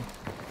 We're good.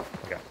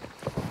 Okay.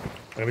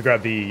 I'm gonna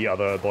grab the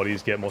other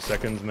bodies, get more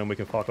seconds, and then we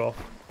can fuck off.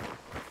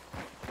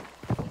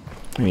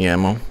 Any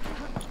ammo?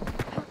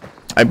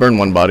 I burned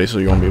one body, so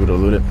you won't be able to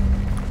loot it.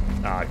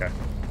 Ah, okay.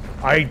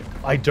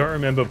 I don't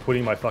remember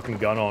putting my fucking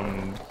gun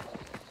on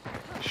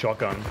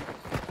shotgun.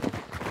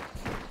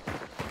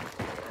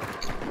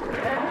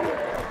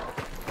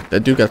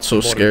 That dude got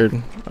so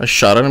scared. I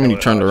shot at him and he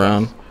turned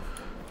around.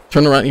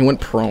 Turned around, he went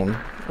prone.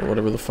 Or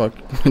whatever the fuck,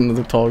 into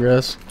the tall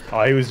grass.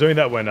 Oh, he was doing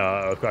that when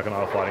Earthquake and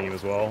I were fighting him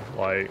as well.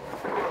 Like,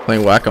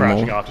 Playing crashing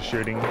whack-a-mole. after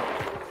shooting.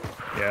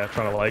 Yeah,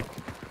 trying to like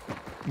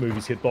move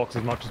his hitbox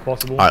as much as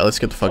possible. Alright, let's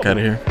get the fuck out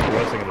of here. The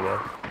worst thing in the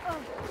world.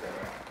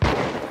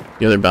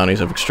 The other bounties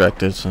have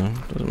extracted, so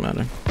it doesn't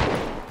matter.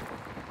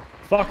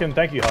 Fucking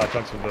thank you, Hard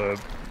Chunks, for the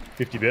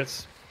 50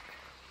 bits.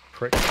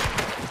 Prick.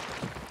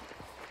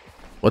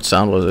 What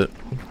sound was it?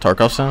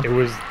 Tarkov sound? It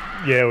was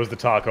the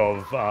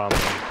Tarkov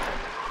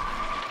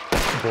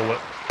bullet.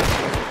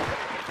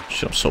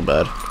 Shit, I'm so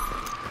bad.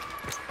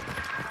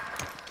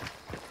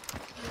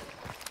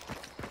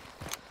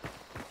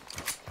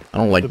 I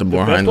don't like the best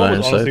Borheim one iron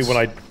was honestly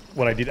sights.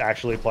 when I did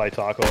actually play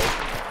Tarkov,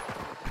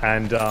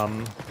 and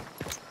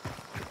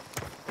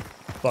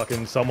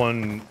fucking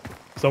someone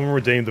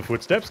redeemed the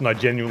footsteps, and I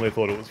genuinely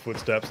thought it was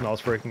footsteps, and I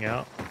was freaking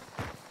out.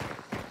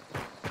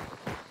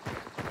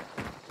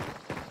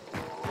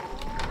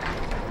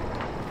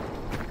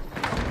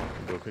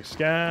 Do a quick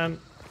scan.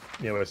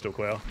 Yeah, we're still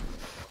clear.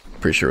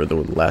 Pretty sure we're the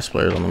last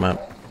players on the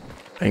map.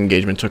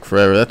 Engagement took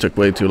forever. That took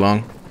way too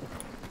long.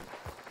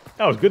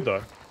 That was good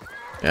though.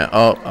 Yeah.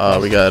 Oh,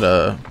 we got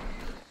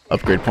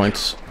upgrade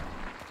points.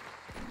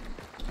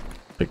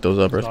 Pick those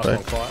up, Nice long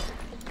respect. fight.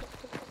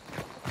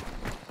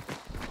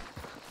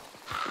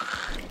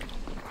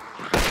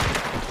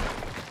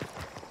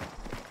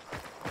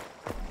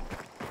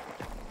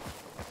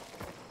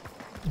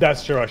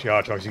 That's true, actually,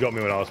 Hard Chunks. You got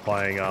me when I was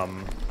playing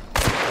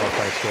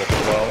Scorp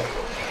as well.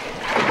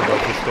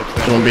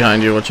 Someone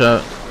behind you, watch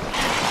out.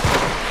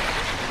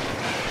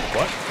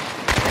 What?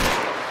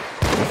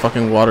 The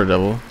fucking water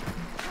devil.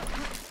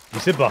 You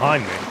said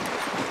behind me.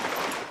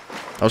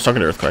 I was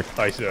talking to Earthquake.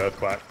 Oh, you said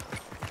Earthquake.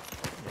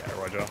 Yeah,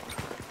 roger.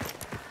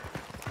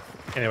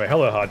 Anyway,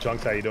 hello, Hard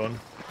Chunks. How you doing?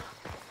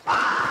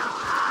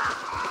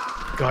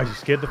 God, you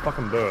scared the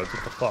fucking birds.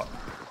 What the fuck?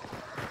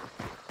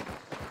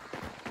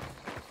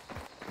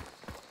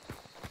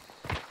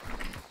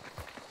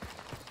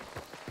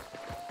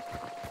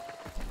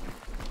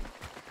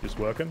 Just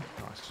working?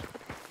 Nice.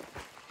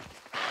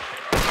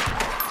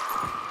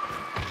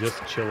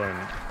 Just chilling,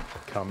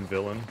 come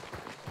villain.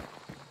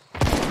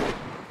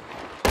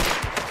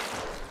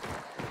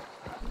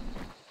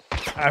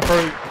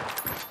 Afro,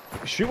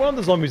 shoot one of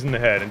the zombies in the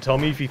head and tell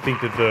me if you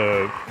think that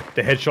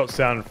the headshot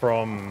sound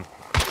from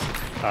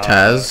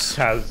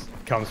Taz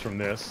comes from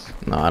this.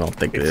 No, I don't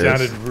think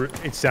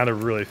it sounded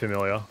really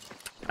familiar.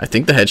 I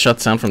think the headshot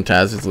sound from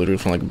Taz is literally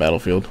from like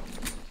Battlefield,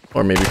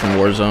 or maybe from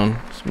Warzone.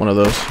 It's one of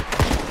those.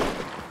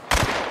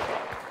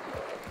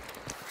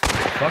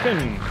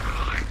 Fucking.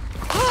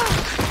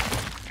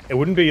 It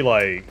wouldn't be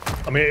like.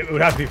 I mean, it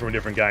would have to be from a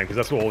different game because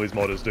that's what all these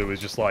modders do is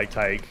just like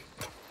take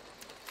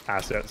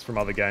assets from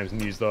other games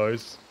and use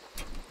those.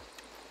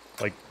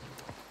 Like,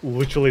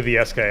 literally the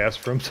SKS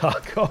from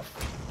Tarkov.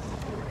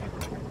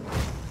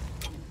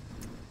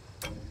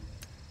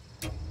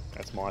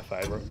 That's my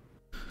favorite.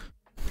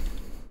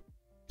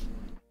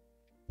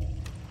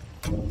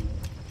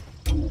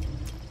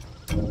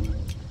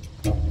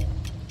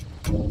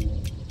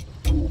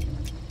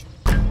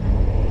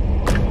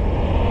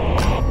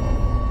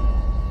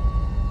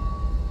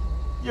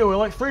 Yeah, we're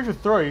like 3 for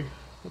 3.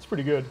 That's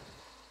pretty good.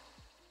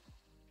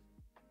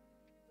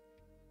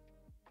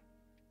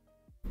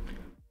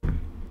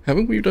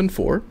 Haven't we done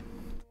 4?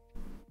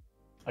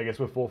 I guess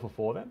we're 4 for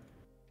 4 then.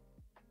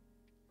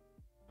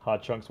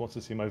 Hard Chunks wants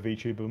to see my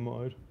VTuber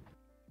mode.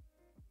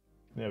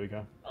 There we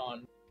go.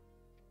 On.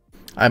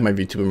 I have my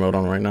VTuber mode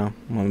on right now.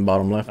 I'm on the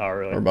bottom left. Oh,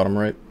 really? Or bottom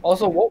right.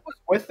 Also, what was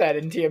with that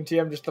in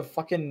TMTM? Just the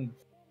fucking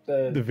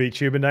The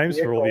VTuber names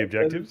for all the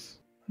objectives?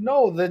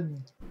 No,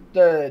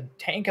 the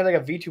tank had like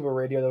a VTuber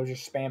radio that was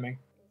just spamming.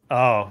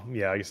 Oh,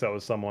 yeah, I guess that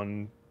was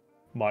someone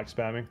mic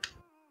spamming.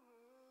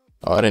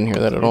 Oh, I didn't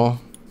hear that at all.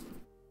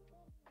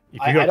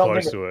 If you got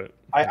close to it.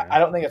 I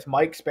don't think it's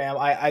mic spam.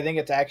 I think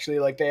it's actually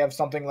like they have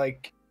something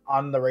like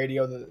on the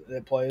radio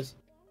that plays.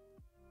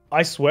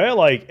 I swear,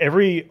 like,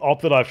 every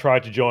op that I've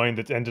tried to join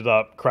that's ended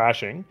up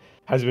crashing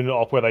has been an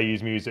op where they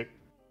use music.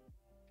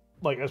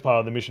 Like, as part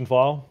of the mission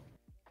file.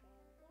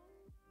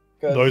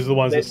 Those are the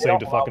ones that seem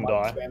to fucking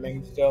die.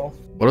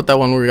 What about that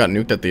one where we got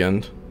nuked at the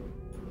end?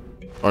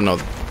 Or no,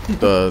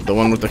 the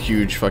one with the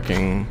huge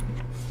fucking...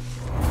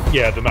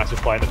 Yeah, the massive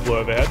plane that flew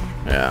overhead.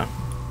 Yeah.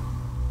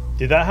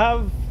 Did that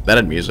have... That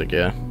had music,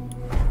 yeah.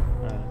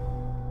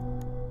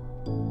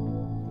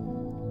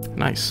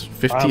 Nice.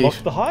 50... I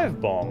unlocked the hive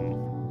bomb.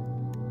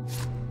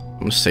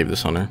 I'm gonna save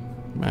this hunter.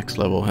 Max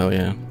level, hell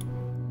yeah.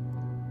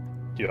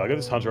 Dude, I got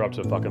this hunter up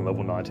to fucking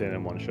level 19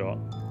 in one shot.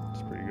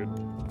 It's pretty good.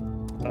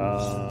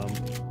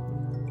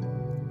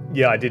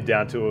 Yeah, I did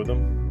down 2 of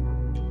them.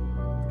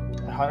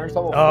 Hunter's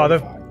level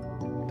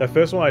 45. The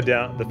first one I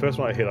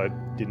hit, I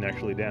didn't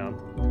actually down.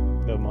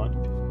 Never mind.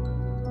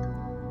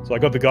 So I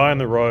got the guy on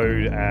the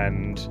road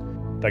and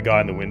that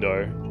guy in the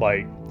window.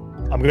 Like,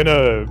 I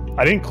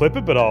didn't clip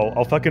it, but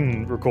I'll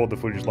fucking record the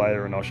footage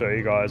later and I'll show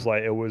you guys.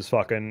 Like, it was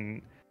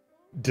fucking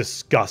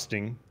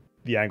disgusting,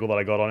 the angle that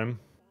I got on him.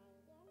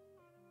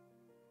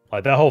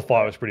 Like, that whole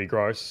fight was pretty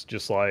gross.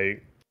 Just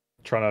like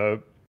trying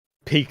to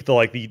peek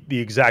the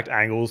exact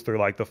angles through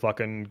like the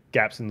fucking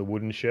gaps in the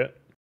wood and shit.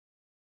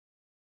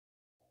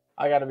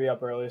 I gotta be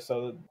up early,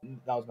 so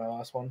that was my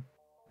last one.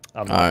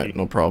 Alright,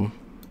 no problem.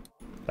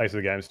 Thanks for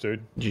the games,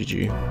 dude.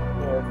 GG.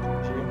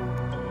 Yeah,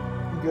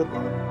 G. Good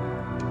luck.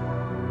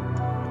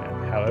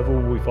 And however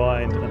we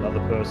find another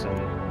person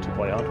to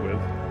play Hunt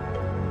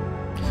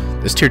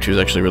with. This tier 2 is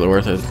actually really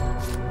worth it.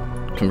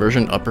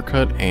 Conversion,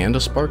 uppercut, and a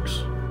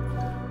Sparks.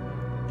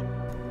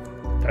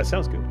 That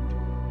sounds good.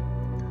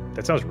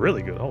 That sounds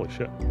really good. Holy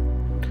shit.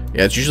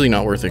 Yeah, it's usually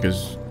not worth it,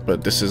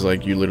 but this is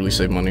like, you literally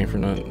save money for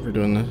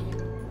doing this.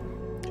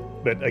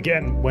 But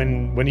again,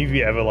 when have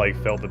you ever like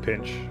felt the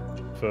pinch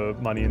for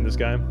money in this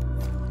game?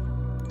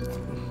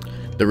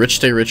 The rich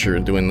stay richer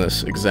doing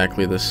this,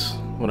 exactly this,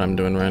 what I'm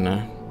doing right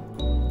now.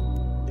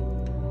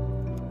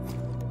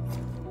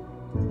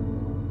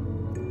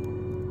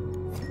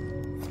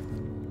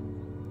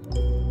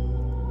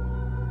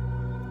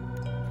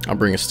 I'll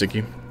bring a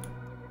sticky.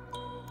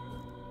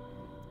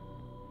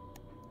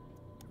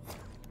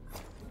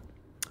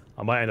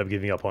 I might end up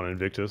giving up on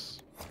Invictus.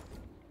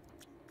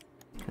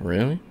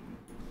 Really?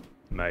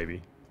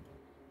 Maybe.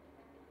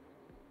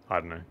 I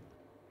don't know.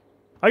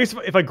 I guess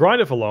if I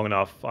grind it for long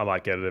enough, I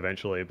might get it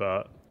eventually,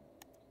 but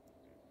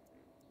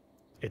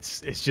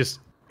it's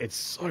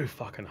so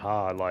fucking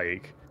hard.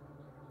 Like,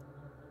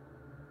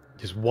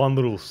 just one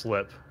little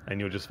slip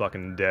and you're just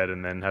fucking dead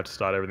and then have to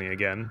start everything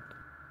again.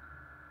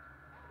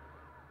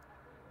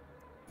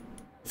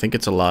 I think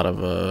it's a lot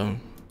of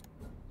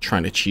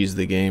trying to cheese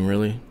the game,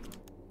 really.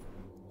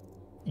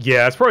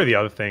 Yeah, it's probably the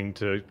other thing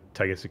to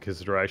take into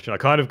consideration. I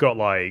kind of got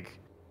like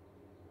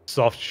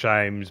soft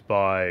shamed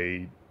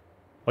by,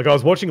 like, I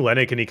was watching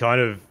Lennick and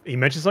he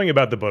mentioned something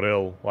about the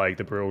baril, like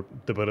the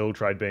baril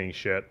trade being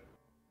shit.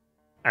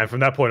 And from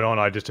that point on,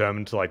 I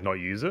determined to like not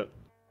use it.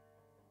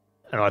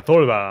 And I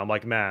thought about it. I'm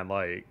like, man,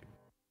 like,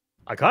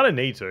 I kind of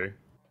need to.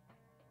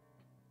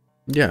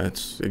 Yeah,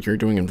 it's if you're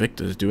doing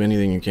Invictus, do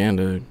anything you can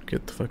to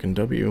get the fucking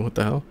W. What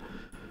the hell?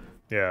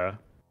 Yeah.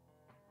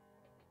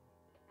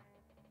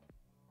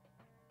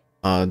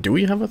 Do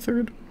we have a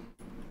third?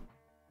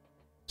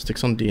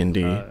 Sticks on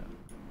D&D.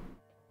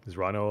 Is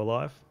Rhino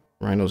alive?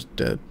 Rhino's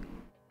dead.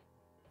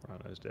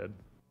 Rhino's dead.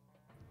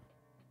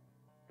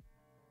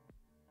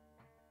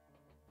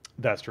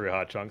 That's true,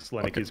 hard chunks.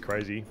 Lennox Okay. is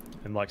crazy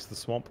and likes the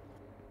swamp.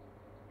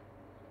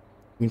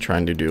 You can try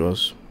and do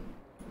duos.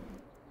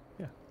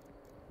 Yeah.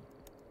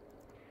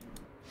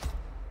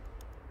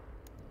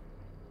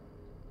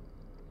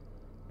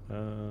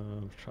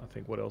 I'm trying to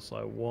think what else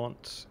I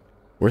want.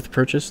 Worth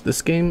purchase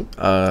this game?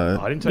 I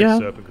didn't take yeah.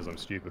 Serpent because I'm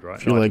stupid, right?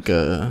 If you I like took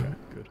a Serpent.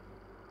 Okay, good.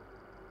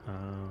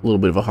 little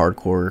bit of a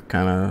hardcore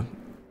kind of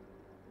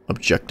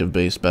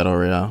objective-based battle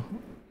royale.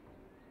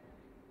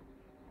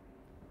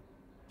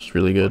 It's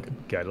really good.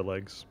 Like gator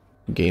legs.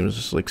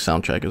 Games like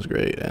soundtrack is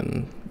great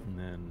and And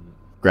then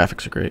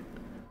graphics are great.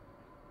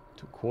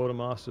 to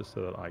Quartermaster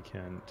so that I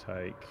can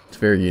take. It's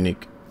very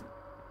unique.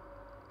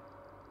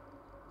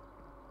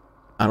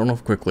 I don't know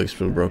if quick play's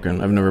still broken.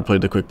 I've never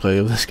played the quick play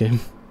of this game.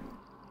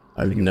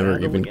 I've You never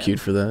Vandal even again?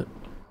 queued for that.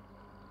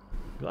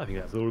 I think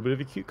that's a little bit of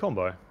a cute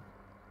combo.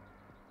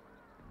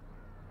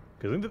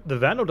 Because I think the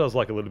Vandal does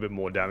like a little bit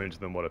more damage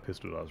than what a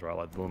pistol does, right?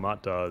 Like the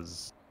Lamont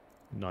does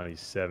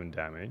 97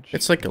 damage.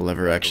 It's like a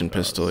lever Vandal action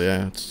pistol, does-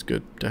 yeah. It's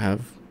good to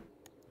have.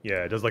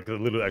 Yeah, it does like a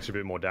little extra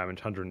bit more damage,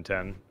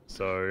 110.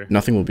 So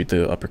Nothing will beat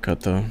the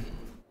uppercut though.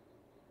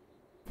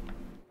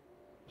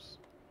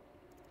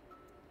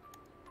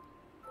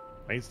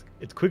 I think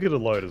it's quicker to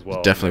load as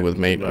well. Definitely with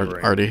and mate,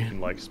 delivering, Artie. You can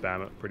like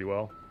spam it pretty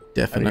well.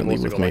 Definitely and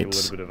with you've also got,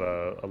 mates. like, a little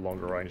bit of a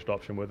longer ranged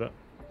option with it.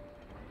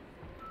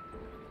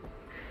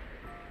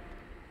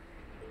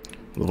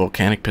 The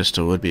volcanic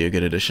pistol would be a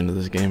good addition to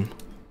this game.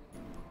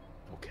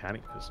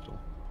 Volcanic pistol.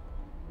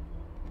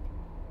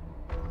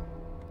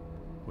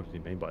 What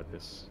did he mean by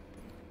this?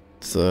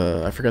 It's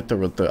I forgot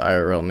what the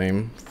IRL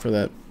name for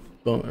that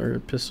or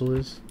pistol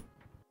is.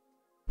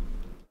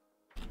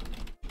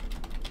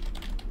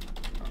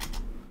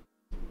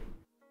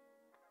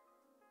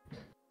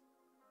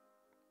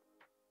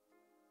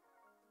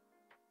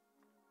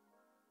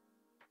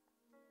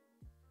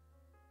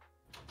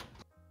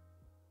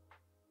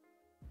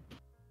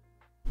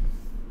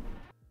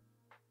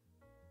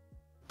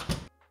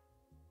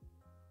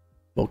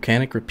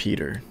 Volcanic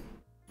repeater.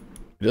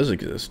 It does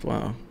exist,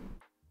 wow.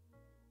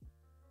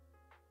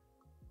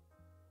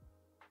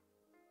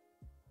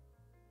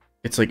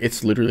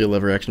 It's literally a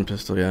lever action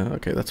pistol, yeah.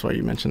 Okay, that's why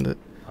you mentioned it.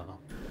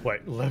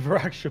 Wait, lever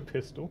action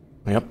pistol?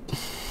 Yep.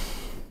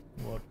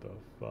 What the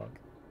fuck?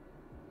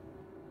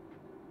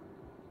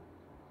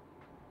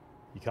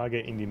 You can't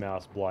get Indie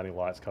Mouse blinding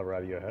lights cover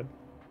out of your head?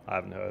 I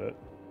haven't heard it.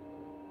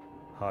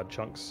 Hard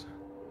chunks.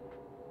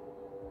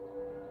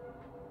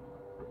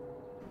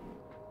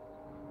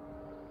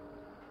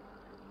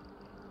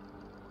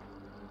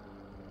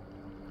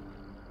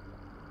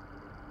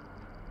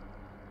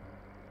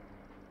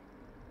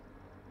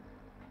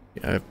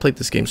 Yeah, I've played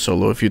this game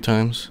solo a few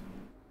times.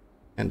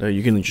 And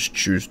you can just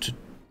choose to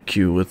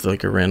queue with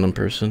like a random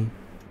person.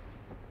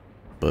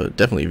 But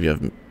definitely if you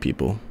have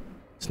people,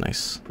 it's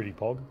nice. Pretty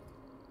pog.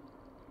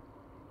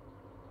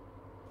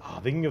 Oh,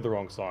 thinking of the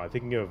wrong song. I'm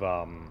thinking of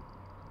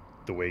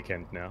The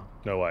Weeknd now.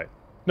 No, wait.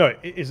 No,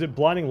 is it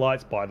Blinding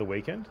Lights by The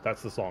Weeknd?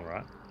 That's the song,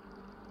 right?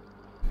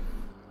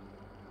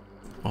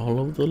 All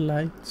of the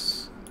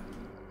lights.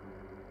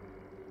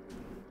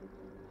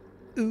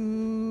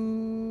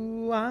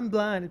 Ooh, I'm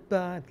blinded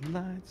by the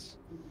lights.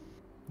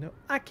 No,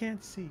 I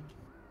can't see.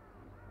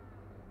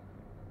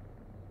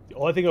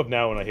 All I think of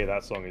now when I hear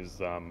that song is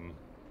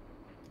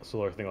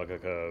sort of thing like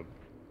a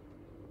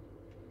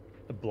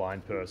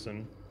blind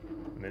person,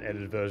 and an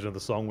edited version of the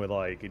song where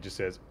like it just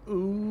says,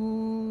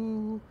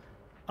 "Ooh,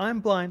 I'm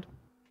blind.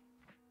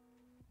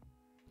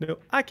 No,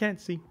 I can't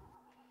see,"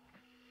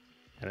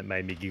 and it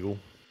made me giggle.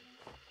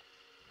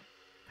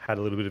 Had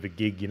a little bit of a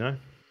gig, you know.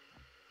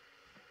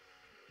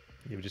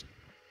 You ever just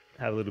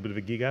had a little bit of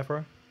a gig,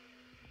 Afro?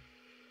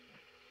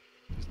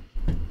 Just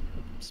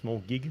a small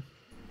gig?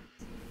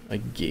 A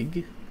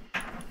gig?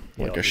 Yeah,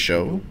 Like a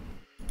show? giggle.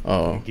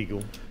 Oh,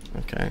 Giggle.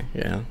 okay,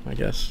 yeah, I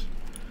guess.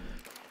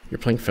 You're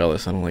playing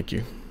Fellas, I don't like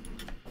you.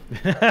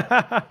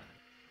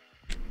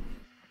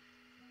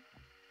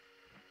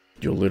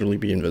 You'll literally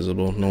be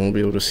invisible. No one will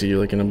be able to see you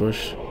like in a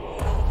bush.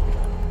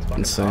 Fucking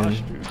Insane.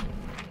 harsh, dude.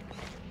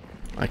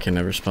 I can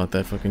never spot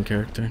that fucking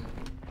character.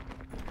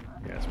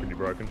 Yeah, it's pretty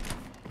broken.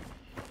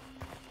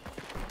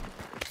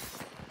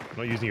 I'm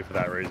not using it for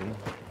that reason.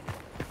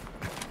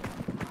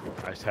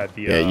 I just had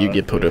the Yeah, you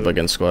get put up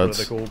against what are squads.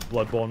 they called?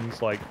 Blood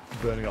bonds, like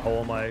burning a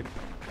hole in my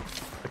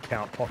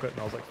account pocket,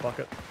 and I was like, fuck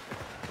it.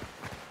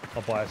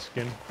 I'll buy a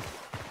skin.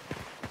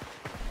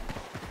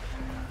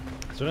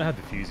 So I don't have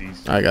the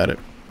fusies. I got it.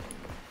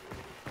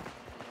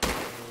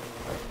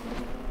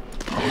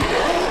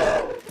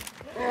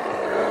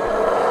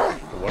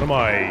 One of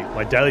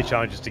my daily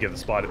challenges to get the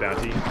spider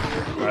bounty.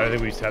 I don't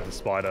think we've had the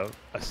spider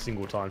a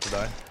single time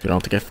today. I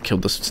don't think I've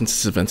killed this since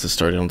this event has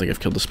started. I don't think I've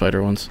killed the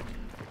spider once.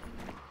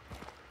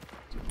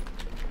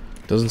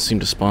 Doesn't seem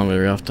to spawn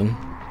very often.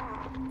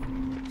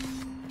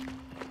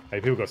 Hey,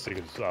 people got sick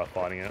of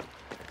fighting it.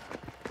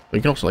 But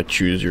you can also like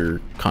choose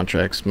your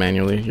contracts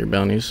manually, your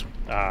bounties.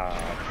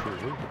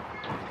 True.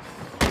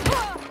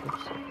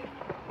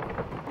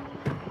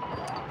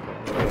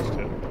 Oops.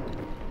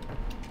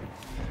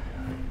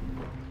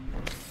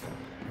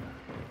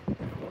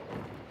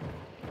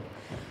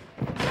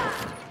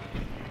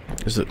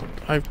 Is it?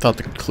 I thought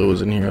the clue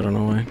was in here. I don't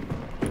know why.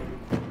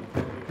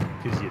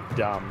 Because you're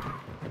dumb.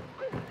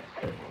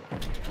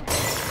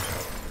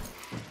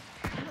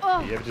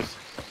 You ever just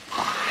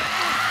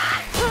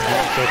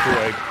go through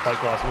a plate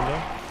glass window?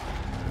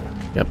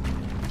 Yep.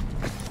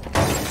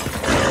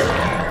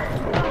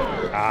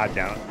 Ah,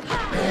 damn it.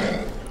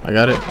 I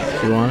got it.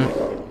 You want it?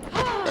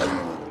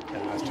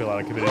 Yeah, it's too late.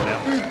 I committed now.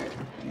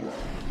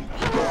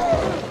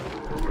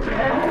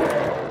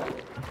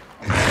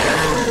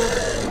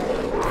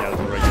 Yeah, there's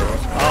a regular.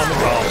 Oh,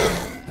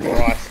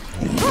 Christ.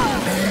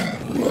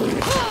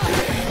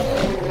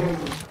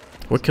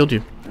 What killed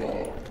you?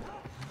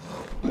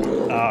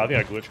 I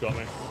think a glitch got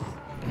me.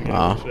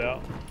 Ah. Glitched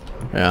out.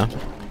 Yeah.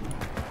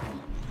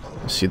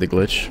 I see the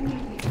glitch.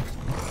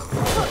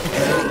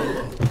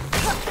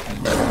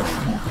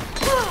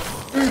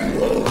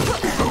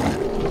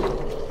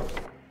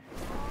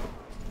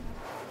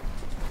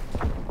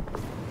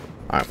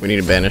 Alright, we need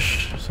to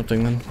banish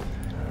something then.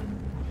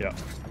 Yeah.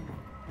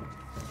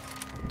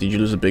 Did you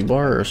lose a big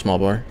bar or a small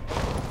bar?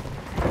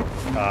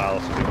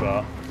 Let's do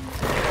that.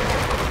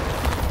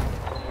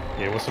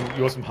 Yeah,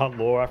 you want some hunt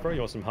lore, Afro? You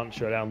want some hunt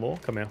showdown lore?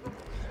 Come here.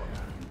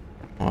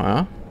 Oh,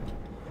 yeah?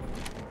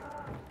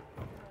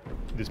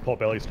 This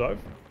potbelly stove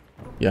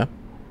Yeah.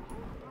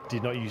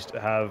 did not used to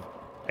have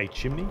a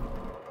chimney,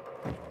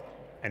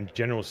 and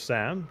General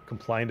Sam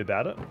complained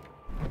about it,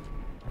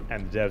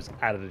 and the devs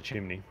added a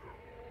chimney.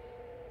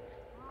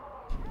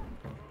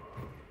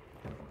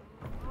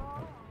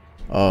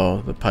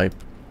 Oh, the pipe.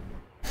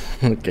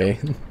 Okay.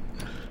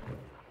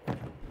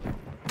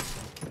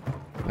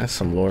 That's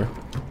some lore.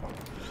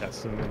 That's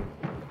some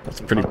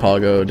Pretty hunt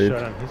pogo, dude.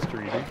 showdown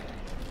history, dude.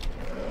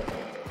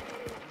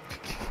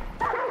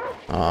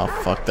 Oh,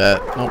 fuck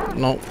that. Nope,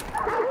 nope.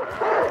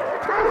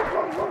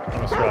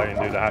 I'm Australian,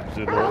 dude. I have to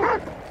do the lore.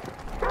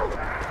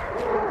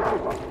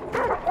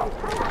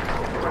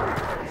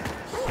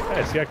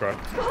 Hey, scarecrow.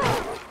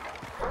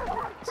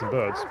 Some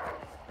birds.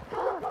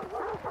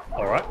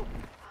 Alright.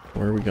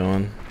 Where are we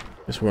going?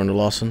 Guess we're going to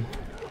Lawson.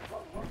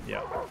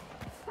 Yeah.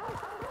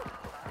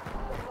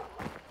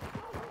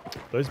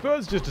 Those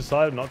birds just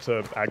decided not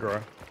to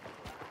aggro.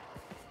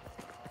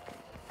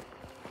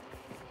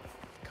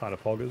 Kind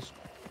of poggers.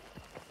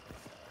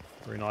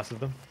 Very nice of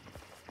them.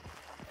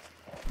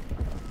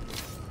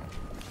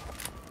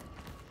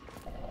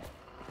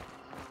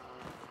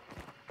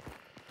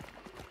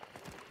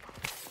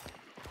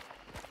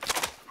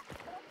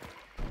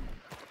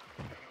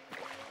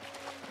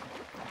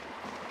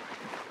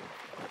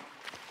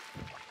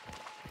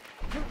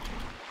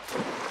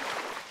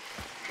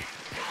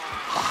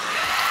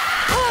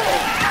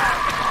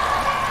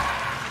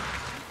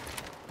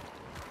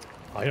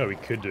 I know what we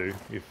could do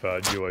if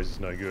Duos is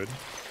no good.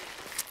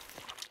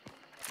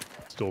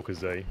 Stalker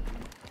Z.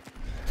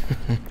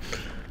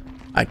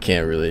 I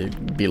can't really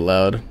be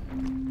loud.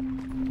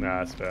 Nah,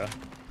 that's fair.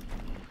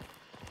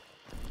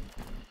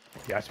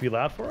 You have to be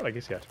loud for it? I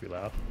guess you have to be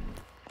loud.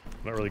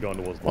 I'm not really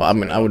going towards... Well, I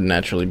mean, I would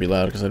naturally be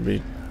loud because I'd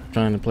be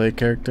trying to play a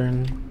character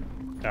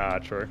and... Ah,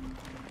 true.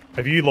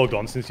 Have you logged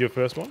on since your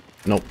first one?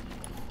 Nope.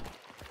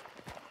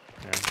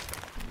 Yeah.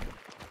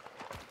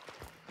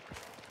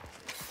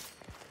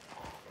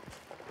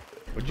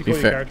 What'd you Be call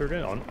your fair. character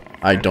again? On?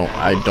 I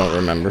don't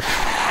remember.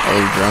 I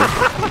was drunk.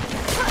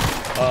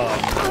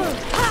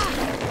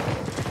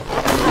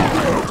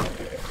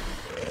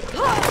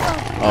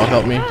 Oh,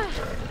 help me.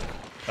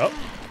 Oh.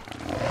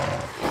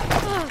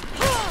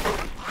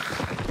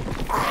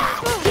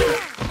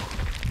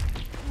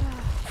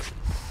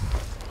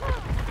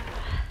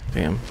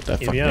 Damn, that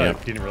In fucked the me end,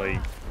 up. it didn't really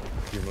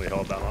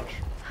hold that much.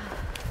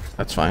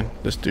 That's fine.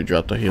 This dude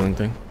dropped the healing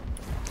thing.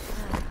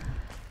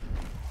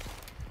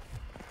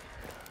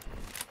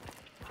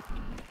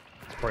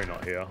 It's probably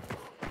not here.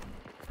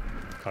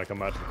 Can't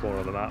come out to the corner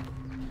of the map.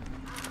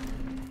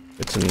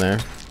 It's in there.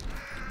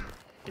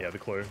 Yeah, the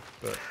clue,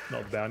 but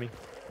not the bounty.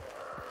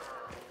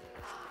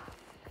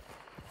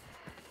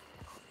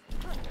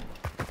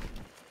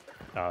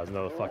 Ah, there's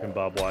another fucking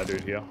barbed wire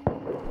dude here.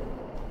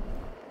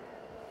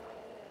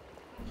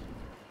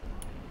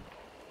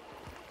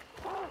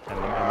 And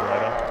the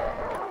emulator.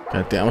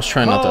 God damn, I was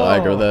trying not to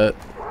aggro that.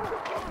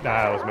 Nah,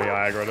 that was me,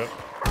 I aggroed it.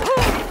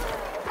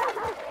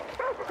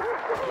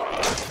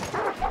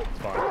 It's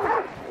fine.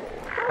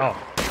 Oh.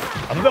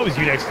 I thought that was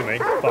you next to me.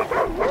 Fuck.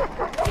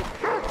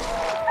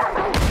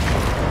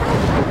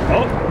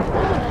 Oh!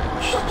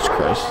 Jesus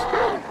Christ.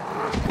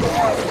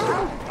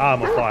 Ah,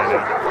 I'm on fire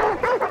now.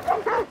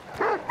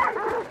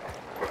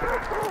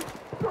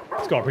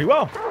 It's going pretty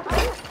well.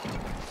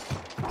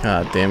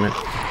 God damn it.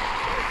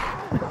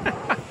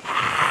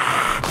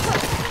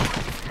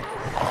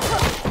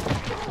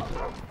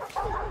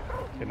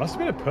 It must have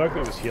been a perk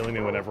that was healing me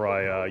whenever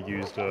I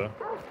used a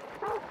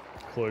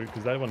clue,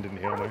 because that one didn't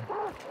heal me.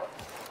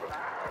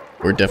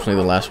 We're definitely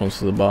the last ones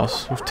to the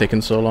boss. We've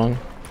taken so long.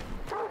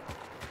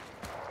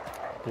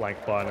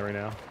 Blank binary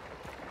now.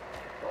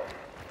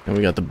 And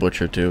we got the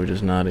butcher too, which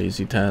is not an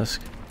easy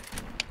task.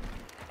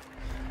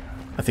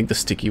 I think the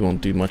sticky won't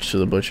do much to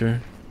the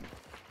butcher.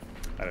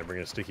 I didn't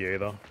bring a sticky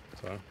either,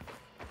 so.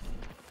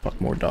 Fuck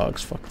more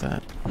dogs. Fuck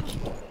that.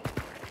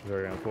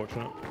 Very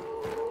unfortunate.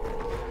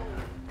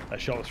 That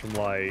shot was from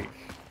like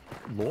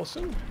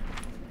Lawson,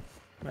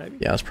 maybe.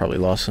 Yeah, it's probably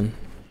Lawson.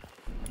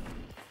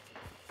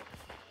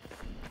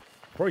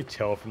 Probably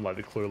tell from like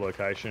the clue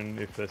location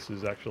if this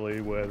is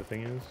actually where the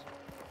thing is.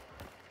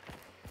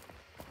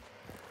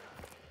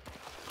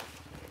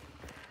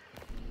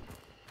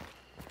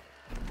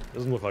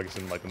 Doesn't look like it's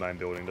in like the main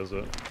building, does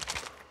it?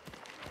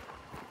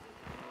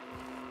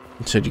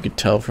 You said you could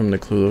tell from the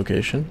clue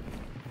location?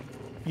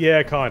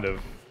 Yeah, kind of.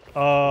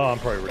 I'm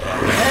probably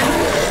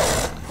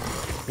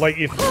retarded. Like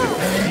if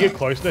you get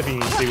close enough and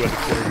you can see where the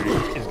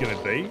clue is going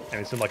to be,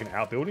 and it's in like an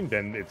outbuilding,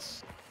 then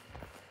it's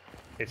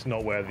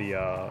not where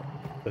the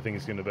thing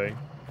is going to be.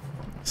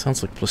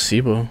 Sounds like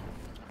placebo.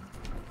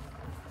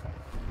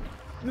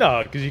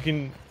 No, because you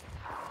can,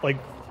 like,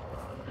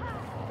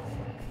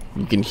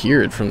 You can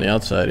hear it from the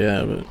outside,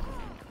 yeah, but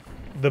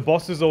the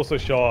bosses also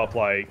show up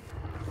like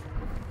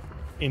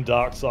in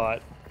dark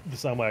sight the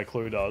same way a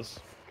clue does.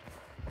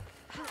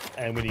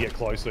 And when you get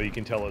closer, you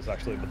can tell it's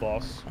actually the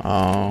boss.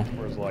 oh,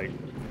 Whereas like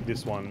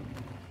this one,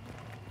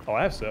 oh,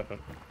 I have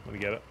serpent. Let me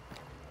get it.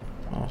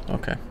 oh,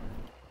 okay.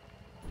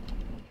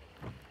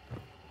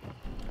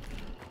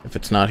 If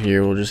it's not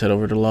here, we'll just head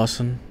over to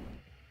Lawson.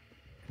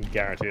 I can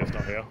guarantee it's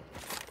not here.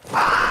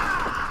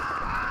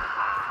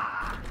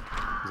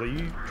 Is that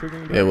you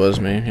triggering? It was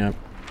me, yep.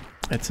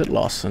 It's at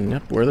Lawson,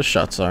 yep, where the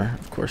shots are,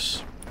 of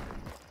course.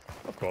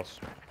 Of course.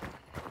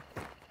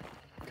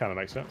 Kind of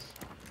makes sense.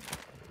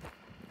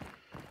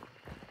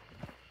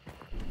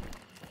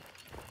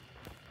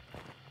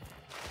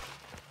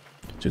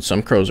 Dude,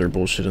 some crows are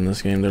bullshit in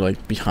this game. They're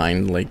like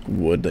behind like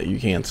wood that you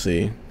can't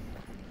see.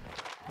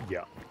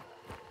 Yeah.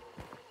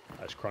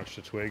 I just crunched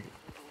a twig.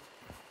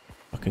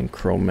 Fucking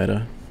crow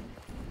meta.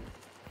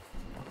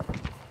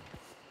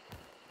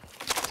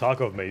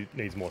 Tarkov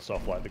needs more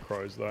stuff like the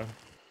crows, though.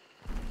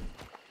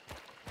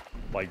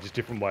 Like, just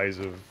different ways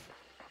of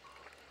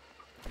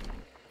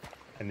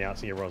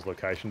announcing everyone's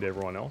location to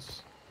everyone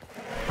else.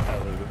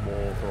 Have a little bit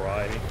more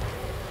variety.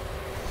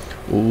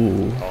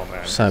 Ooh, Oh,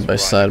 man, side by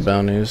it's side right.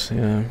 bounties,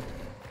 yeah.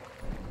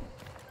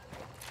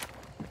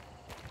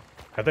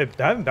 They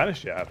haven't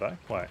banished yet, have they?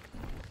 Wait.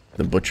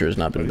 The butcher has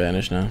not been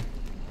banished now.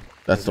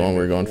 That's the one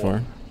we're going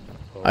for.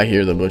 Oh. I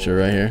hear the butcher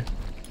right here.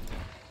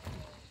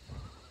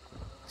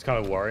 It's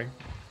kind of worrying.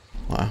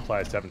 Wow.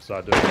 Players haven't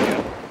started doing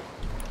it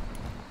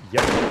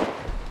yet. Yep.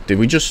 Did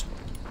we just...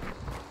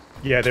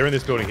 Yeah, they're in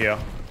this building here.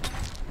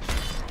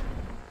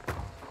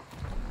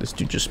 This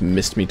dude just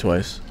missed me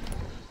twice.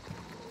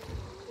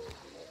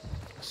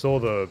 Saw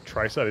the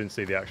tracer, I didn't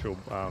see the actual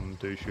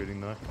dude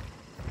shooting though.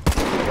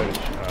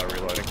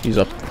 Reloading. He's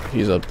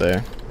up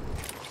there.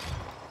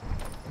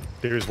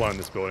 There is one in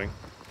this building.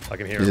 I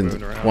can hear He's him in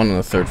moving around. one on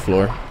the 3rd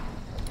floor.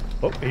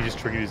 Oh, he just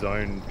triggered his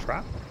own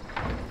trap.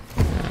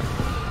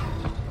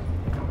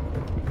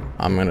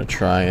 I'm gonna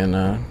try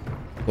and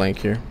blank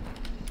here.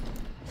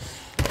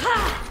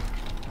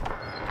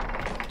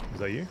 Is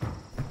that you?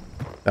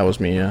 That was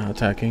me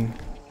attacking.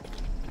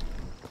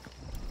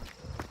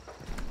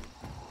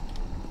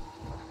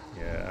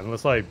 Yeah,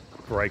 unless I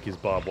break his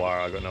barbed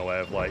wire, I got no way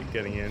of like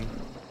getting in.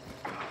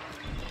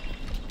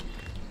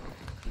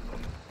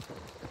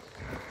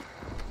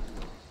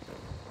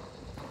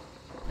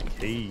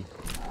 Key. Do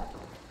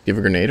you have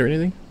a grenade or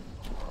anything?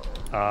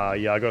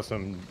 Yeah, I got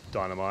some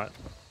dynamite.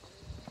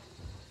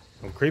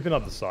 I'm creeping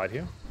up the side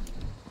here.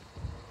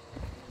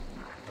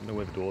 I don't know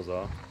where the doors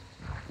are.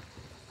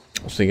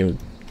 I was thinking of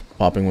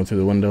popping one through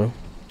the window,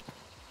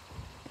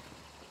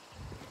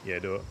 Yeah,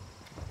 do it.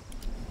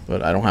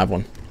 but I don't have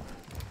one.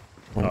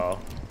 Oh.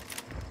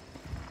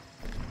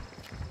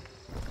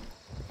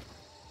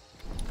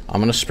 I'm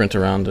gonna sprint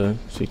around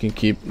so you can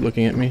keep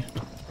looking at me.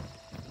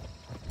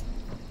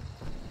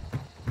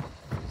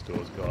 This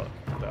door's got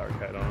a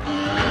barricade on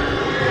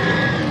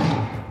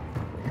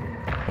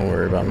it. Don't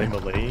worry about me. I'm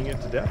meleeing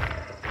it to death.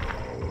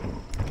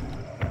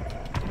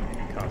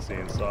 Can't see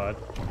inside.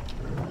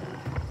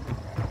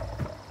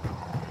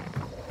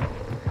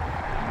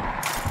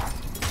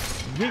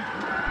 Yeet.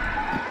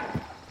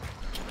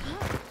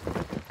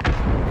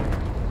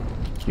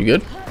 You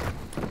good?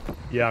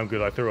 Yeah, I'm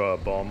good. I threw a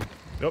bomb.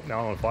 Nope, now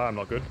I'm on fire. I'm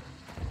not good.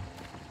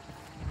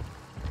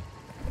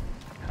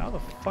 How the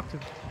fuck did...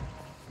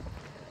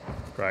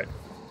 Great.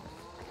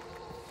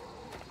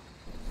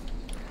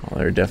 Oh,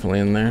 they're definitely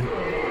in there.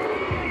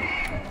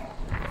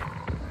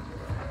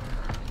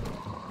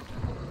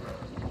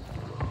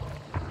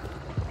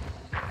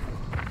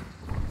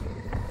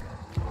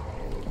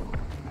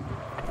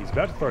 He's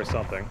about to throw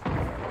something.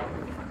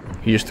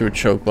 He just threw a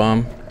choke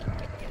bomb.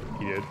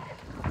 He did.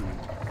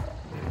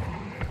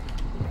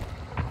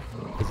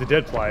 There's a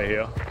dead player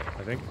here,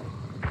 I think.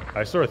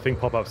 I saw a thing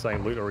pop up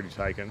saying loot already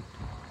taken.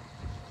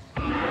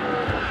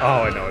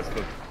 Oh, I know, it's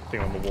the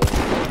thing on the wall.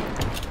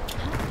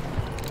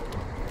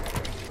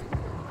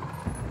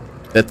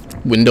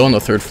 That window on the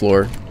 3rd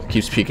floor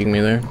keeps peeking me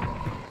there.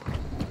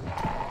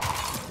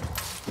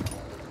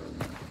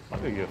 I'm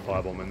gonna get a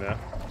firebomb in there.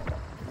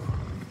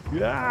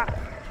 Yeah!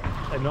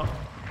 And not.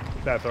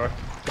 Bad throw.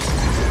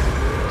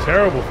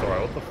 Terrible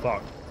throw. What the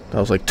fuck? That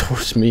was like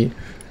towards me.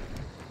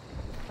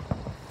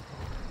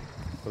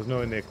 I was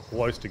nowhere near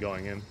close to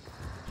going in.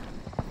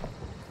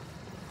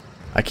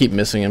 I keep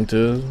missing him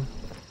too.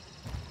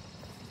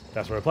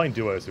 That's why we're playing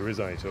duos. There is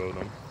only 2 of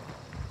them.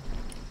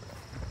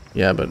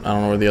 Yeah, but I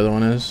don't know where the other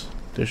one is.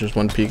 There's just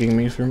one peeking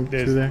me through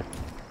there.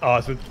 Oh,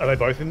 so are they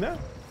both in there?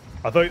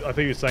 I thought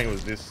you were saying it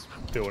was this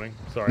building.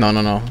 Sorry.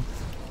 No.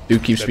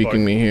 Dude keeps They're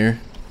peeking both. me here.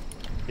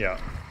 Yeah.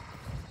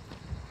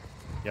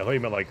 Yeah, I thought you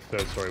meant like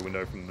 3rd story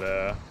window from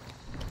there.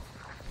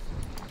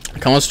 I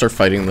kind of want to start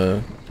fighting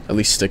the... At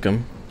least stick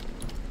him.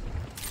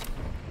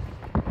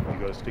 You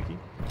got a sticky?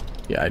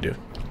 Yeah, I do.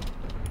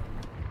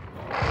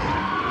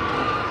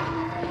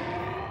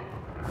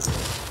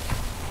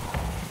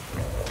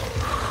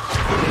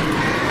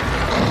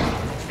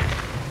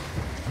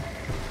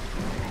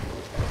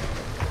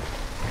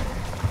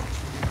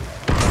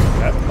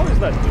 What is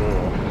that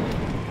door?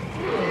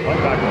 My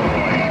back on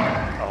like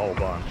a whole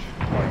bunch.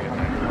 Like in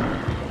there.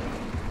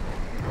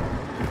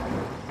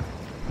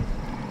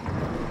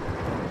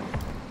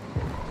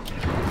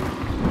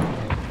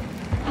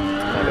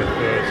 Oh, they're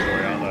 3rd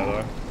story, aren't they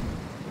though?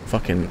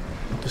 Fucking...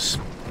 This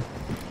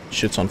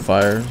shit's on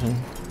fire or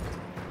something.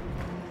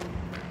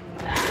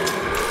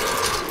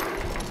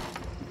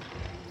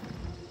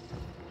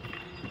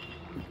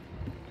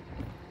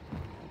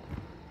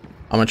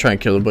 I'm gonna try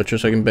and kill the butcher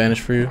so I can banish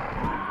for you.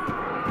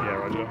 Yeah,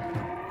 roger.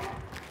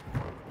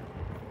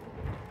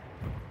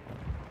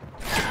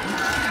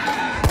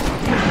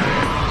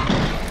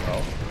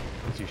 Oh,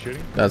 is he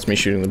shooting? That's me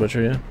shooting the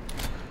butcher, yeah.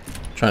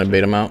 Trying to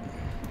bait him out.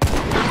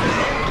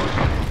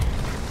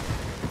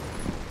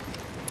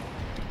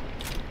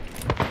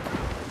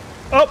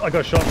 Oh, I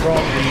got shot from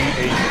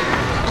the east.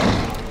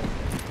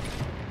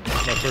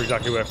 Not sure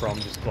exactly where from,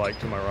 just like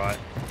to my right,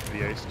 to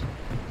the east.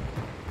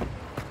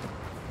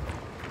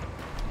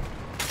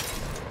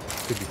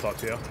 Could be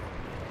fucked here.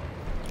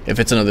 If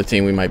it's another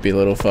team, we might be a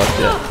little fucked,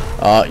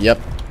 yeah. Yep.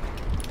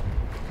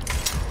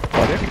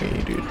 Fuck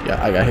me, dude.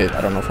 Yeah, I got hit.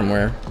 I don't know from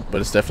where, but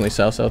it's definitely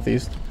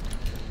south-southeast.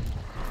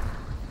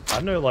 I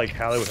don't know like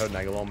how they would have an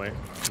angle on me.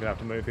 I'm gonna have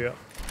to move here.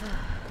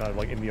 Kind of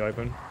like in the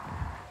open.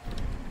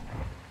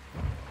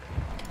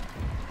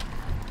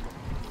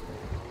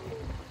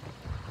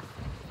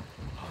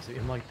 Oh, is it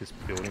in like this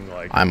building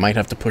like... I might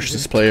have to push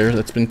this player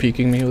that's been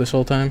peeking me this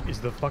whole time. Is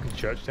the fucking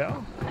church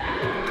tower?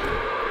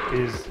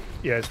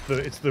 Yeah,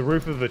 it's the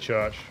roof of the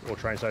church or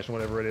train station,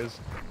 whatever it is.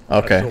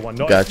 Okay, I saw one.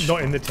 gotcha.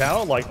 Not in the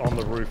tower, like on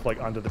the roof,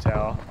 like under the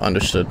tower.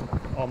 Understood.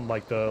 On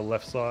like the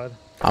left side.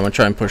 I'm gonna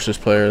try and push this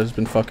player that's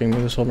been fucking me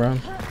this whole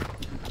round.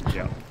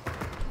 Yeah.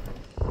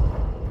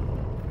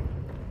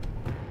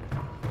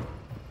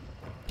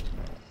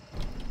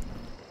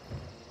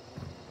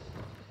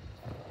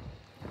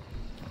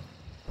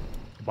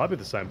 It might be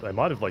the same. They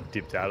might have like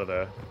dipped out of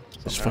there.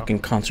 There's somehow. fucking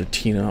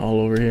concertina all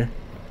over here.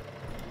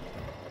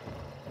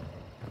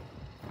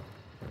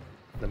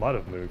 They might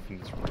have moved from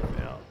this room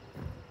out.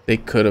 They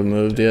could have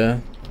moved, yeah.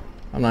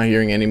 I'm not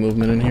hearing any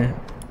movement in here.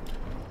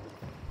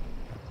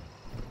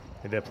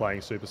 And they're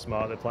playing super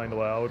smart. They're playing the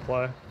way I would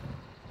play.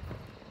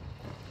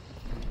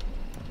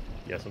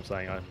 Yes, I'm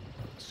saying I'm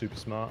super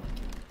smart.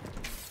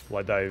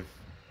 Like they've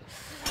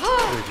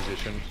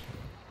repositioned.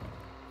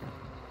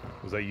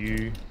 Was that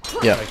you?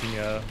 Yeah. Making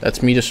a...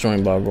 That's me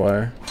destroying barbed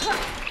wire.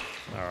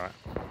 Alright.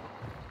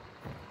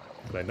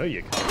 They know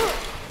you can't.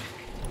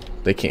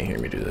 They can't hear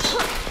me do this.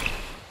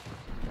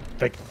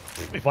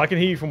 If I can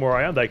hear you from where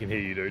I am, they can hear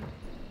you, dude.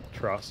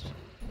 Trust.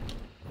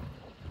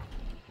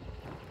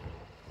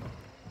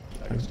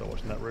 I can start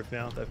watching that roof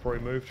now. They've probably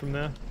moved from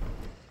there.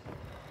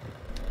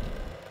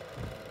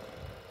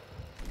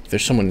 If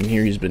there's someone in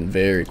here, he's been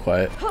very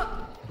quiet.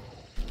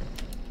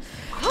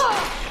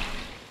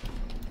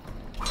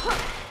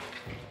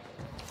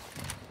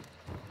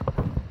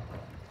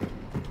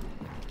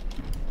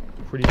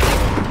 Pretty good.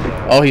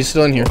 Oh, he's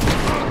still in here.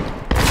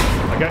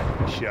 Okay.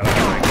 Shit.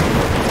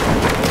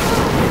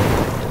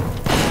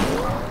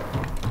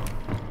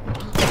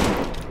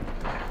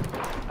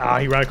 Ah,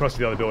 he ran across to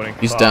the other building.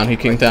 He's down, he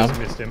came down.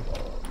 Missed him.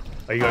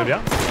 Are you going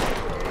down?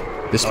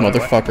 This Oh, no,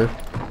 motherfucker.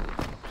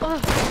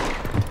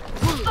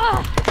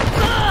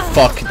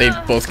 Fuck, they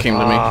both came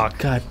to me. Fuck.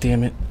 God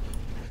damn it.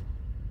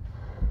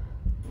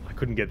 I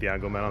couldn't get the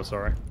angle, man. I'm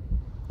sorry.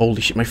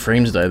 Holy shit, my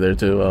frames died there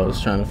too. I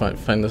was trying to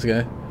find this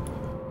guy.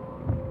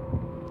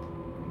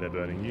 They're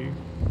burning you.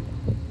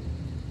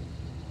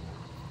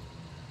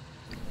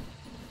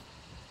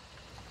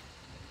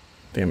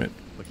 Damn it.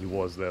 Like he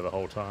was there the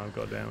whole time.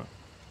 God damn it.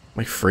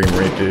 My frame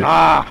rate, dude.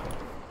 Ah!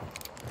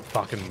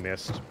 Fucking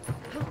missed.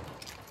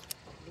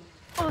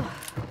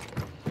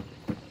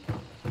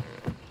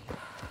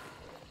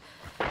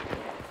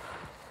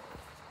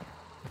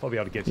 Probably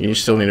able to get to You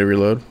still need to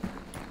reload?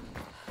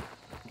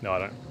 No, I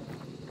don't.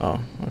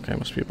 Oh, okay,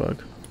 must be a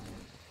bug.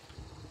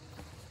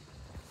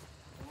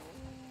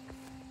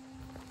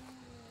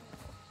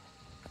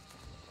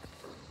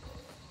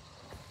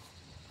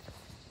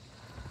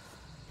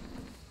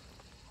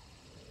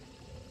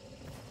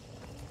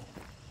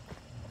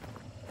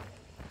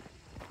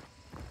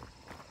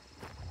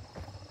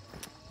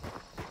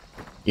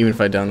 Even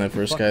if I downed that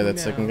first Fuck guy, me that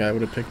second now. guy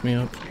would have picked me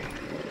up.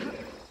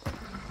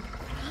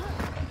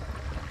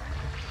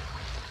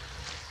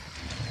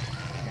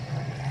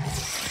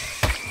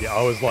 Yeah,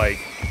 I was like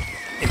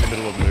in the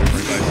middle of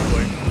maneuvering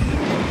basically.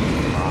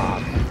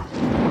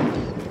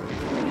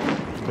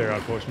 Very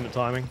unfortunate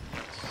timing.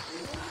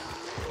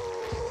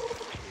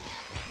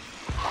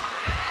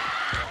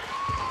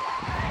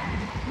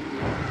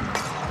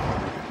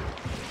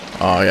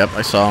 Oh, yep,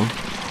 I saw him.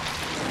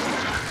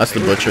 That's the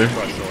butcher.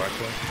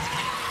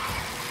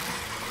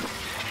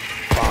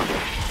 Fuck.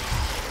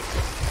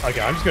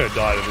 Okay, I'm just gonna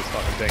die to this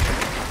fucking thing.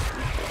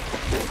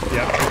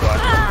 Yeah,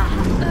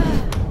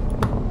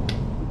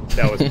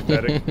 that was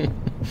pathetic.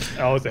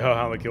 That was the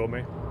hell that killed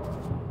me.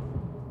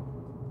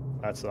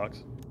 That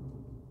sucks.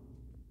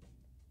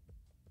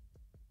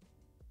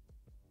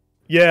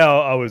 Yeah,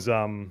 I was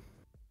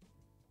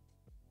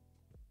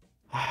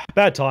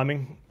bad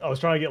timing. I was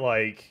trying to get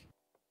like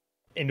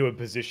into a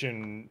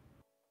position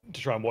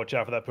to try and watch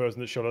out for that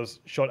person that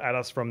shot at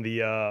us from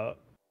the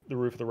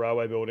roof of the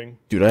railway building.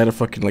 Dude, I had a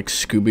fucking like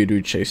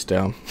Scooby-Doo chase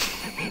down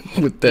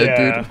with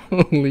that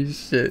dude. Holy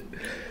shit.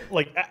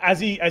 Like as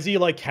he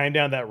like came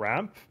down that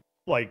ramp,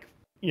 like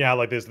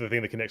like there's the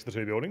thing that connects the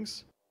two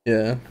buildings.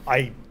 Yeah.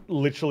 I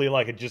literally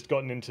like had just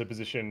gotten into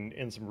position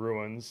in some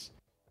ruins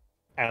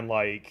and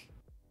like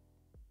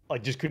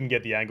just couldn't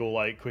get the angle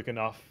like quick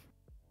enough,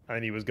 and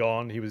then he was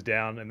gone, he was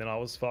down, and then I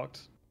was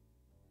fucked.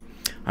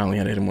 I only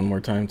had to hit him one more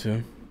time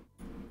too.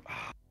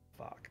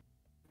 Fuck.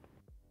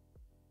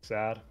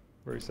 Sad.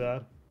 Very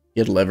sad. He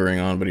had levering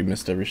on, but he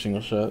missed every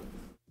single shot.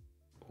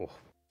 Oh.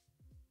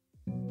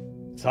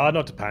 It's hard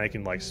not to panic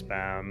and like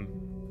spam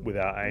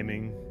without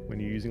aiming when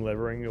you're using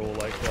levering or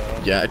like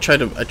Yeah, I tried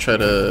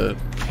to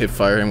hit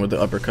fire him with the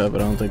uppercut,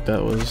 but I don't think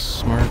that was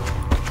smart.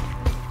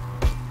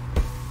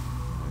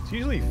 It's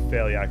usually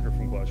fairly accurate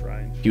from close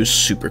range. He was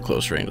super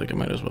close range, like I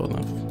might as well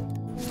have.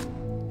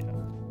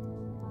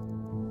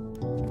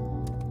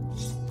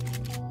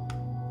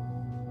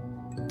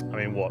 I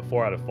mean, what,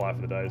 4 out of 5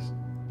 for the days?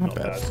 Not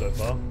bad so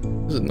far.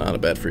 This is not a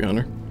bad free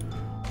hunter.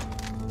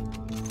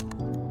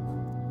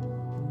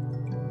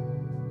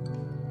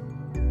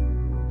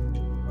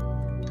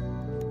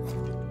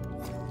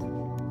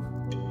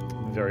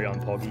 Very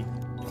unpoggy.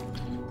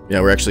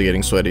 Yeah, we're actually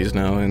getting sweaties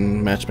now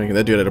in matchmaking.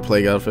 That dude had a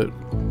plague outfit.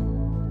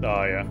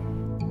 Oh, yeah.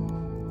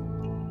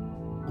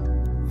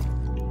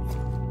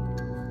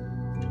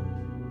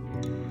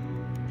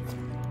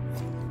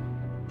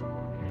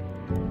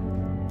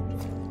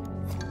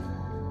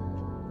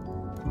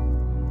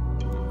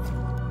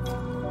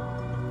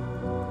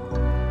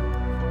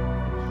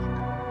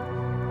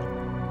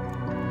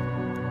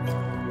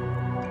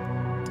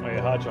 Oh,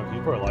 yeah, Hard Chunk,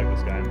 you probably like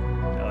this game,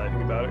 now that I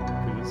think about it,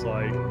 because it's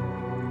like...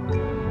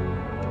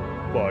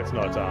 Well, it's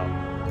not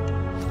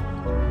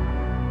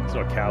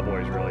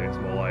cowboys really, it's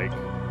more like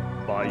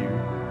bayou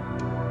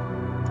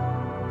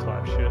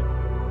type shit.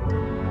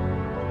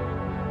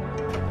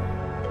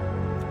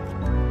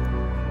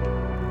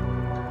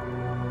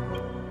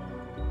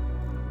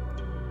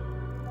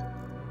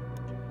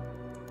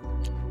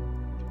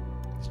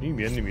 This new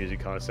indie music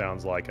kind of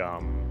sounds like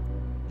fucking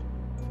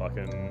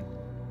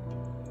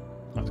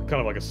kind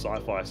of like a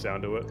sci-fi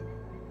sound to it.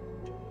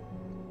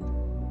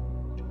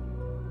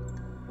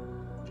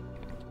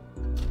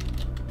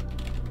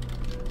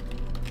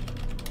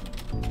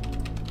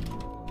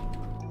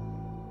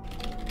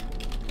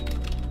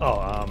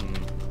 Oh,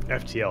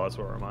 FTL, that's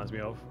what it reminds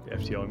me of.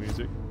 FTL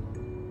music.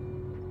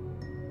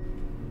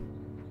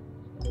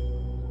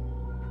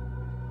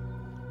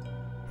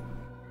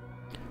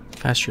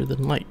 Faster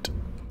than light.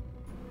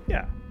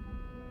 Yeah.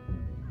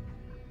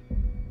 I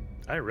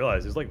didn't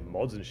realize there's like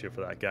mods and shit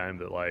for that game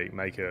that like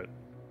make it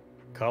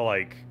kind of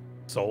like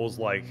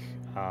Souls-like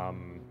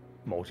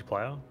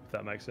multiplayer, if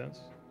that makes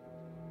sense.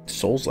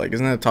 Souls-like,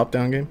 isn't that a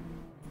top-down game?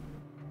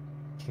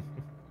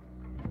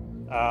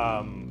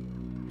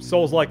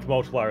 Souls-like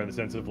multiplayer in the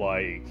sense of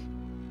like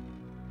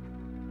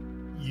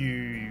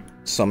you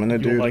summon a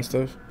dude like, and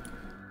stuff?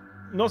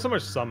 Not so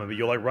much summon, but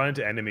you'll like run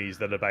into enemies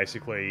that are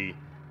basically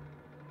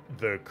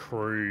the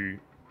crew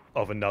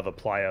of another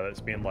player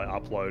that's been like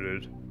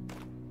uploaded,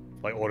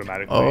 like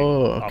automatically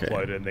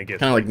uploaded, and then gets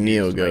kind of like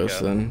Neo used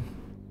Ghost then.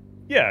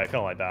 Yeah, kind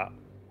of like that.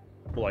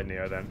 Or like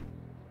Neo then.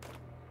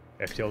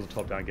 FTL's a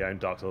top-down game,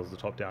 Dark Souls is a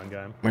top-down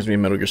game. Reminds me of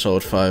Metal Gear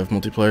Solid 5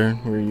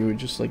 multiplayer, where you would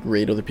just like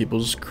raid other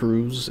people's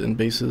crews and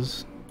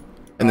bases.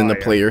 And then the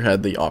player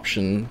had the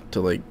option to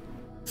like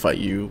fight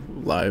you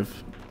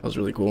live. That was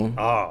really cool.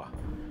 Ah,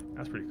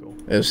 that's pretty cool.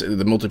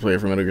 The multiplayer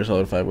for Metal Gear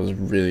Solid 5 was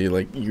really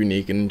like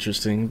unique and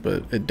interesting,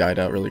 but it died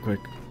out really quick.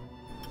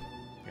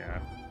 Yeah.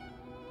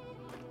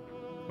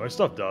 Most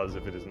stuff does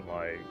if it isn't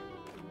like,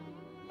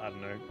 I don't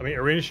know. I mean,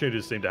 arena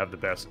shooters seem to have the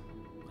best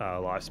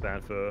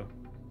lifespan for...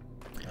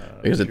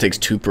 because it takes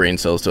 2 brain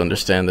cells to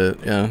understand it,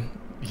 yeah.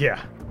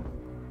 Yeah.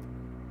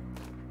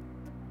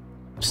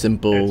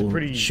 Simple,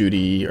 pretty...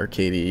 shooty,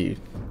 arcadey.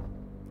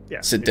 Yeah.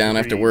 Sit down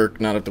after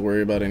work, not have to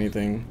worry about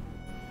anything.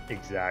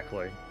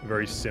 Exactly.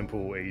 Very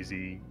simple,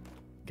 easy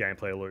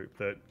gameplay loop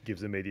that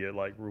gives immediate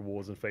like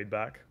rewards and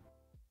feedback.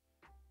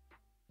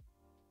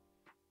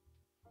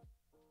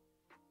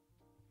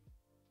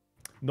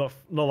 Not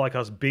like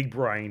us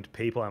big-brained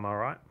people, am I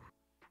right?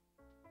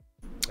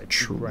 Like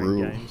big-brain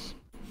True. games.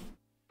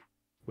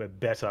 We're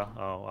better.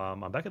 Oh,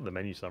 I'm back at the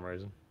menu for some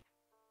reason.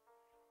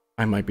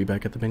 I might be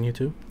back at the menu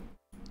too.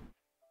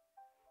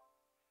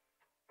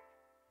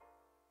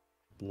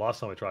 Last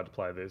time we tried to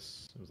play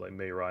this, it was like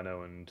me,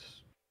 Rhino, and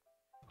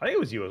I think it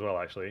was you as well,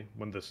 actually,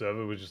 when the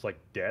server was just like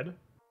dead.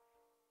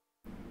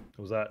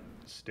 Was that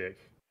Stick?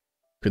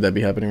 Could that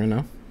be happening right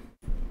now?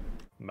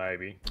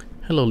 Maybe.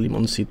 Hello,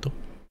 Limoncito.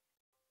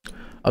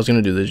 I was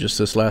gonna do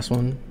this last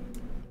one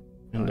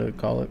and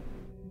call it.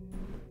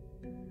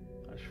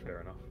 That's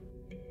fair enough.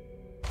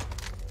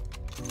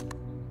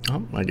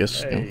 Oh, I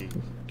guess Hey.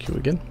 queue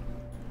again.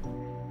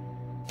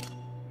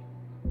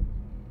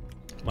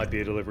 My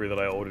beer delivery that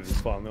I ordered is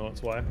 5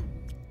 minutes away.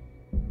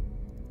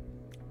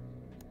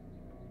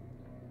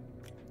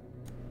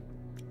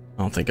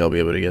 I don't think I'll be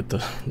able to get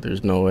the.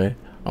 There's no way.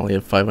 I only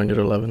have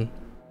 511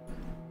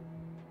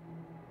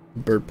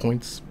 bird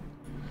points.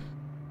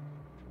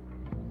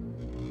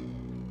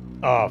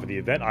 Ah, for the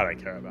event, I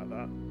don't care about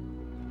that.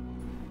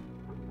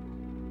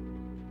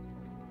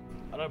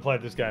 I don't play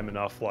this game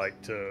enough,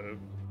 like, to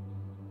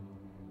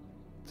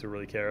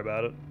really care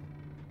about it.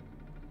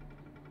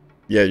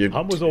 Yeah, you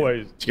was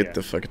always get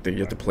the fucking thing.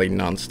 You have to play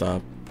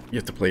non-stop. You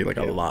have to play like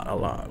a lot.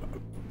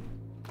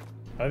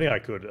 I think I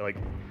could. Like,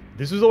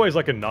 this was always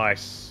like a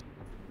nice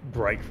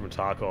break from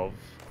Tarkov,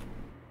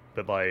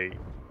 but like,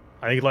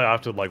 I think like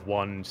after like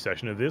one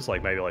session of this,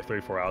 like maybe like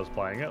 3-4 hours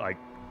playing it, I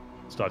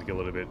start to get a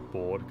little bit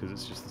bored because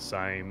it's just the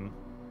same.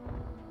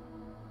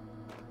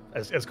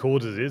 As cool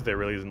as it is, there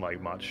really isn't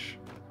like much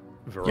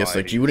variety. Yes,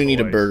 like you wouldn't eat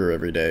a always. burger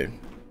every day.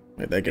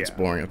 Like, that gets Yeah.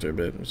 boring after a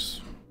bit.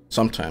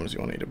 Sometimes you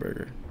want to eat a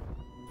burger.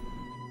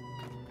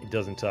 It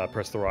doesn't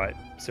press the right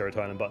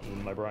serotonin button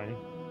in my brain.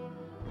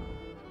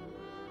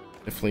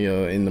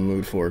 Definitely in the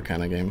mood for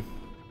kind of game,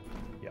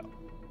 Yeah.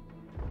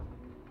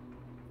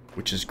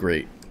 which is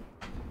great.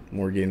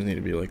 More games need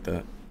to be like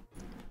that.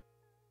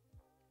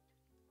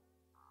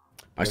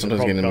 I There's a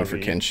sometimes get in the mood for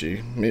problem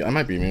Kenshi. I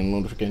might be in the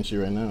mood for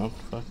Kenshi right now.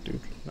 Fuck, dude.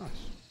 Nice.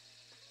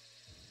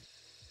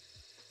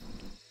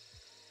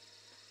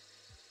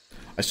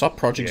 I saw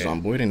Project Yeah.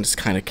 Zomboid and it's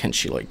kind of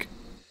Kenshi-like,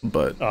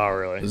 but Oh,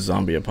 really?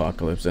 zombie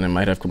apocalypse, and it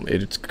might have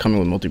it's coming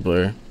with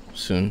multiplayer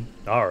soon.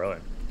 Oh, really?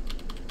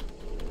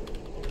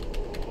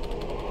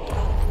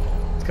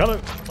 It's kind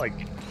of like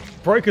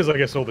probably because I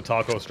guess all the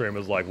Tarkov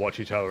streamers like watch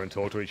each other and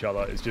talk to each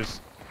other. It's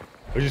just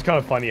kind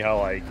of funny how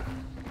like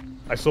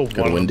I saw one of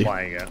them windy.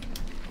 playing it,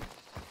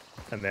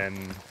 and then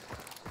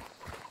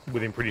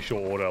within pretty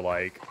short order,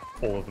 like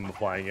all of them were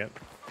playing it.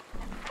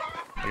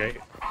 Okay,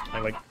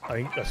 I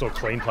think I saw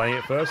Clean playing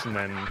it first, and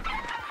then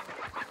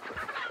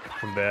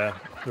from there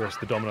the rest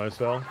of the dominoes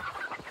fell.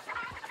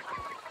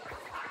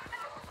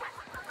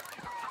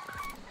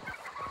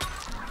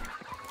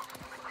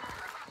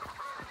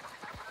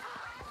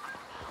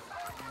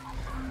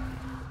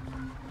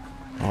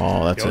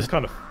 Oh, that's Yeah, it was a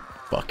kind of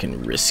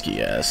fucking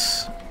risky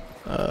ass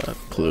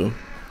clue.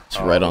 It's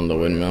right on the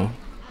windmill,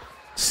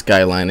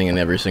 skylining in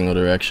every single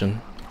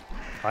direction.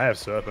 I have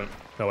Serpent.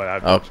 No, wait, I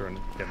have Oh. Doctor and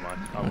never mind.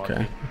 Unlucky.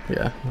 Okay,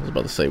 yeah, I was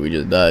about to say we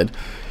just died.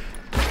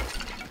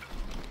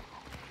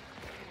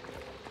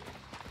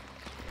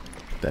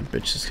 That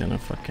bitch is gonna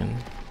fucking.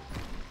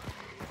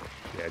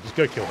 Yeah, just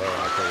go kill her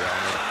and I'll kill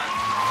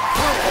you.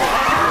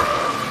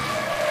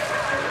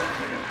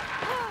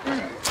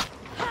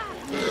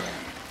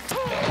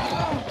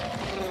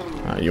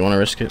 You want to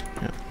risk it?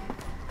 Yeah.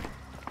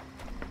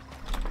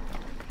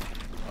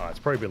 Oh, it's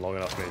probably been long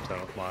enough for me to turn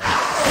off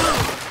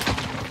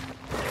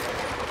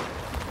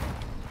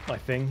my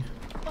thing,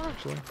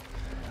 actually.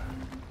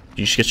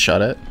 You just get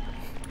shot at.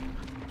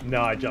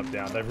 No, I jumped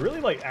down. They've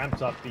really like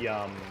amped up the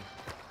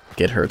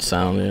Get hurt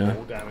sound, yeah.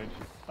 fall damage.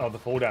 Oh, the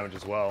fall damage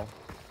as well.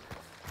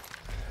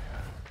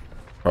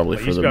 Probably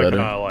Like, for you the just gotta better.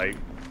 kinda, like,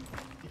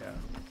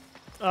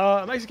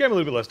 yeah. It makes the game a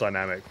little bit less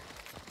dynamic.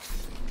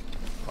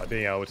 Like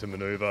being able to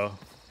maneuver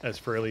as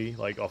freely,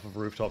 like off of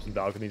rooftops and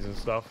balconies and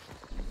stuff,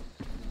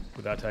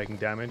 without taking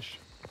damage.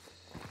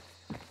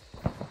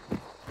 Ooh,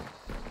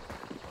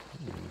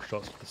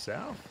 shots to the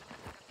south.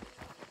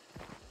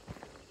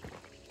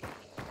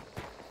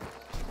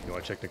 You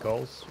want to check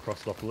Nicole's?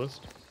 Cross it off the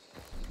list.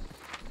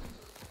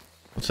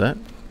 What's that?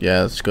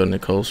 Yeah, let's go to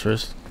Nicole's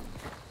first.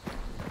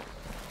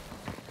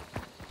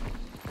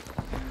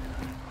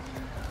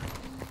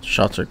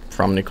 Shots are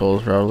from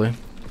Nicole's, probably.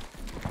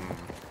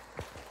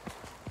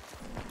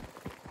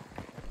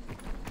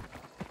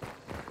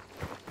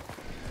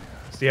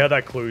 See how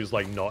that clue is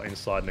like not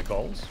inside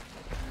Nicole's?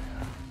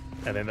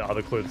 And then the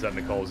other clue that's at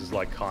Nicole's is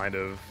like kind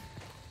of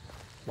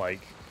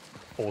like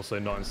also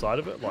not inside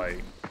of it, like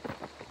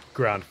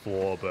ground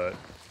floor, but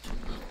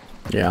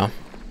Yeah.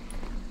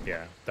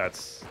 yeah,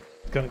 it's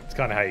kind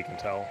of how you can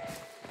tell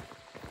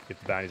if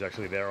the bounty's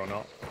actually there or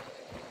not.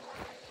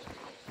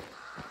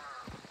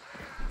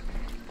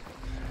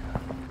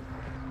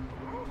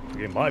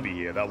 It might be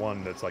here. That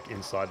one that's like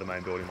inside the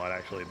main building might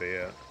actually be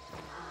it.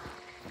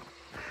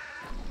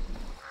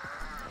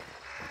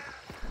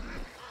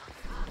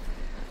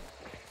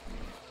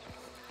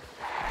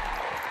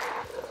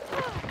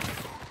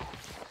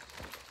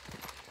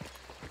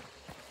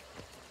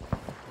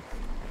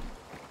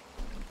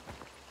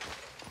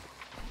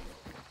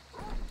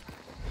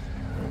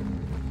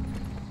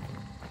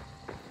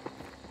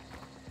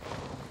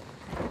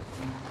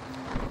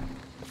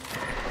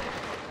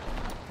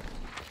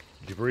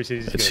 Bruce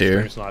says he's It's going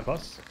here. to snipe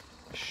us,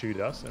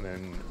 shoot us, and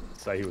then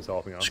say he was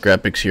helping us.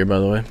 Scrapic's here, by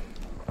the way.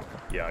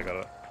 Yeah, I got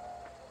it.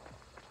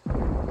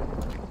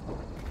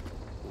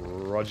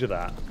 Roger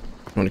that.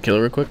 You want to kill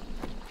her real quick?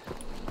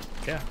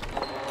 Yeah.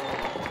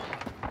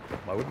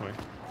 Why wouldn't we?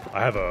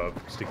 I have a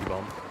sticky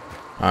bomb.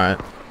 Alright.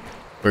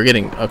 We're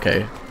getting...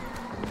 Okay.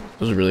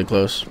 This was really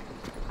close.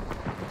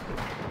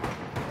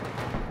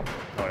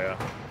 Oh, yeah.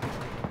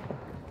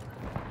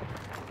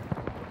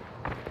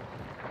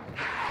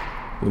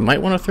 We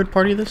might want to third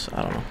party this?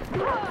 I don't know.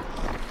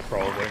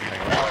 Probably.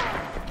 Hang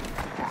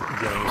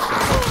on. Getting this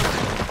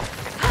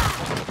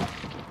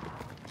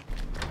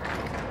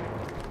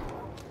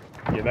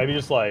thing. Yeah, maybe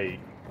just like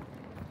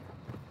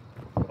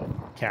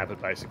camp it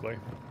basically.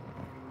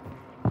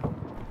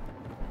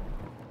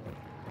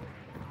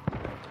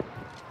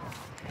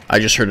 I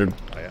just heard a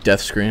yeah.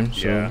 death scream,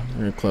 so Yeah.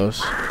 we're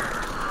close.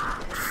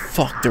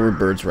 Fuck, there were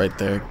birds right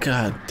there.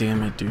 God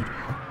damn it, dude.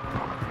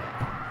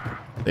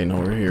 They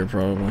know we're here,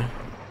 probably.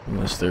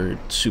 Unless they're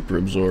super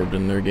absorbed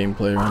in their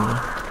gameplay right now.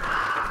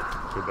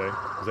 Could be.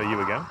 Is that you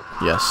again?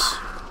 Yes.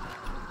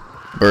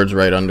 Birds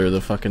right under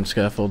the fucking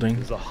scaffolding.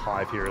 There's a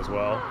hive here as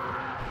well.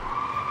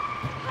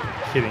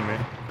 Kidding me.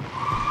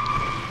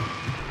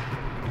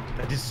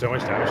 That did so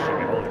much damage to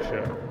me, holy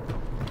shit.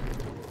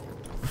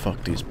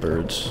 Fuck these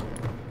birds.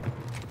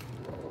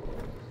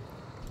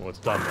 Well, it's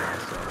done now,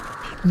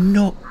 so.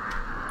 No.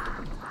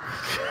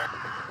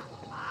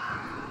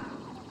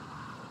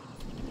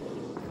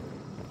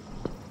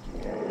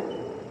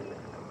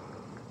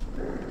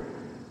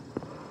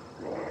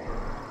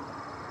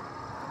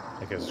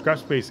 Okay, so scrap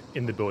space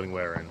in the building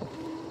we're in.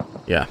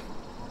 Yeah.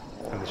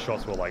 And the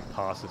shots were like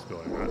past this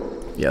building, right?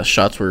 Yeah,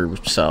 shots were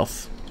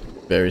south.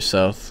 Very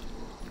south.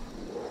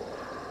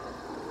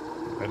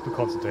 I have to put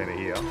concertina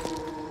here.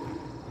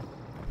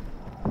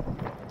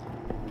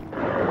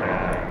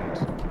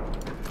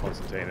 And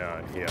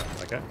concertina here,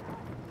 okay?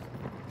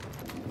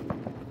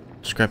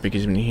 Scrappy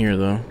isn't here,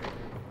 though.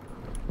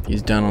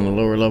 He's down on the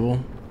lower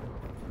level.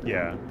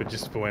 Yeah, but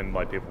just for when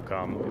like people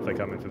come, if they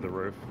come in through the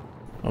roof.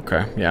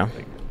 Okay, yeah.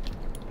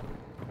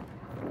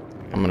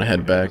 I'm gonna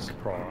head back.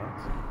 Surprise.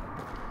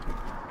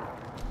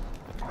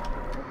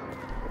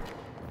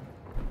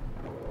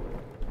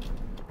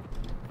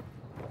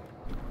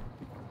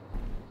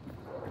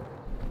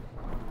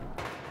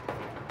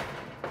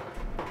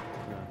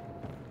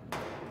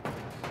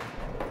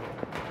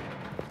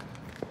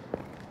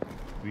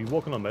 Were you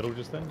walking on metal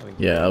just then? I think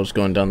Yeah, I was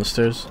going down the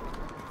stairs.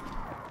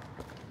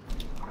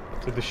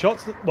 So the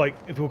shots, that, like,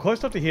 if we're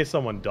close enough to hear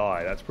someone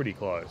die, that's pretty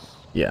close.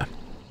 Yeah.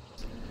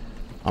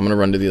 I'm gonna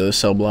run to the other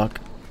cell block.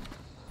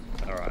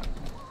 Alright.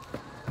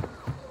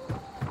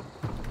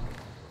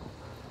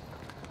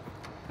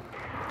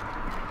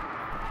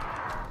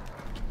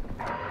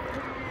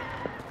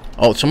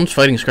 Oh, someone's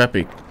fighting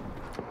Scrappy.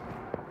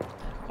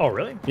 Oh,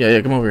 really? Yeah,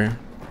 yeah, come over here.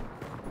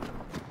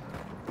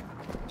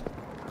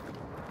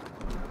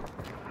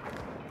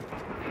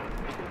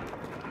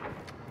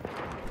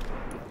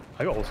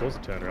 I got all sorts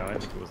of turnaround. I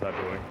didn't think it was that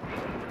doing.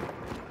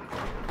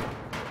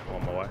 I'm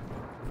on my way.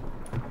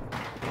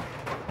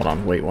 Hold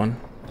on, wait one.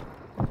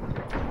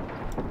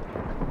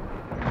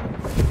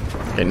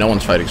 Okay, no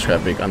one's fighting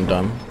Scrappy. I'm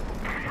done.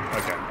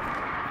 Okay.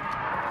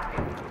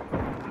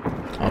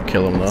 I'll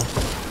kill him though.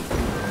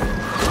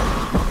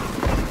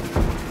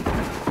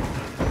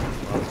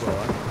 That's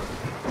alright.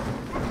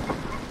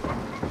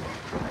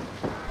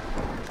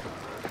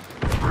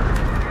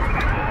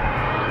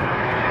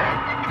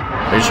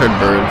 I just heard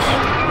birds.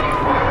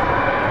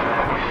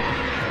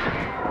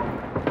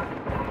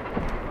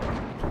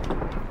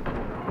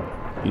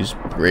 He's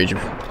raging,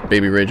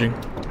 baby raging.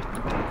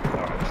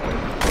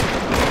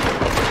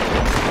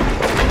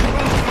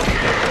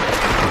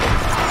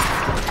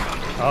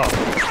 Oh,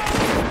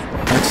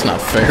 That's not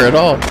fair at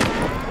all.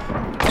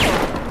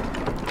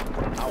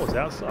 I was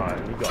outside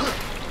and you got it.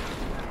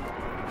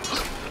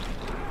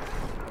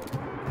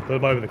 There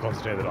might have been the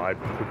concentrator that I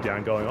put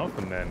down going off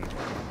and then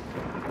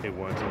it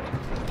weren't.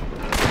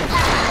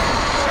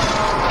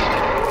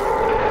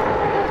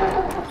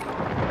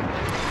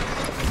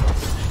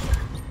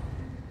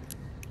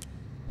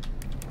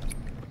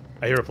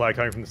 I hear a player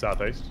coming from the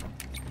southeast.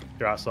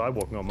 They're outside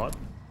walking on mud.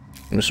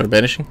 I'm gonna start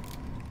banishing.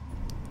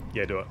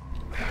 Yeah, do it.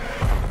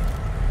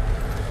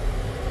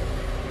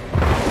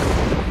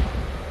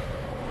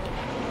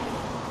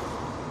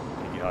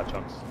 Give you hard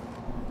chunks.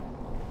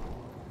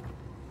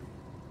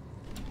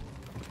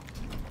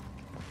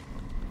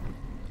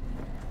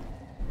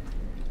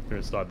 They're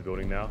inside the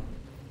building now.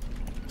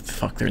 What the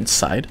fuck, they're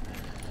inside?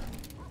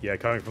 Yeah,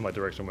 coming from my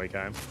direction we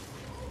came.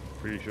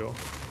 Pretty sure.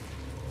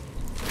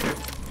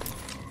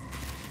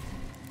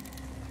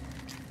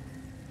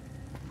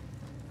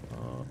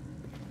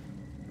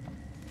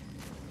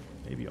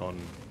 Maybe on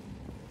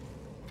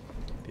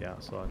the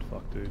outside.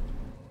 Fuck, dude.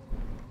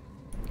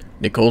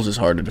 Nicole's is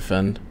hard to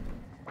defend.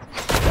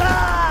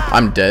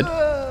 I'm dead.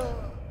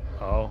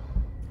 Oh.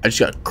 I just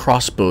got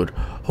crossbowed.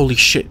 Holy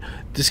shit.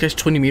 This guy's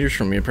 20 meters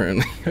from me,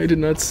 apparently. I did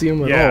not see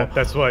him at Yeah, all.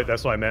 that's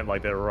what I meant.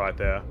 Like, they were right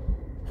there.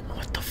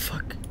 What the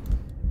fuck?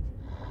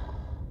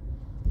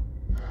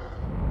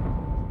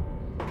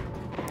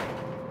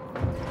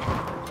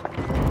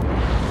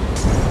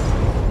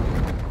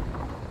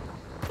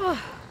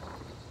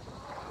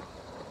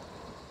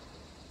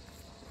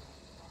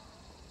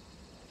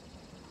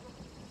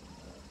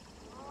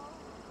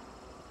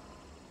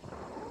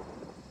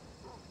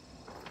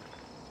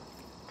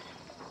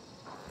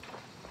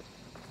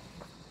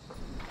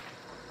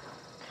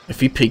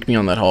 he peeked me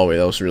on that hallway,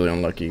 that was really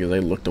unlucky because I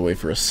looked away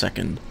for a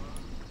second.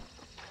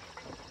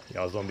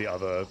 Yeah, I was on the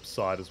other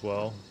side as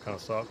well. Kind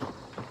of sucked.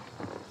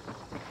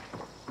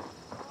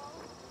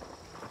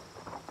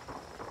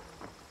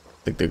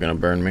 Think they're gonna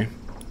burn me.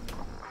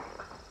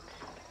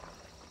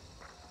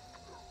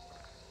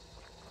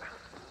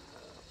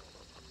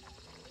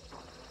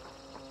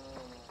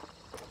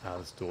 Ah,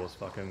 this door's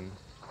fucking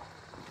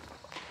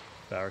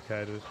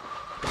barricaded.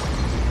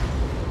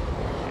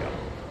 Yeah.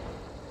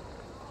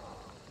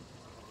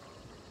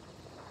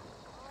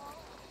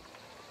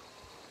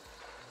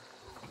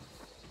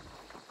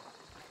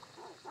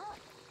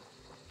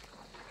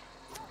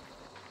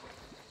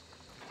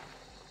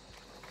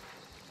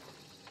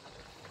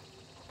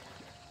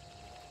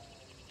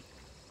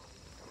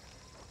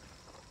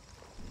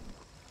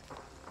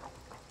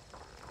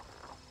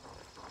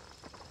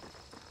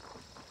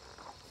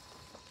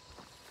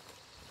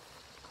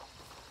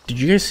 Did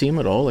you guys see him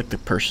at all, like the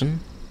person?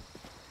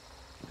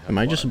 Am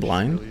I just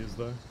blind? Really is,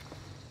 though.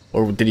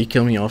 Or did he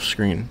kill me off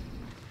screen?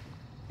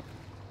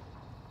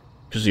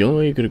 Because the only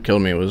way he could have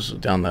killed me was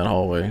down that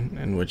hallway,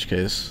 in which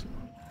case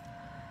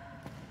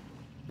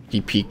he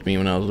peeked me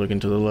when I was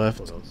looking to the left.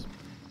 What else?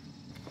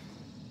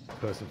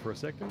 Person for a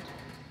second.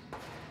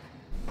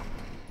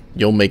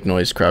 You'll make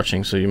noise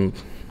crouching, so you...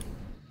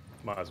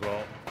 Might as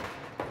well.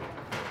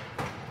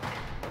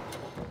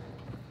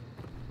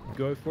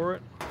 Go for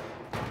it.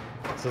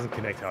 This doesn't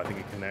connect how I think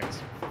it connects.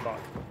 Fuck.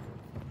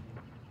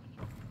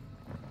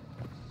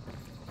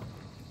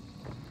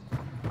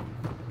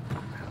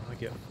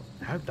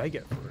 How did they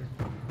get through?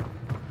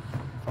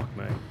 Fuck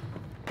me.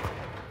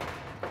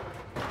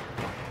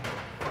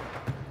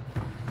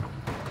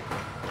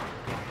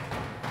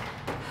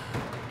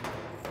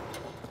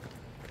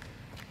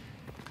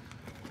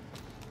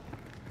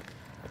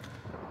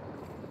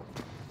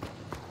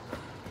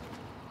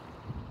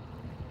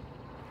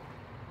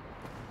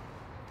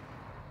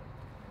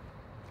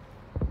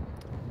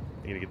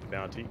 You're gonna get the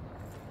bounty.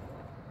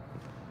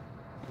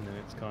 And then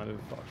it's kind of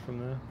fucked from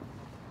there.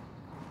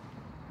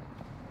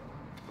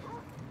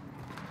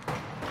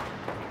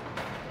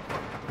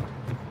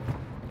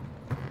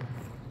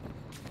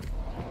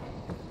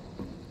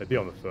 They'd be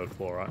on the 3rd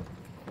floor, right?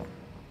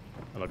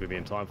 I'm not gonna be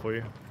in time for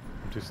you.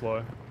 I'm too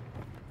slow.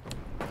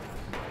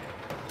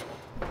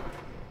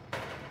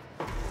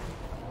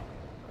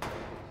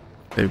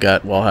 They've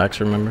got wall hacks,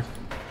 remember?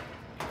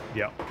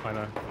 Yeah, I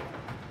know.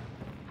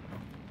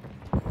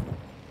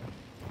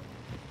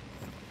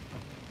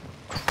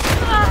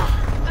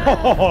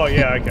 Oh,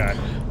 yeah, okay.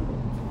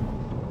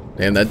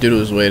 Damn, that dude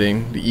was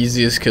waiting. The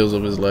easiest kills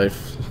of his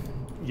life.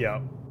 Yeah.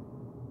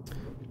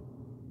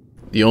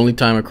 The only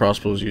time a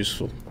crossbow is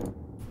useful.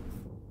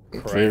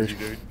 Crazy,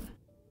 dude.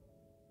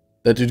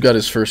 That dude got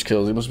his first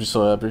kill. He must be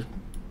so happy.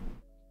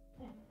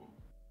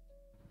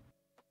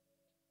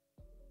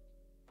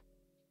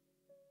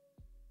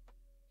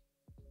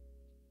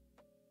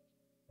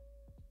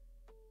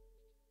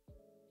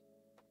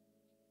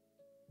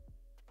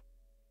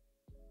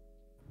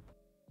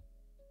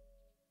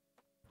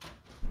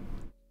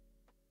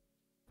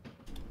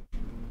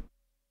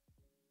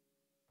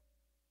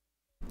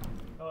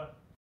 Hello.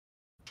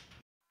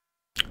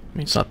 I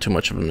mean, it's not too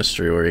much of a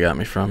mystery where he got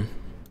me from.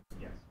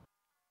 Yes.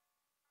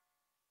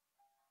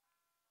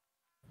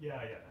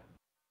 Yeah, yeah.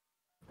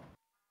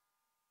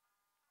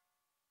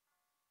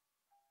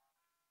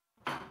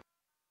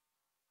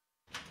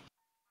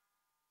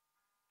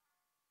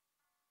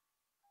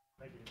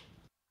 Thank you.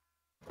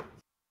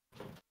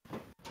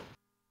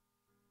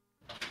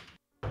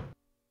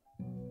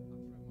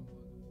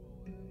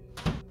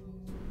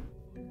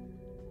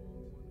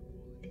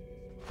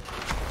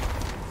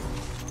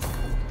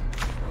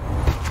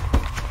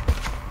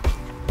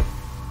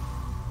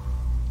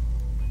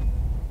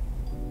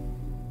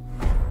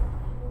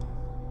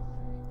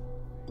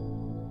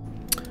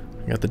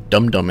 I got the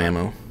dum-dum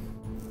ammo.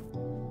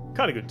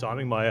 Kind of good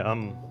timing. My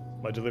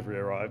delivery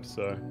arrived,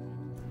 so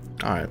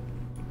Alright.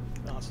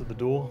 answered the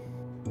door.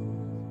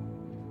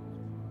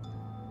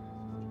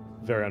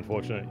 Very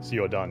unfortunate. So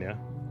you're done, yeah?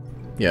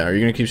 Yeah, are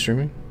you gonna keep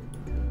streaming?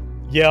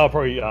 Yeah, I'll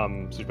probably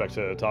switch back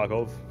to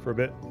Tarkov for a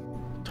bit.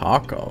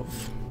 Tarkov.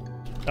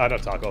 Not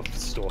Tarkov,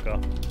 Stalker.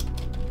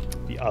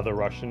 The other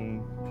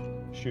Russian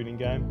shooting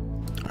game.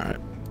 Alright.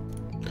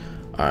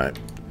 Alright.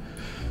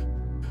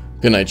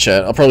 Good night,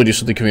 chat. I'll probably do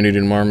something community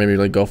tomorrow, maybe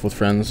like golf with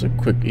friends, a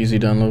quick, easy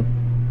download.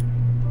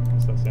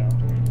 What's that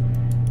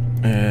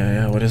sound?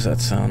 Yeah, what is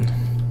that sound?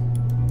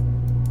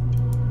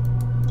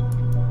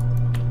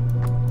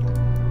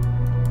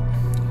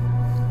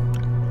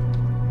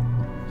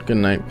 Good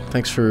night.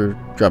 Thanks for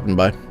dropping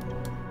by.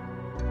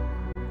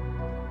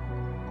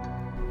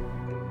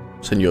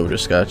 Send you over to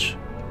Scotch.